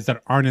the guys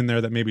that aren't in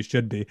there that maybe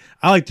should be.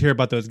 I like to hear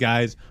about those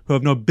guys who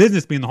have no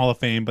business being in the Hall of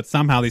Fame, but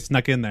somehow they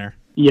snuck in there.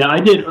 Yeah,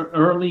 I did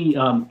early.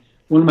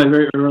 One of my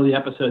very early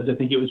episodes, I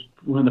think it was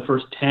one of the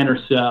first 10 or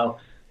so,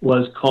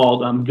 was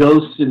called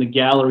Ghosts in the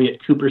Gallery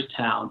at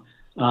Cooperstown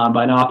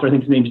by an author. I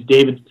think his name is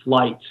David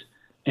Flight.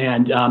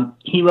 And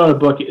he wrote a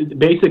book.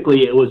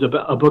 Basically, it was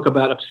a book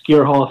about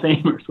obscure Hall of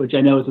Famers, which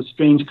I know is a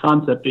strange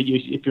concept. That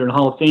if you're in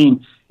Hall of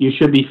Fame, you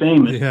should be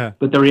famous. Yeah.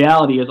 But the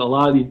reality is a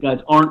lot of these guys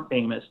aren't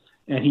famous.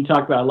 And he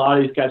talked about a lot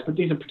of these guys, but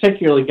these are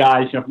particularly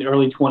guys from the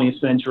early 20th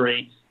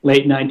century,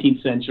 late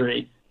 19th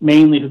century,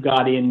 mainly who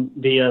got in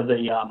via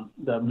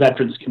the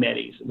veterans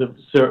committees, the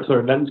sort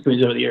of veterans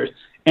committees over the years.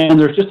 And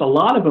there's just a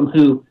lot of them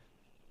who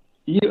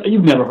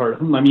you've never heard of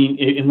them. I mean,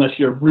 unless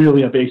you're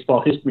really a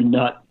baseball history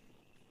nut.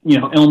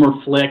 Elmer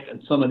Flick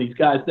and some of these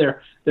guys,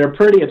 they're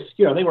pretty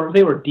obscure.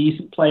 They were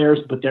decent players,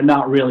 but they're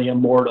not really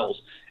immortals.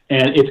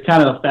 And it's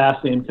kind of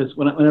fascinating because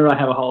whenever I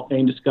have a Hall of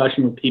Fame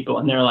discussion with people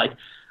and they're like,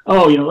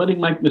 letting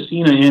Mike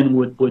Messina in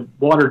would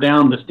water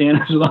down the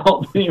standards of the Hall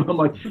of Fame. I'm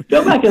like,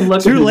 go back and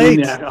look at who's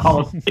in that Hall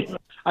of Fame.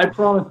 I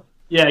promise.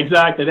 Yeah,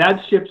 exactly.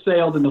 That ship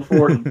sailed in the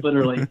 40s,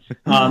 literally.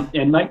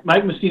 And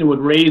Mike Messina would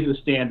raise the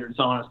standards,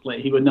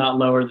 honestly. He would not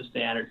lower the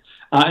standards.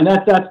 And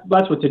that's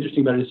what's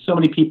interesting about it is so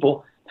many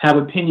people have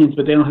opinions,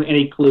 but they don't have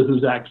any clue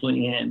who's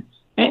actually in.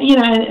 And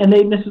and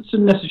they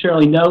shouldn't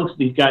necessarily know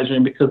these guys are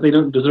in because they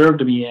don't deserve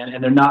to be in,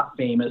 and they're not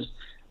famous.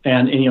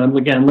 And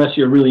again, unless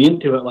you're really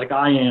into it, like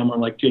I am, or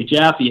like Jay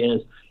Jaffe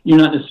is, you're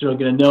not necessarily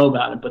going to know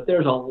about it. But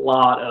there's a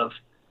lot of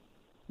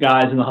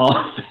guys in the Hall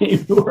of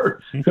Fame who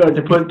are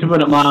to put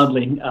it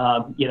mildly,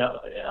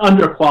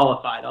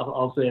 underqualified.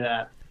 I'll say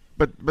that.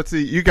 But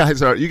see, you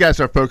guys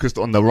are focused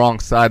on the wrong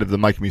side of the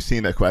Mike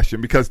Mussina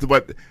question, because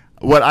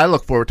what I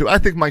look forward to, I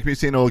think Mike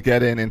Mussina will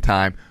get in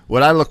time.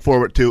 What I look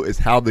forward to is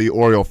how the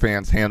Oriole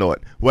fans handle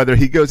it. Whether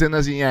he goes in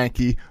as a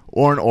Yankee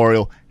or an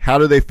Oriole, how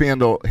do they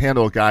handle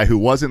a guy who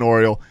was an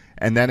Oriole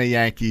and then a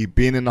Yankee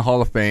being in the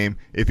Hall of Fame?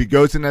 If he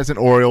goes in as an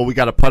Oriole, we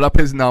got to put up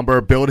his number,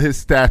 build his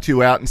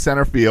statue out in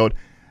center field,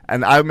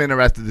 and I'm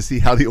interested to see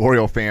how the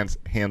Oriole fans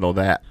handle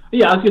that.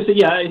 Yeah, I was going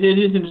to say, it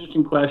is an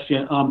interesting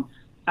question.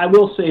 I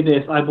will say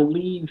this. I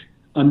believe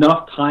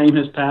enough time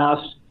has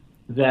passed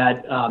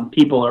that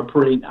people are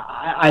pretty –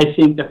 I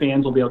think the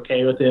fans will be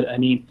okay with it. I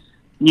mean,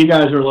 you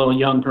guys are a little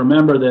young to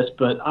remember this,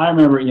 but I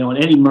remember, when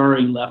Eddie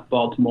Murray left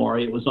Baltimore,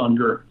 it was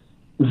under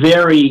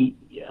very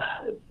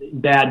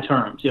bad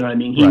terms. You know what I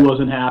mean? He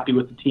wasn't happy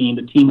with the team.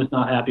 The team was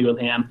not happy with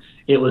him.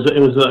 It was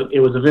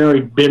a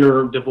very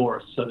bitter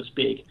divorce, so to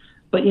speak.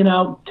 But,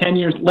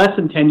 less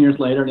than 10 years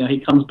later, he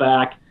comes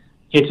back,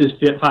 hits his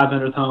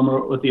 500th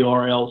homer with the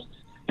Orioles.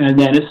 And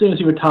then as soon as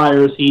he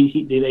retires,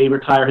 they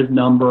retire his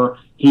number.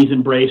 He's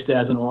embraced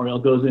as an Oriole,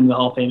 goes into the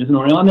Hall of Fame as an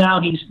Oriole. And now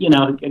he's,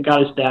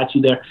 got his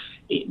statue there.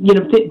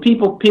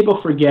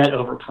 People forget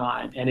over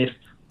time. And if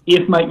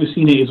Mike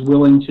Mussina is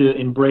willing to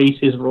embrace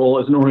his role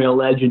as an Oriole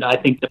legend, I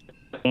think the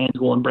fans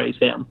will embrace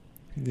him.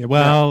 Yeah,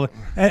 well,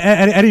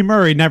 Eddie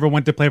Murray never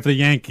went to play for the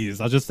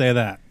Yankees. I'll just say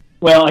that.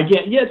 Well,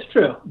 again, it's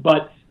true.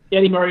 But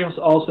Eddie Murray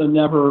also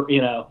never,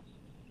 again,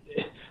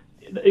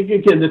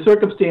 the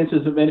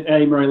circumstances of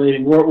Eddie Murray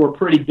leaving were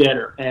pretty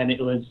bitter, and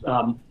it was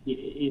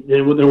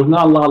there was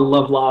not a lot of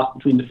love lost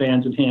between the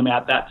fans and him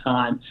at that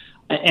time.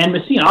 And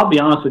Mussina, I'll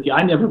be honest with you,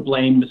 I never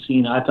blamed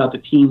Mussina. I thought the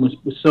team was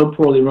so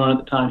poorly run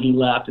at the time he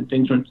left, and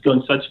things were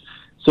going such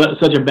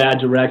a bad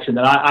direction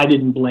that I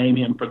didn't blame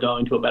him for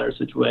going to a better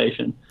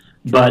situation.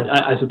 But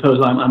I suppose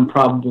I'm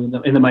probably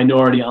in the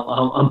minority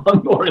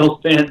among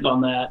Orioles fans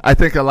on that. I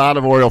think a lot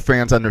of Oriole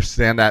fans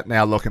understand that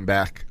now, looking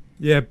back.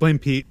 Yeah, blame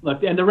Pete.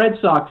 Look, and the Red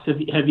Sox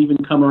have even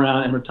come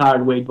around and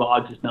retired Wade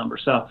Boggs' number.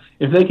 So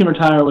if they can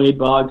retire Wade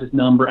Boggs'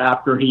 number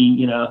after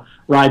he,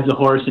 rides a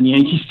horse in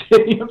Yankee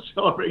Stadium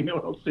celebrating the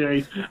World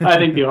Series, I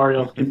think the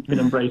Orioles can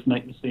embrace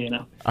Mike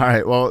Mussina. All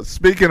right. Well,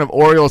 speaking of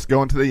Orioles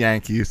going to the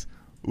Yankees,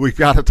 we've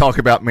got to talk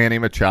about Manny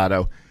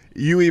Machado.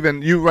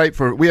 You write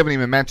for. We haven't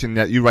even mentioned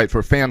that you write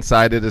for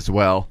Fansided as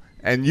well.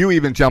 And you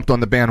even jumped on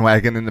the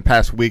bandwagon in the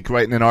past week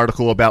writing an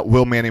article about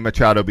will Manny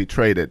Machado be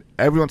traded.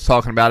 Everyone's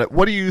talking about it.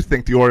 What do you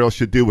think the Orioles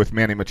should do with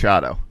Manny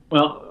Machado?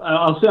 Well,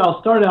 I'll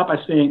start out by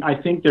saying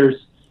I think there's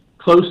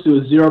close to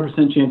a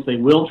 0% chance they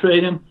will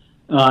trade him.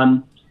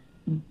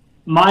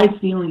 My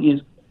feeling is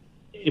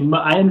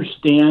I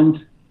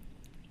understand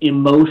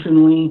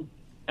emotionally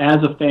as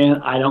a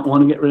fan, I don't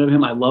want to get rid of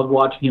him. I love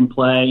watching him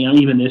play.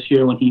 Even this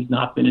year when he's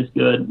not been as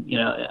good,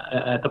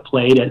 at the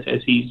plate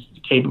as he's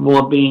capable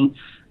of being.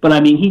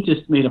 But, he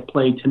just made a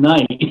play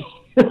tonight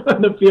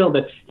on the field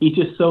that he's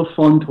just so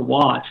fun to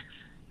watch.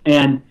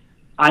 And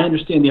I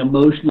understand the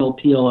emotional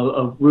appeal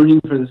of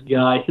rooting for this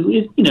guy who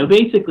is,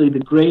 basically the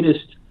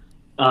greatest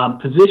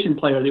position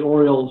player the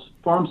Orioles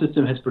farm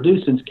system has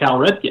produced since Cal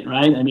Ripken,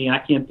 right?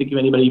 I can't think of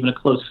anybody even a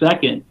close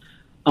second.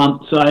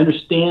 So I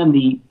understand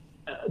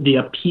the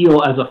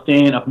appeal as a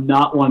fan of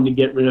not wanting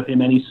to get rid of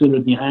him any sooner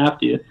than you have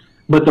to.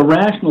 But the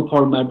rational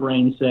part of my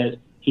brain says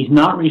he's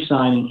not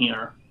re-signing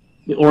here.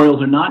 The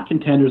Orioles are not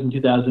contenders in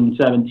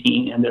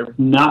 2017, and they're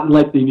not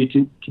likely to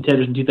be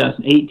contenders in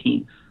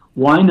 2018.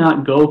 Why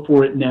not go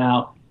for it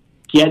now,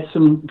 get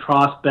some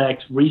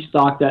prospects,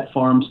 restock that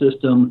farm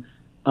system,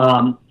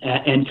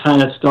 and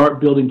kind of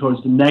start building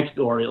towards the next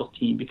Orioles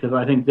team? Because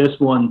I think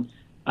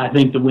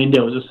the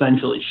window is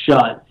essentially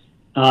shut.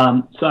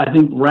 So I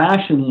think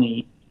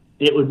rationally,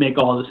 it would make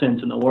all the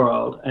sense in the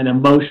world. And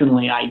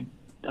emotionally, I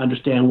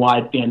understand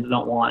why fans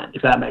don't want it,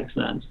 if that makes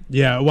sense.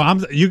 Yeah,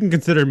 well, you can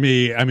consider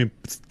me,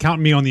 count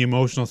me on the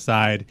emotional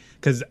side,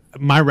 because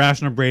my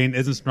rational brain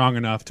isn't strong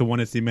enough to want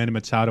to see Manny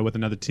Machado with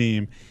another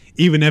team.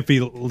 Even if he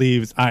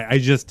leaves, I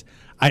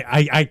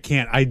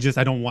can't. I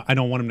don't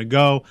want him to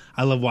go.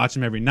 I love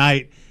watching him every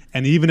night.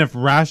 And even if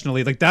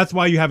rationally, that's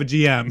why you have a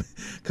GM,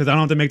 because I don't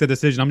have to make the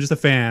decision. I'm just a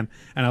fan,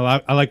 and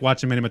I like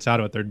watching Manny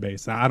Machado at third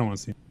base. I don't want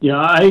to see him. Yeah,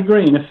 I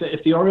agree. And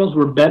if the Orioles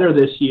were better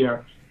this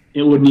year,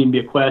 it wouldn't even be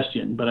a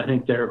question. But I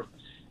think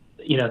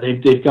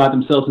they've got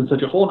themselves in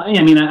such a hole.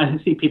 I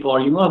see people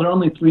arguing, well, they're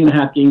only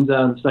 3.5 games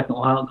out of the second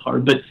wild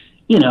card, but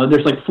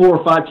there's 4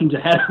 or 5 teams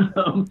ahead of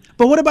them.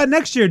 But what about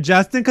next year,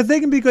 Justin? Because they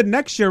can be good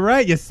next year,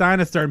 right? You sign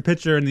a starting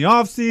pitcher in the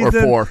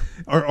offseason. Or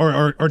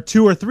 4. Or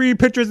 2 or 3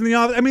 pitchers in the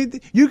off.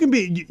 You can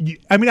be.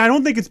 I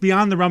don't think it's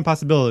beyond the realm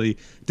possibility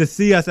to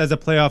see us as a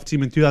playoff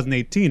team in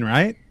 2018,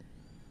 right?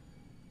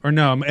 Or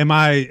no? Am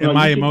I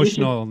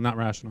emotional, not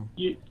rational?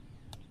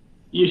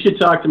 You should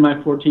talk to my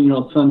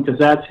 14-year-old son, because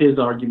that's his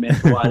argument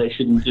for why they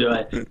shouldn't do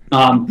it.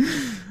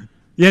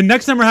 Yeah,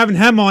 next time we're having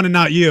him on and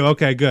not you.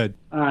 Okay, good.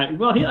 All right.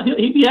 Well,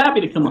 he'd be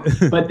happy to come on.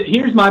 But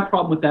here's my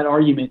problem with that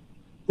argument,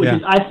 which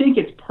is I think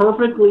it's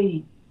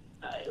perfectly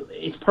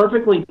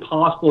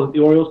possible that the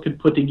Orioles could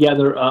put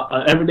together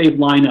a everyday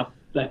lineup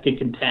that could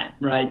contend,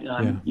 right?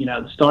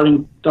 The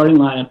starting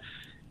lineup.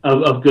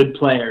 of good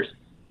players.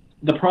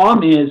 The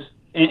problem is,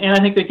 and I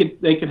think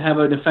they could have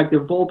an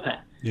effective bullpen.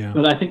 Yeah.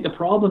 But I think the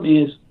problem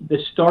is the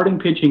starting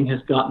pitching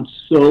has gotten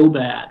so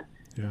bad.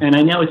 Yeah. And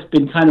I know it's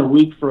been kind of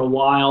weak for a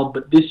while,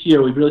 but this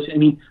year we've really. I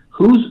mean,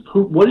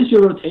 what is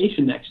your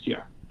rotation next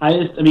year?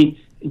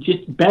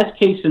 Just best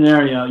case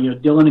scenario,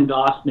 Dillon and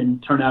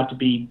Gausman turn out to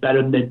be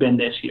better than they've been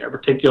this year,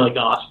 particularly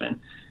Gausman.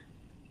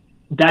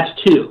 That's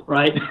two,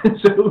 right?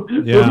 So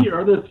who are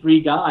your other three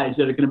guys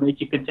that are going to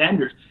make you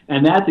contenders?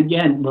 And that's,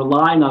 again,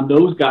 relying on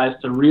those guys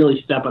to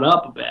really step it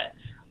up a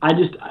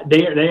bit.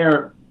 They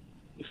are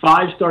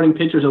 5 starting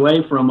pitchers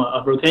away from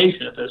a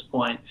rotation at this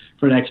point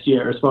for next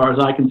year, as far as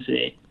I can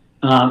see.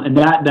 And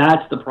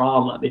that's the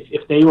problem.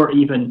 If they were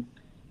even,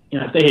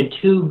 if they had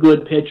 2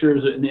 good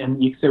pitchers,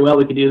 and you could say, well,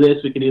 we could do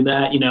this, we could do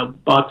that.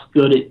 Buck's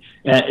good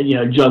at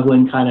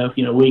juggling kind of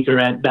weaker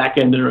at back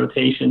end of the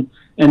rotation,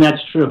 and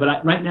that's true.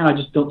 But right now, I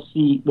just don't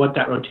see what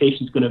that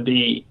rotation is going to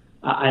be.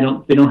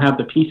 They don't have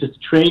the pieces to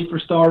trade for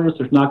starters.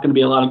 There's not going to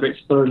be a lot of great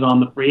starters on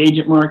the free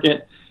agent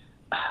market.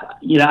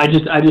 I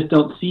just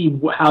don't see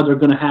how they're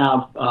going to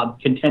have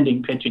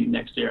contending pitching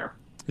next year.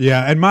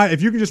 Yeah, and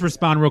if you can just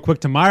respond real quick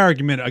to my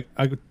argument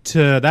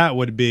to that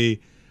would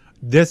be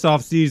this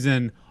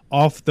offseason,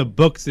 off the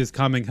books is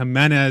coming.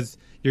 Jimenez,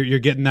 you're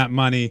getting that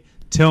money.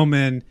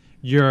 Tillman,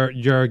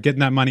 you're getting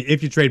that money.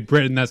 If you trade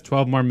Britton, that's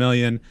 $12 more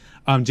million.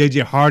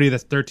 JJ Hardy,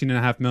 that's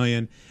 $13.5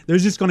 million.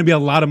 There's just going to be a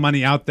lot of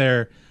money out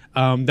there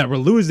that we're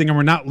losing, and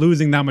we're not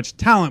losing that much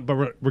talent,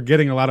 but we're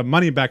getting a lot of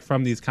money back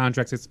from these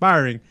contracts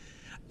expiring.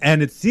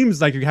 And it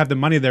seems like you have the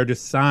money there to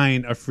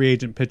sign a free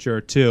agent pitcher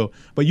or 2.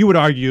 But you would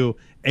argue,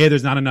 A,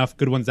 there's not enough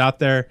good ones out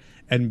there,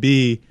 and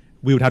B,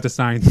 we would have to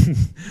sign,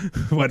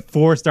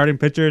 4 starting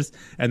pitchers,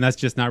 and that's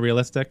just not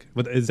realistic?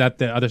 Is that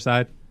the other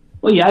side?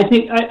 Well, yeah,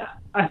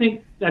 I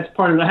think that's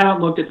part of it. I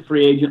haven't looked at the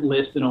free agent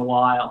list in a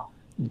while,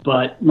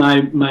 but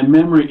my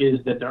memory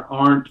is that there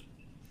aren't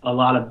a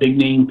lot of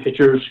big-name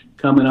pitchers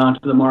coming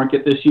onto the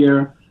market this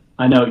year.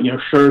 I know,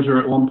 Scherzer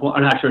at one point,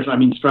 or not Scherzer, I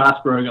mean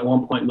Strasburg at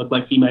one point looked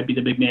like he might be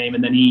the big name,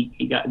 and then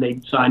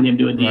they signed him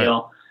to a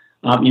deal,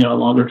 right. A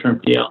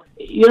longer-term deal.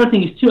 The other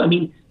thing is, too,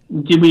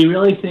 do we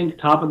really think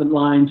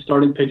top-of-the-line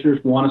starting pitchers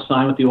want to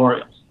sign with the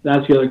Orioles?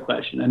 That's the other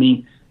question.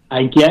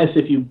 I guess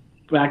if you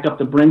back up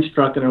the Brinks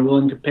truck and are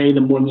willing to pay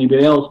them more than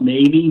anybody else,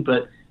 maybe,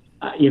 but,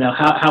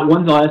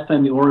 when's the last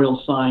time the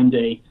Orioles signed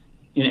an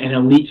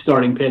elite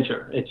starting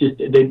pitcher? It's just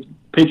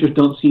pitchers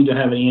don't seem to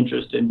have any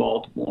interest in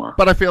Baltimore.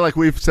 But I feel like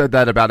we've said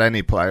that about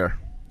any player.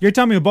 You're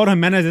telling me Ubaldo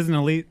Jimenez isn't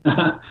elite?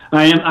 I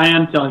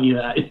am telling you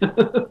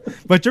that.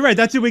 But you're right.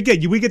 That's who we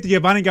get. We get the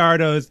Giovanni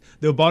Gallardos,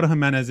 the Ubaldo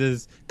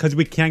Jimenezes, because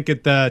we can't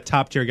get the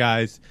top tier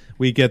guys.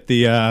 We get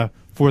the 4th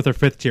or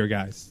 5th tier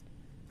guys.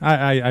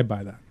 I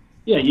buy that.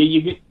 Yeah,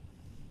 you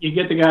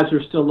get the guys who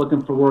are still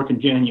looking for work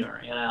in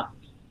January,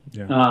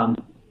 Yeah.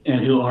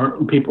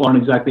 And people aren't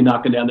exactly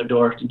knocking down their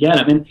doors to get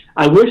them. And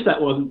I wish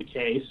that wasn't the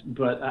case,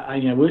 but I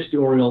wish the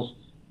Orioles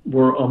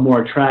were a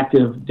more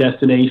attractive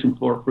destination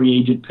for free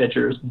agent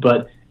pitchers,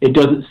 but it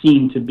doesn't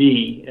seem to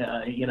be.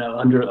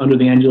 Under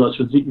the Angelos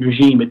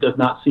regime, it does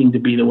not seem to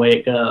be the way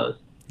it goes.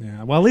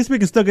 Yeah, well, at least we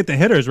can still get the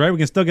hitters, right? We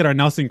can still get our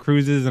Nelson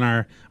Cruzes and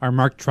our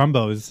Mark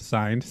Trumbos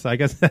signed. So I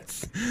guess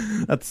that's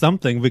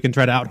something. We can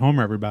try to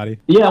out-homer everybody.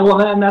 Yeah,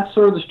 well, and that's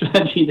sort of the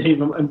strategy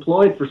they've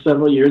employed for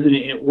several years, and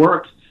it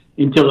worked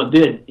until it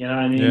did. You know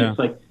what I mean? Yeah. It's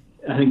like,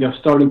 I think our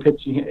starting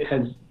pitching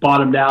has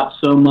bottomed out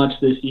so much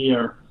this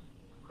year.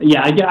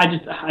 Yeah,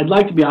 I'd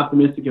like to be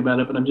optimistic about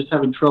it, but I'm just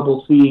having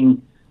trouble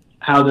seeing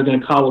how they're going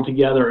to cobble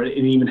together an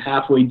even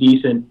halfway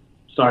decent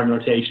starting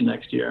rotation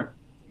next year.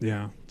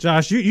 Yeah.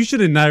 Josh, you should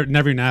have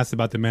never even asked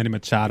about the Manny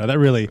Machado. That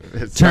really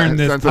turned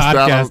this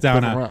podcast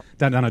down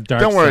a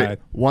dark side. Don't worry.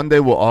 One day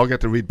we'll all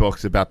get to read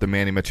books about the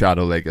Manny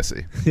Machado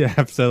legacy. Yeah,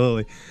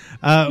 absolutely.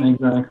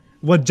 Exactly.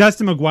 Well,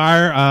 Justin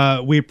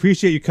McGuire, we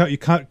appreciate you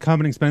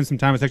coming and spending some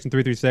time with Section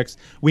 336.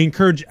 We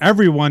encourage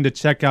everyone to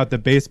check out the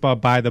Baseball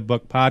by the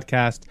Book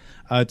podcast.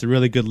 It's a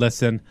really good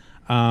listen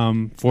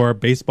for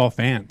baseball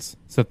fans.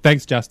 So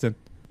thanks, Justin.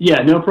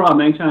 Yeah, no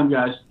problem. Anytime,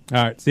 guys.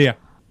 All right, see ya.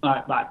 All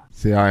right, bye.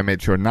 See how I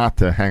made sure not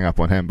to hang up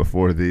on him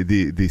before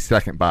the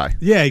second bye.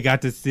 Yeah, he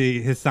got to see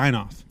his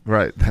sign-off.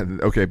 Right.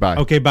 Okay, bye.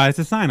 Okay, bye. It's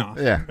a sign-off.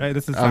 Yeah. Right?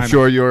 This is I'm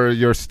sure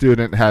your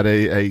student had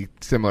a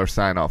similar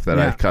sign-off that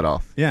I cut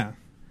off. Yeah.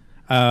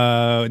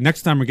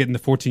 Next time we're getting the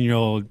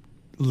 14-year-old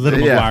little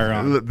McGuire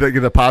on.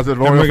 The positive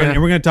Oriole fan.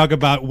 And we're going to talk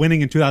about winning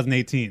in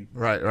 2018.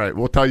 Right.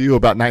 We'll tell you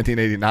about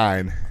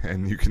 1989,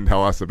 and you can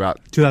tell us about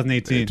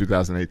 2018.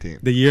 2018.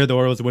 The year the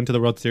Orioles went to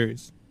the World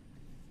Series.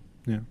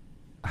 Yeah.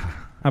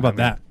 How about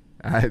that?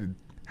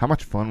 How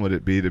much fun would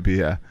it be to be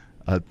a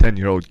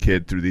 10-year-old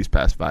kid through these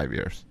past 5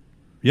 years?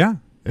 Yeah.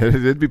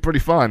 It'd be pretty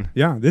fun.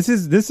 Yeah. This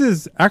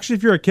is actually,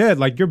 if you're a kid,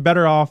 like, you're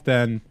better off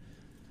than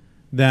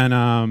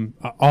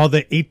all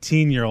the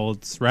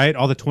 18-year-olds, right?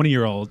 All the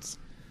 20-year-olds,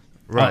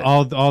 right?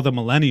 All the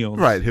millennials,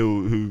 right?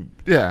 Who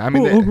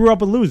grew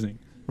up with losing,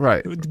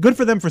 right? Good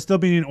for them for still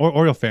being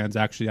Oriole fans.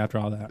 Actually, after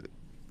all that,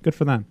 good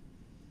for them,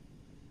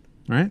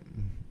 right?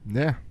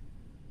 Yeah.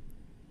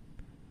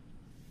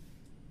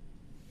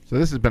 So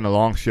this has been a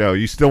long show.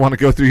 You still want to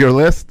go through your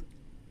list?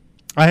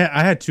 I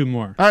had 2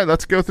 more. All right,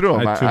 let's go through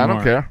them. I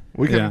don't care.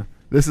 We can. Yeah.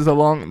 This is a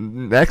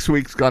long. Next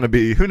week's going to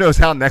be. Who knows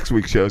how next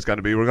week's show is going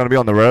to be? We're going to be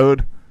on the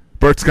road.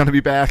 Bert's going to be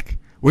back.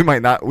 We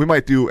might not. We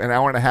might do an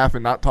hour and a half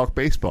and not talk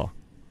baseball.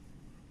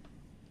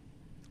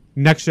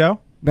 Next show?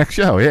 Next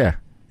show, yeah.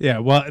 Yeah.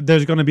 Well,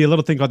 there's going to be a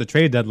little thing called the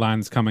trade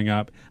deadlines coming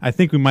up. I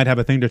think we might have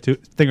a thing or two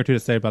to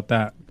say about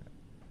that.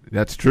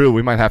 That's true.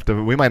 We might have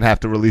to. We might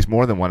have to release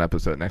more than one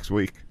episode next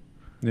week.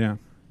 Yeah.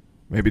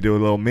 Maybe do a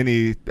little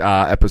mini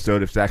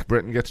episode if Zach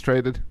Britton gets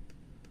traded,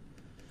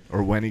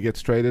 or when he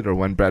gets traded, or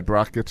when Brad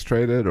Brock gets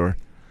traded, or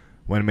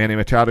when Manny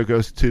Machado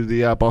goes to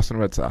the Boston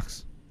Red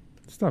Sox.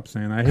 Stop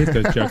saying that. I hate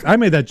those jokes. I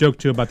made that joke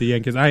too about the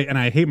Yankees.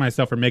 I hate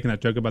myself for making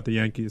that joke about the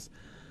Yankees.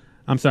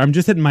 I'm sorry. I'm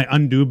just hitting my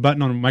undo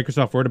button on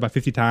Microsoft Word about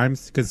 50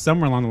 times because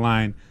somewhere along the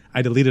line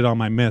I deleted all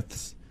my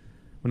myths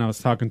when I was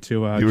talking to You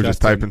were Justin.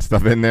 just typing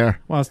stuff in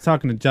there? Well, I was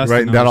talking to Justin.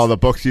 Writing down all the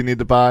books you need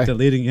to buy?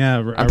 Deleting,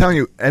 yeah. I'm telling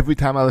you, every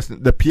time I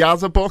listen, the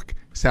Piazza book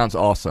sounds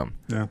awesome.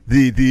 Yeah.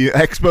 The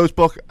Expos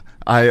book,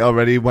 I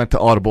already went to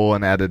Audible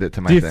and added it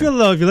to my Do you thing. feel,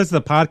 though, if you listen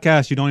to the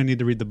podcast, you don't even need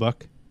to read the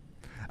book?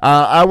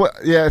 Yeah,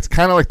 it's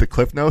kind of like the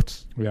Cliff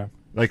Notes. Yeah.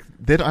 Like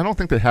I don't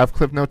think they have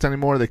Cliff Notes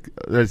anymore.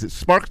 Is it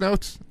Spark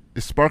Notes?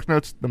 Is Spark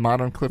Notes the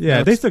modern Cliff Notes?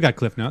 Yeah, they still got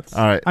Cliff Notes.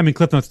 All right. I mean,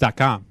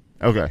 CliffNotes.com.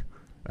 Okay.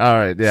 All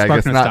right. Yeah, I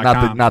guess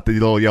not the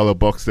little yellow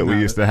books that we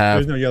used to have.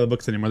 There's no yellow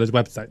books anymore. There's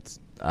websites.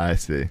 I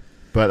see.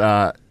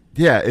 But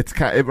yeah,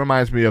 it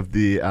reminds me of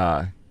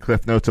the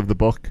Cliff Notes of the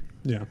book.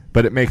 Yeah.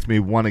 But it makes me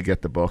want to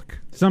get the book.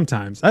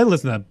 Sometimes. I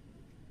listen to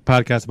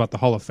podcasts about the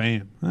Hall of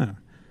Fame.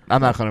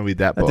 I'm not going to read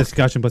that book. That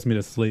discussion puts me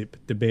to sleep,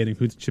 debating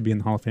who should be in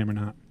the Hall of Fame or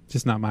not.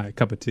 Just not my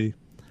cup of tea.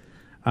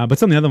 But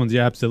some of the other ones,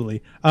 yeah,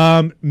 absolutely.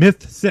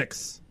 Myth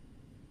 6.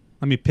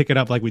 Let me pick it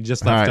up like we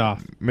just left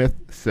off. Myth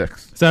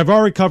 6. So I've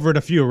already covered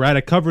a few, right?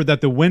 I covered that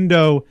the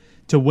window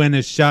to win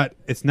is shut.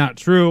 It's not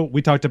true.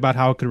 We talked about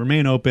how it could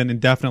remain open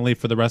indefinitely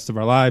for the rest of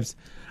our lives.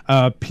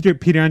 Peter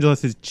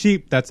Angelos is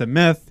cheap. That's a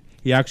myth.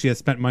 He actually has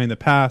spent money in the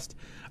past.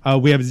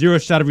 We have zero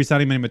shot of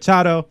re-signing Manny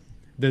Machado.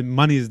 The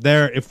money is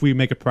there. If we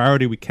make a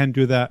priority, we can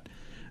do that.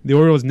 The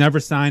Orioles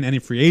never sign any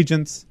free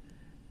agents.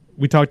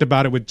 We talked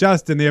about it with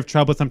Justin. They have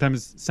trouble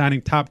sometimes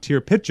signing top-tier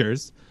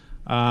pitchers.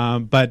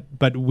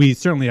 But we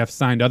certainly have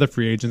signed other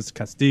free agents,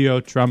 Castillo,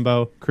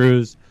 Trumbo,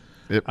 Cruz.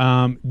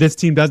 Yep. This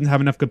team doesn't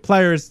have enough good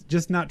players.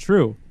 Just not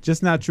true.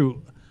 Just not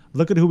true.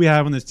 Look at who we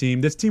have on this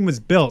team. This team was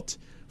built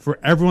for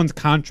everyone's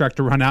contract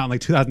to run out in like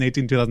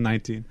 2018,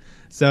 2019.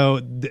 So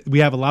we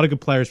have a lot of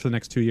good players for the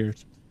next 2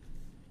 years.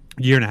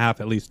 Year and a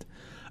half at least.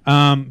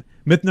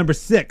 Myth number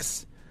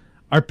 6.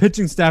 Our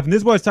pitching staff, and this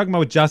is what I was talking about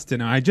with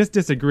Justin, and I just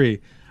disagree.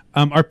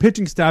 Our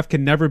pitching staff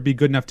can never be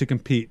good enough to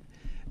compete.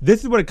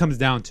 This is what it comes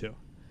down to.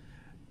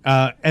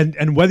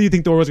 And whether you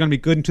think the Orioles are going to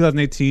be good in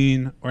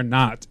 2018 or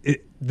not,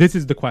 this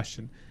is the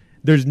question.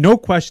 There's no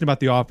question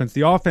about the offense.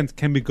 The offense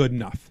can be good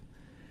enough.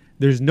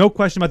 There's no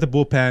question about the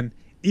bullpen.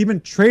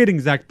 Even trading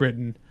Zach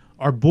Britton,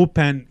 our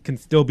bullpen can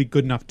still be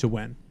good enough to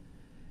win.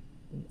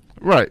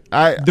 Right.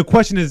 The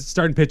question is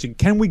starting pitching.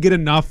 Can we get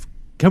enough?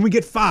 Can we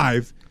get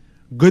 5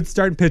 good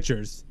starting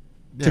pitchers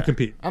to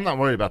compete? I'm not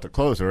worried about the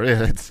closer.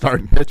 It's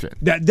starting pitching.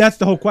 That's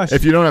the whole question.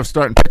 If you don't have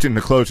starting pitching,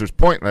 the closer's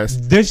pointless.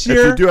 This year,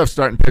 if you do have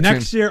starting pitching,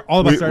 next year, all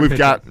about starting pitching. We've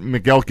got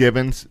Miguel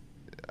Givens,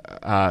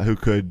 who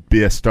could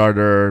be a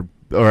starter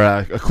or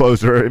a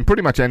closer in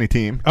pretty much any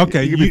team.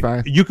 Okay, he could be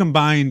fine. You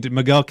combined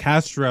Miguel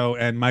Castro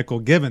and Michael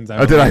Givens.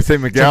 Did I say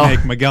Miguel? To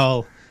make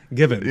Miguel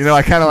Givens. You know,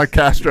 I kind of like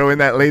Castro in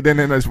that late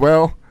inning as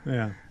well.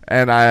 Yeah.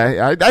 And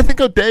I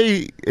think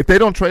O'Day, if they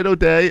don't trade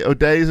O'Day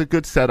is a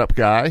good setup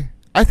guy.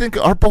 I think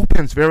our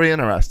bullpen's very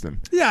interesting.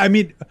 Yeah, I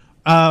mean,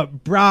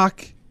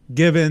 Brock,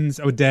 Givens,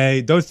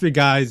 O'Day, those 3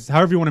 guys,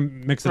 however you want to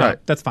mix it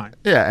up, that's fine.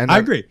 Yeah, and I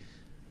agree.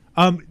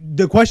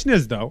 The question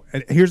is, though,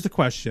 and here's the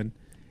question.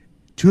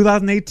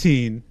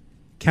 2018,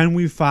 can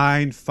we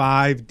find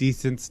 5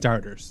 decent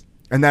starters?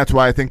 And that's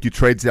why I think you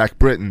trade Zach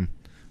Britton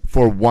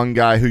for one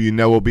guy who you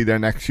know will be there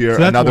next year,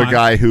 So another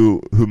guy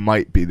who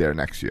might be there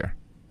next year.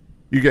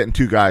 You're getting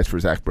 2 guys for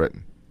Zach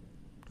Britton.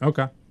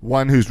 Okay.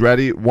 One who's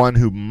ready, one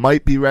who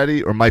might be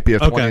ready, or might be a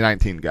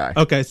 2019 guy.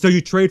 Okay, so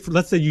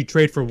let's say you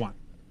trade for 1.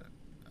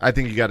 I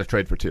think you got to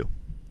trade for 2.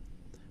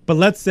 But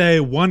let's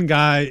say one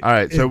guy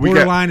is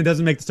borderline and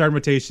doesn't make the starting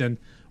rotation.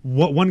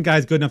 One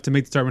guy's good enough to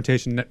make the starting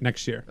rotation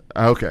next year.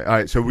 Okay, all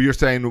right. So you're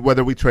saying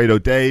whether we trade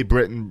O'Day,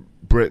 Britton,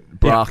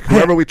 Brock,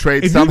 whoever we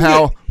trade,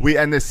 somehow we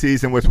end this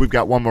season with we've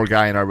got one more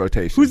guy in our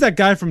rotation. Who's that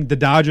guy from the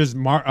Dodgers,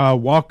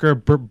 Walker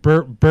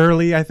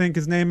Burley, I think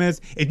his name is?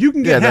 If you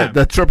can get him.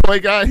 the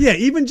AAA guy? Yeah,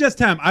 even just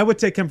him. I would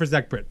take him for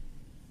Zach Britton.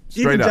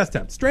 Just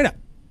him. Straight up.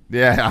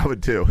 Yeah, I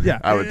would too. Yeah,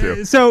 I would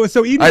too. So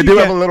even I do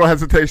have a little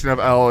hesitation of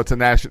it's a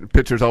national.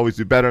 Pitchers always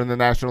do better in the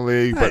National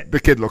League, but the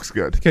kid looks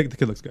good. The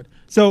kid looks good.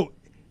 So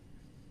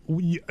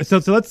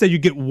let's say you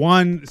get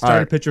one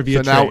starting pitcher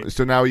via trade.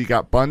 So now you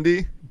got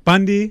Bundy,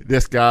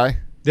 this guy.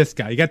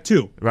 You got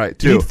 2. Right,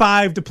 2. You need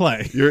 5 to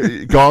play.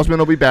 Gosman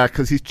will be back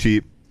because he's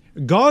cheap.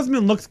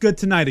 Gosman looks good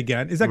tonight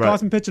again. Is that Right.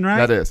 Gosman pitching right?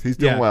 That is. He's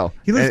doing well.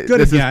 He looks And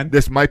good again.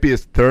 This might be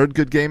his third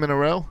good game in a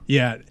row.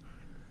 Yeah.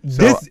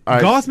 So, This all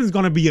right. Gosman's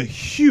going to be a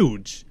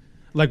huge,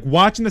 like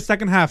watching the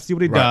second half, see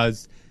what he Right.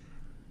 does.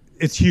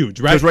 It's huge,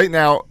 right? Because right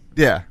now,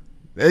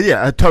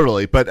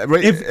 totally. But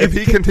if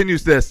he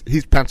continues this,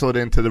 he's penciled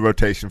into the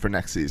rotation for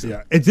next season.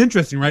 Yeah, it's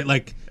interesting, right?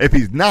 Like if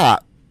he's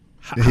not,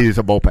 he's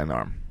a bullpen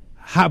arm.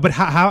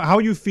 How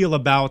you feel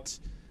about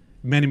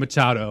Manny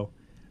Machado,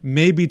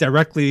 maybe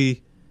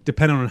directly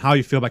depending on how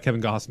you feel about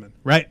Kevin Gausman,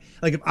 right?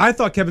 Like if I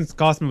thought Kevin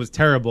Gausman was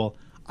terrible,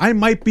 I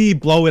might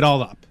blow it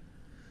all up.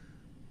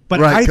 But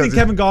Right, I think 'cause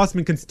Kevin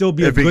Gausman can still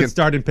be a if he good can-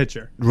 starting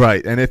pitcher.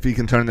 Right, and if he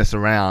can turn this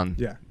around,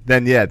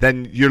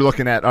 then you're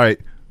looking at, all right,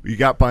 you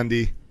got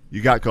Bundy,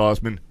 you got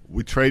Gausman.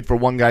 We trade for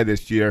one guy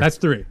this year. That's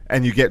 3.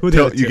 And you get Who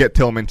the other two?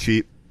 Tillman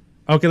cheap.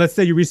 Okay, let's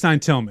say you re-sign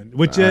Tillman,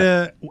 which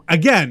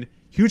again,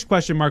 huge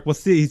question mark. We'll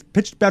see. He's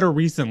pitched better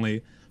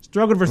recently.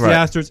 Struggled versus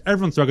Right. the Astros.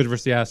 Everyone struggled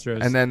versus the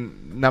Astros. And then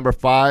number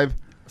 5,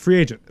 free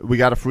agent. We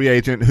got a free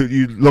agent who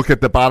you look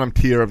at the bottom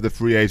tier of the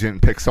free agent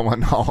and pick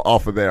someone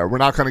off of there. We're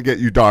not going to get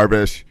you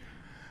Darvish.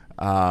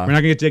 We're not going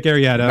to get Jake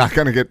Arrieta. Not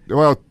going to get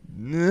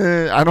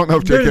I don't know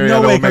if Jake There's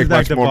no Arrieta way will he comes make back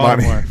much to more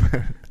money.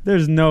 Baltimore.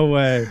 There's no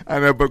way. I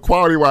know, but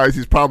quality-wise,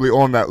 he's probably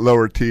on that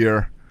lower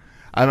tier.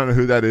 I don't know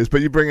who that is,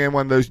 but you bring in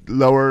one of those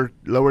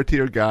lower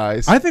tier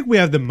guys. I think we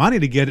have the money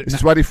to get it. Is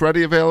Sweaty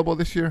Freddy available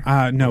this year?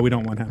 No, we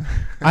don't want him.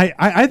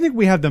 I think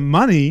we have the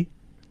money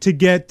to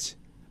get.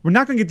 We're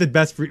not going to get the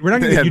best. We're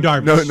not going to get you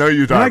Darvish. No,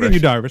 you Darvish. We're not getting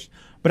you Darvish.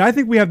 But I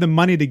think we have the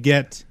money to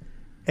get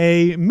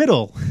a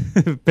middle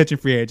pitching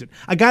free agent,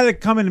 a guy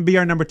that come in and be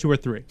our number 2 or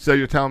 3. So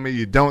you're telling me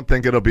you don't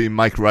think it'll be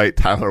Mike Wright,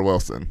 Tyler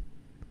Wilson?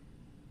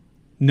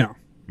 No.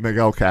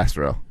 Miguel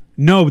Castro?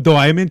 No, though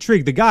I am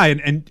intrigued. The guy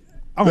and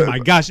oh my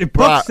gosh, if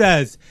Buck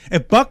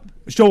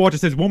Showalter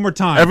says one more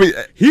time,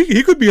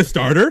 he could be a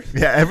starter.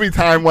 Yeah, every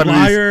time one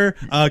Flyer,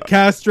 of these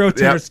Castro,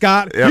 Tanner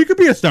Scott, he could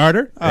be a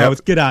starter. Oh,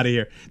 let's get out of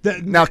here.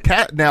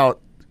 Now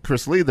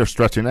Chris Lee, they're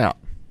stretching out.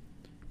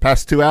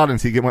 Past 2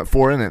 outings, he went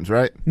 4 innings,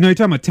 right? No, you're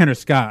talking about Tanner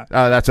Scott.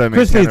 Oh, that's what I mean.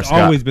 Chris Tanner Lee's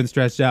Scott. always been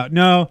stretched out.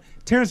 No,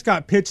 Tanner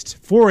Scott pitched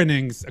 4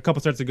 innings a couple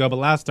starts ago, but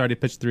last start he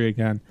pitched 3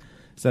 again.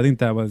 So I think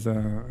that was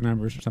an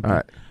ambush or something. All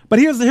right. But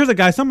here's a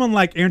guy, someone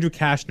like Andrew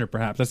Kashner,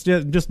 perhaps. That's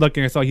just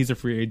looking. I saw he's a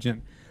free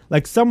agent.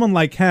 Like someone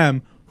like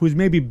him who's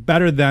maybe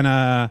better than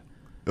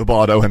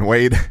Ubaldo and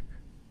Wade.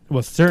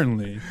 Well,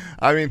 certainly.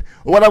 I mean,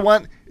 what I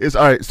want is,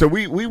 all right, so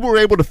we were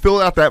able to fill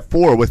out that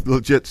 4 with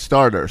legit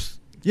starters.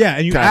 Yeah,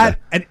 and you Kinda. add,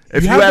 and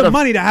If you you have add the a-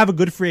 money to have a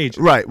good free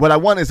agent. Right. What I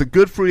want is a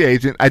good free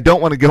agent. I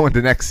don't want to go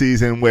into next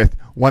season with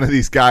one of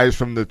these guys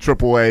from the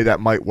AAA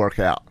that might work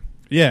out.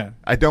 Yeah.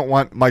 I don't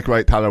want Mike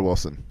Wright, Tyler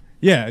Wilson.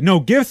 Yeah,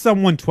 no, give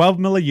someone $12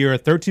 million a year,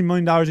 $13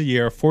 million a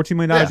year, $14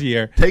 million a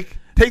year. Take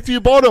the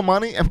Ubaldo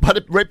money and put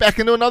it right back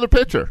into another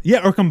pitcher.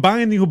 Yeah, or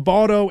combine the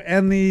Ubaldo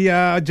and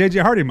the J.J.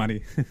 Hardy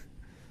money.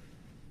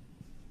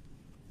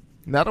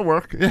 That'll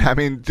work. Yeah, I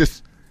mean,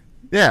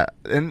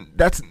 and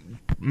that's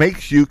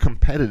makes you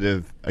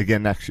competitive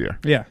again next year.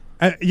 Yeah.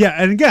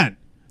 And again,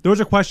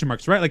 those are question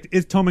marks, right? Like,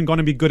 is Tillman going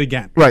to be good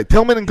again? Right.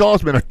 Tillman and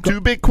Gausman are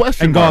 2 big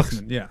question And marks.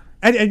 Gausman, yeah.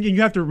 And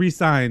you have to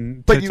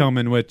re-sign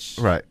Tillman, which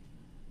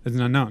is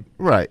an unknown.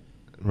 Right.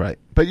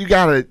 But you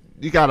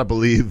gotta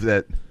believe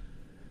that.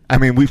 I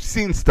mean, we've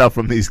seen stuff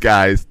from these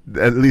guys,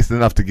 at least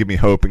enough to give me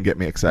hope and get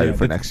me excited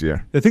for next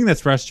year. The thing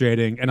that's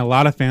frustrating, and a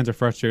lot of fans are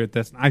frustrated with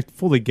this, and I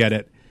fully get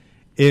it,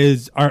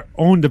 is our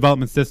own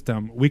development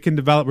system. We can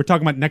develop. We're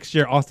talking about next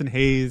year, Austin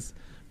Hayes,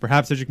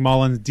 perhaps Cedric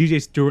Mullins, DJ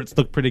Stewart's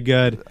look pretty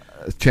good.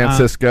 Chance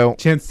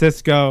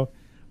Cisco.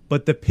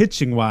 But the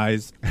pitching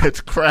wise, it's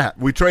crap.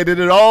 We traded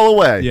it all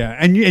away. Yeah,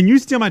 and you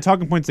steal my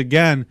talking points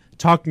again,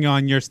 talking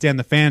on your Stan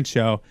the Fan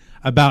show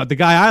about the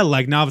guy I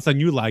like. Now all of a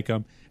sudden you like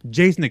him,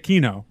 Jason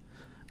Aquino,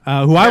 who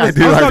I was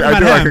talking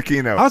about him.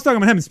 Aquino. I was talking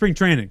about him in spring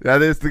training.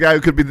 That is the guy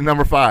who could be the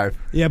number 5.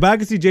 Yeah, but I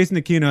can see Jason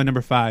Aquino at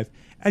number 5,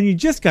 and you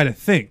just got to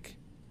think,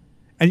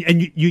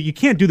 and you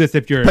can't do this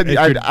if you're. But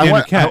I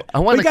want you got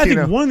to Aquino.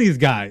 think one of these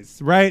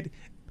guys, right?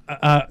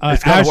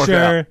 It's gotta work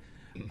Asher,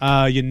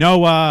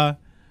 Yanoa.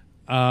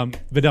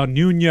 Vidal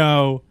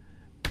Nuno,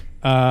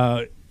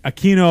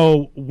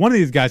 Aquino, one of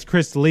these guys,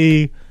 Chris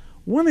Lee,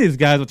 one of these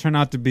guys will turn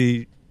out to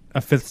be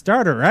a 5th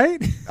starter,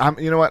 right?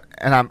 You know what?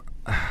 And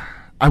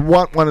I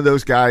want one of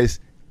those guys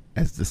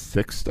as the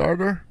 6th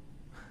starter.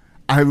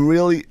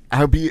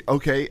 I'll be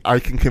okay. I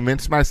can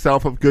convince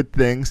myself of good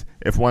things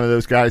if one of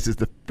those guys is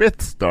the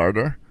 5th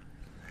starter.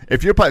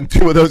 If you're putting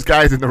 2 of those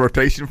guys in the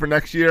rotation for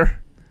next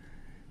year,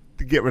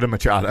 to get rid of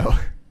Machado,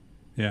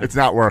 it's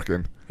not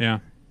working. Yeah.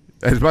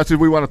 As much as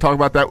we want to talk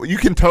about that, you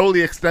can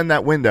totally extend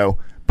that window,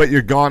 but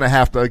you're going to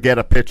have to get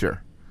a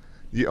pitcher.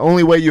 The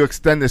only way you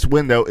extend this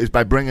window is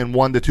by bringing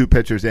 1 to 2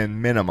 pitchers in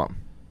minimum.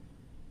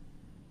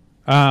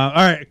 All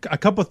right, a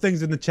couple of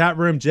things in the chat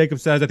room. Jacob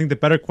says, I think the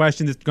better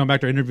question is going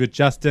back to our interview with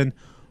Justin.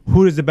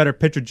 Who is the better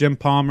pitcher, Jim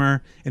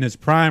Palmer in his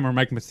prime or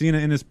Mike Messina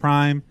in his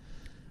prime?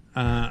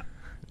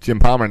 Jim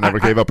Palmer never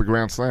gave up a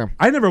grand slam.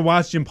 I never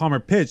watched Jim Palmer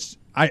pitch,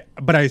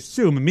 but I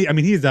assume,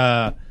 he's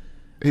a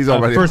He's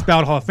already first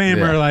ballot Hall of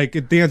Famer. Yeah. Like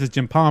the answer is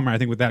Jim Palmer. I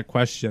think with that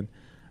question,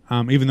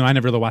 even though I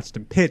never really watched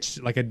him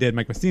pitch like I did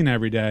Mike Messina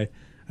every day.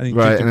 I think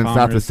right, Jim and it's Palmer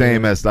not the is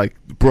same as like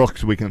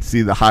Brooks. We can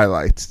see the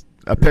highlights.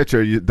 A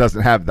pitcher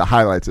doesn't have the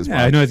highlights as much.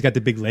 I know he's got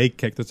the big leg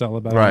kick. That's all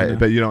about. Right,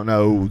 but you don't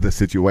know the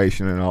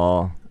situation and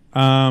all.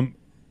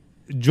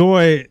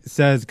 Joy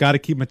says, got to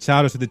keep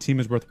Machado so the team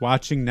is worth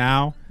watching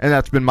now. And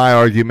that's been my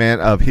argument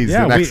of he's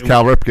the next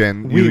Cal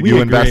Ripken.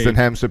 You invest in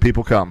him so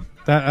people come.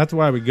 That's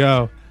why we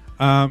go.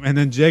 And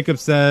then Jacob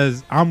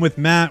says, I'm with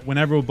Matt.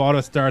 Whenever Ubaldo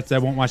starts, I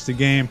won't watch the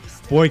game.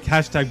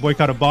 Hashtag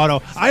boycott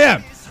Ubaldo.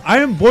 I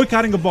am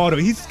boycotting Ubaldo.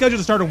 He's scheduled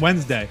to start on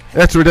Wednesday.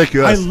 That's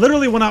ridiculous. I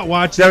literally will not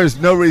watch There is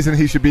no reason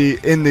he should be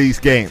in these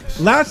games.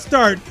 Last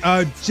start,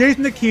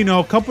 Jason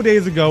Aquino, a couple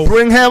days ago.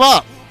 Bring him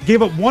up.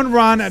 Gave up 1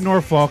 run at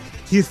Norfolk.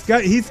 He's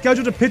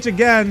scheduled to pitch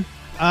again,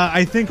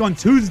 I think, on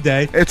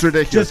Tuesday. It's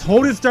ridiculous. Just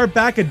hold his start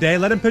back a day.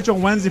 Let him pitch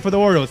on Wednesday for the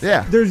Orioles.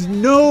 Yeah. There's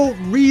no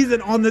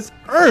reason on this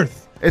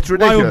earth it's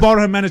ridiculous why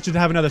Ubaldo Jimenez should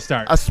have another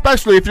start.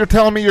 Especially if you're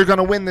telling me you're going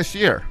to win this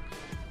year.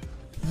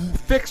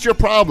 Fix your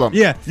problem.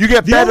 Yeah. You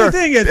get the better. Only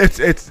thing is,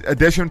 it's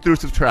addition through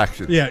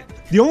subtraction. Yeah.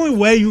 The only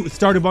way you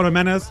start Ubaldo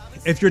Jimenez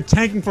if you're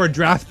tanking for a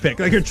draft pick,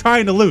 like you're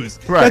trying to lose.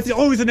 Right. That's the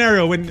only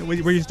scenario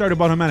where you start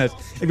Ubaldo Jimenez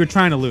if you're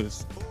trying to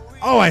lose.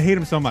 Oh, I hate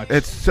him so much.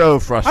 It's so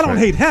frustrating. I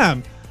don't hate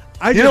him.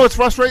 You know what's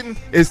frustrating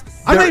is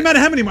I'm not even mad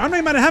at him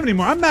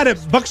anymore. I'm mad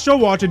at Buck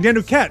Showalter and Dan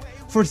Duquette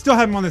for still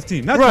having him on this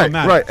team. That's what I'm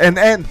mad at. Right.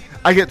 And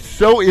I get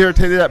so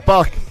irritated at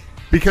Buck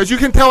because you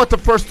can tell at the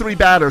first 3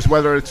 batters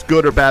whether it's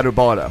good or bad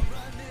Ubaldo.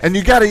 And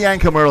you got to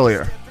yank him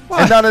earlier.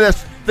 What? And none of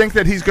this think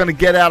that he's going to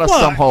get out of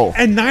some hole.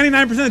 And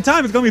 99% of the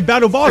time it's going to be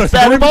bad Ubaldo. It's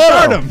bad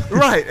Ubaldo.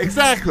 Right,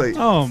 exactly.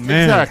 Oh,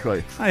 man.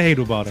 Exactly. I hate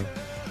Ubaldo.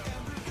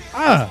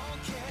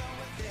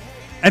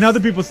 And other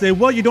people say,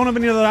 well, you don't have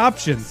any other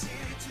options.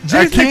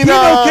 Jason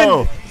Aquino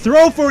can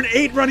throw for an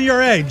 8-run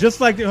ERA, just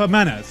like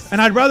Jimenez.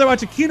 And I'd rather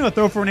watch Aquino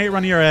throw for an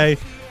 8-run ERA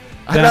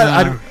than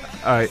all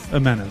right.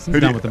 Jimenez. I'm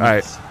done with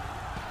Jimenez. All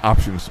right.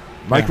 Options.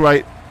 Mike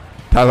Wright,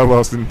 Tyler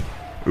Wilson,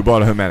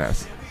 Ubaldo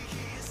Jimenez.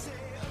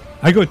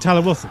 I go with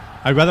Tyler Wilson.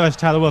 I'd rather watch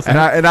Tyler Wilson.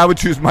 And I would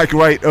choose Mike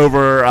Wright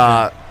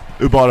over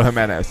Ubaldo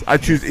Jimenez.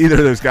 I'd choose either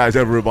of those guys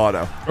over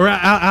Ubaldo. Or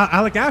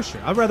Alec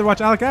Asher. I'd rather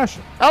watch Alec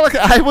Asher.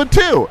 I would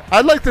too.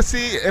 I'd like to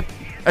see if,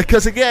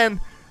 because again,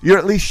 you're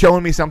at least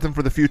showing me something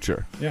for the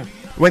future. Yeah.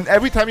 When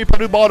every time you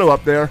put Ubaldo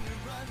up there,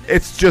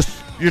 it's just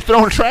you're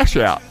throwing trash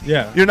out.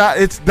 Yeah. You're not.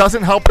 It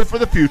doesn't help it for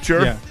the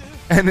future. Yeah.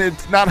 And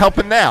it's not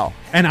helping now.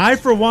 And I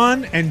for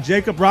 1, and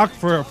Jacob Rock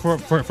for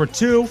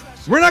 2,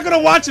 we're not going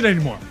to watch it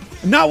anymore.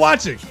 I'm not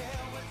watching.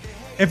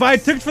 If I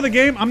had tickets for the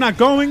game, I'm not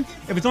going.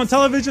 If it's on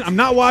television, I'm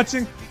not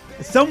watching.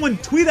 If someone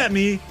tweet at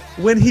me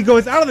when he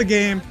goes out of the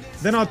game,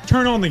 then I'll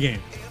turn on the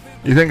game.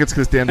 You think it's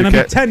because Dan Duquette... And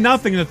Duquette... it'll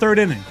be 10-0 in the 3rd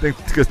inning. I think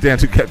it's because Dan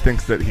Duquette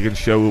thinks that he can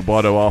show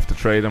Ubaldo off to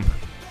trade him.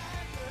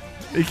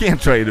 You can't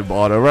trade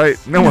Ubaldo, right?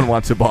 No one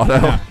wants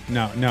Ubaldo.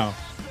 No.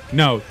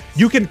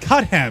 You can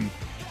cut him,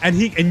 and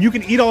you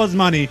can eat all his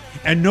money,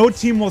 and no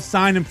team will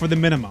sign him for the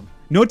minimum.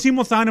 No team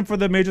will sign him for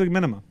the major league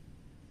minimum.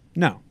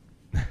 No.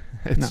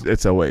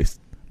 It's a waste.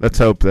 Let's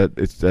hope that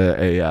it's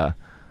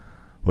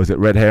was it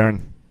Red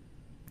Herring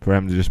for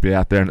him to just be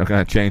out there and they're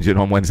going to change it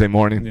on Wednesday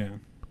morning. Yeah.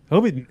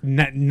 He'll be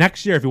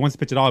next year if he wants to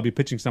pitch at all. He'll be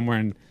pitching somewhere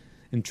in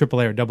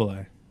AAA or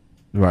AA.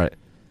 Right.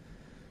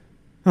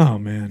 Oh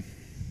man.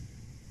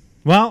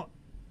 Well,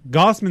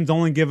 Gossman's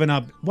only given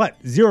up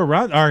 0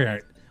 runs. All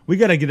right, we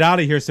got to get out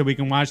of here so we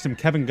can watch some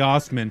Kevin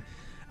Gossman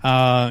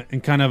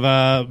and kind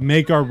of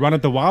make our run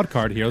at the wild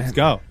card here. Let's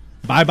go.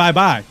 Bye.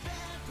 Bye.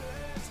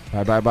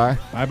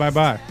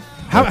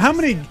 How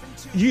many?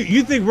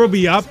 You think we'll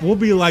be up? We'll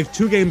be like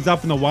 2 games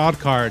up in the wild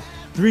card,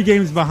 3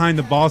 games behind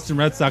the Boston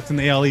Red Sox in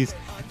the AL East.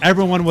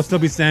 Everyone will still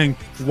be saying,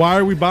 "Why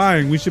are we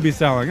buying? We should be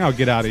selling." Oh,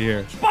 get out of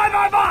here!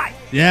 Buy!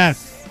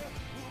 Yes.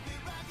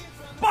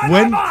 Buy!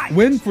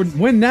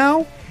 Win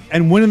now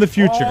and win in the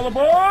future. All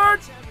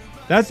aboard!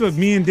 That's what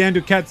me and Dan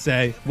Duquette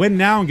say. Win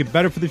now and get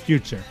better for the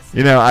future.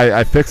 You know,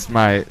 I fixed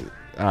my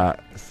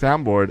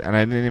soundboard and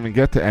I didn't even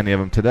get to any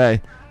of them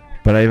today,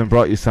 but I even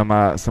brought you some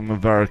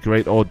of our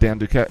great old Dan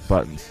Duquette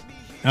buttons.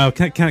 Oh,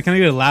 can I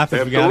get a laugh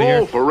as we get out of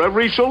here? For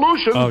every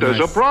solution,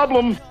 there's a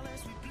problem.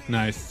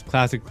 Nice.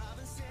 Classic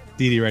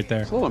Didi right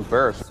there. It's a little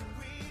embarrassing.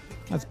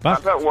 That's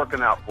Buck. How's that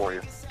working out for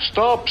you?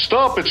 Stop.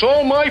 It's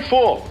all my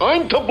fault.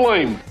 I'm to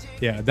blame.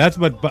 Yeah, that's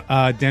what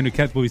Dan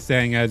Duquette will be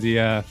saying as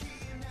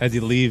he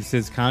leaves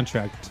his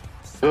contract.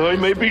 I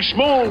may be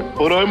small,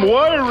 but I'm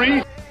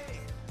wiry.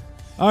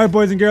 All right,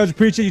 boys and girls,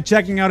 appreciate you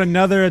checking out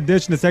another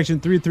edition of Section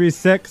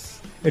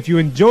 336. If you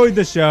enjoyed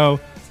the show,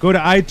 go to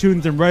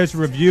iTunes and write us a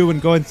review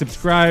and go ahead and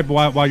subscribe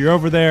while you're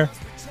over there.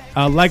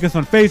 Like us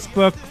on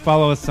Facebook.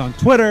 Follow us on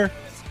Twitter.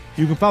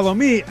 You can follow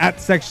me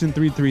at Section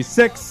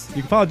 336.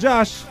 You can follow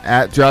Josh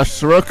at Josh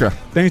Soroka.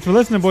 Thanks for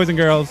listening, boys and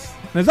girls.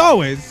 And as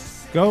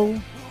always,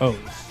 go O's.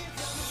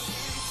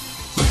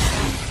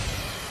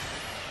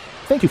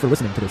 Thank you for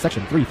listening to the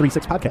Section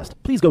 336 podcast.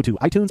 Please go to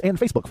iTunes and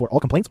Facebook for all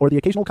complaints or the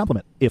occasional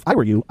compliment. If I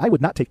were you, I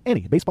would not take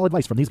any baseball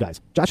advice from these guys.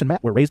 Josh and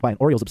Matt were raised by an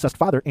Orioles-obsessed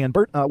father, and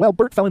Bert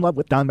fell in love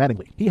with Don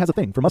Mattingly. He has a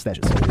thing for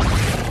mustaches.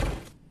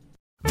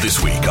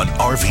 This week on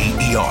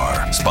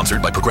RVER,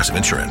 sponsored by Progressive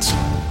Insurance.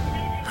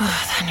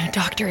 That new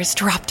doctor is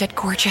drop-dead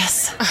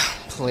gorgeous.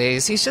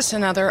 Please, he's just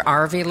another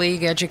Ivy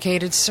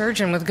League-educated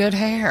surgeon with good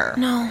hair.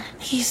 No,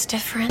 he's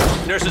different.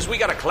 Nurses, we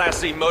got a Class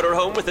C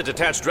motorhome with a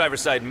detached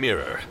driver's side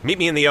mirror. Meet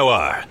me in the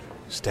OR.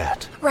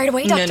 Stat. Right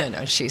away, doctor.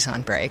 No, she's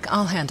on break.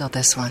 I'll handle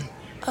this one.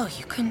 Oh,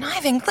 you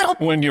conniving little...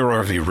 When your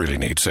RV really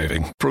needs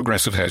saving,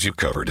 Progressive has you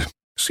covered.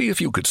 See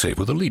if you could save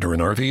with a leader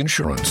in RV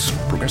insurance.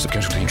 Progressive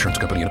Casualty Insurance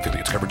Company and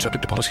affiliates, covered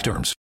subject to policy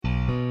terms.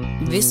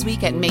 This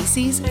week at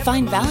Macy's,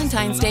 find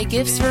Valentine's Day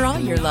gifts for all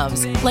your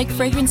loves, like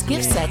fragrance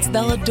gift sets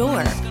they'll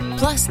adore.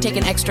 Plus, take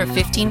an extra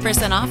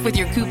 15% off with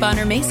your coupon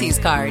or Macy's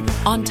card,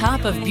 on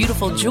top of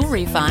beautiful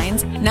jewelry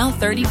finds, now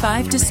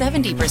 35 to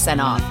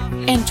 70% off,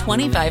 and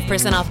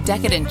 25% off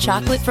decadent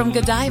chocolate from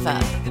Godiva.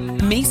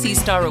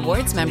 Macy's Star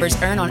Rewards members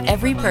earn on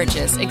every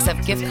purchase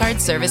except gift card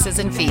services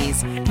and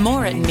fees.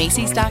 More at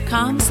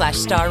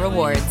Macys.com/Star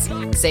Rewards.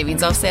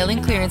 Savings off sale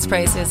and clearance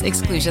prices.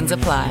 Exclusions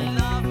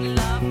apply.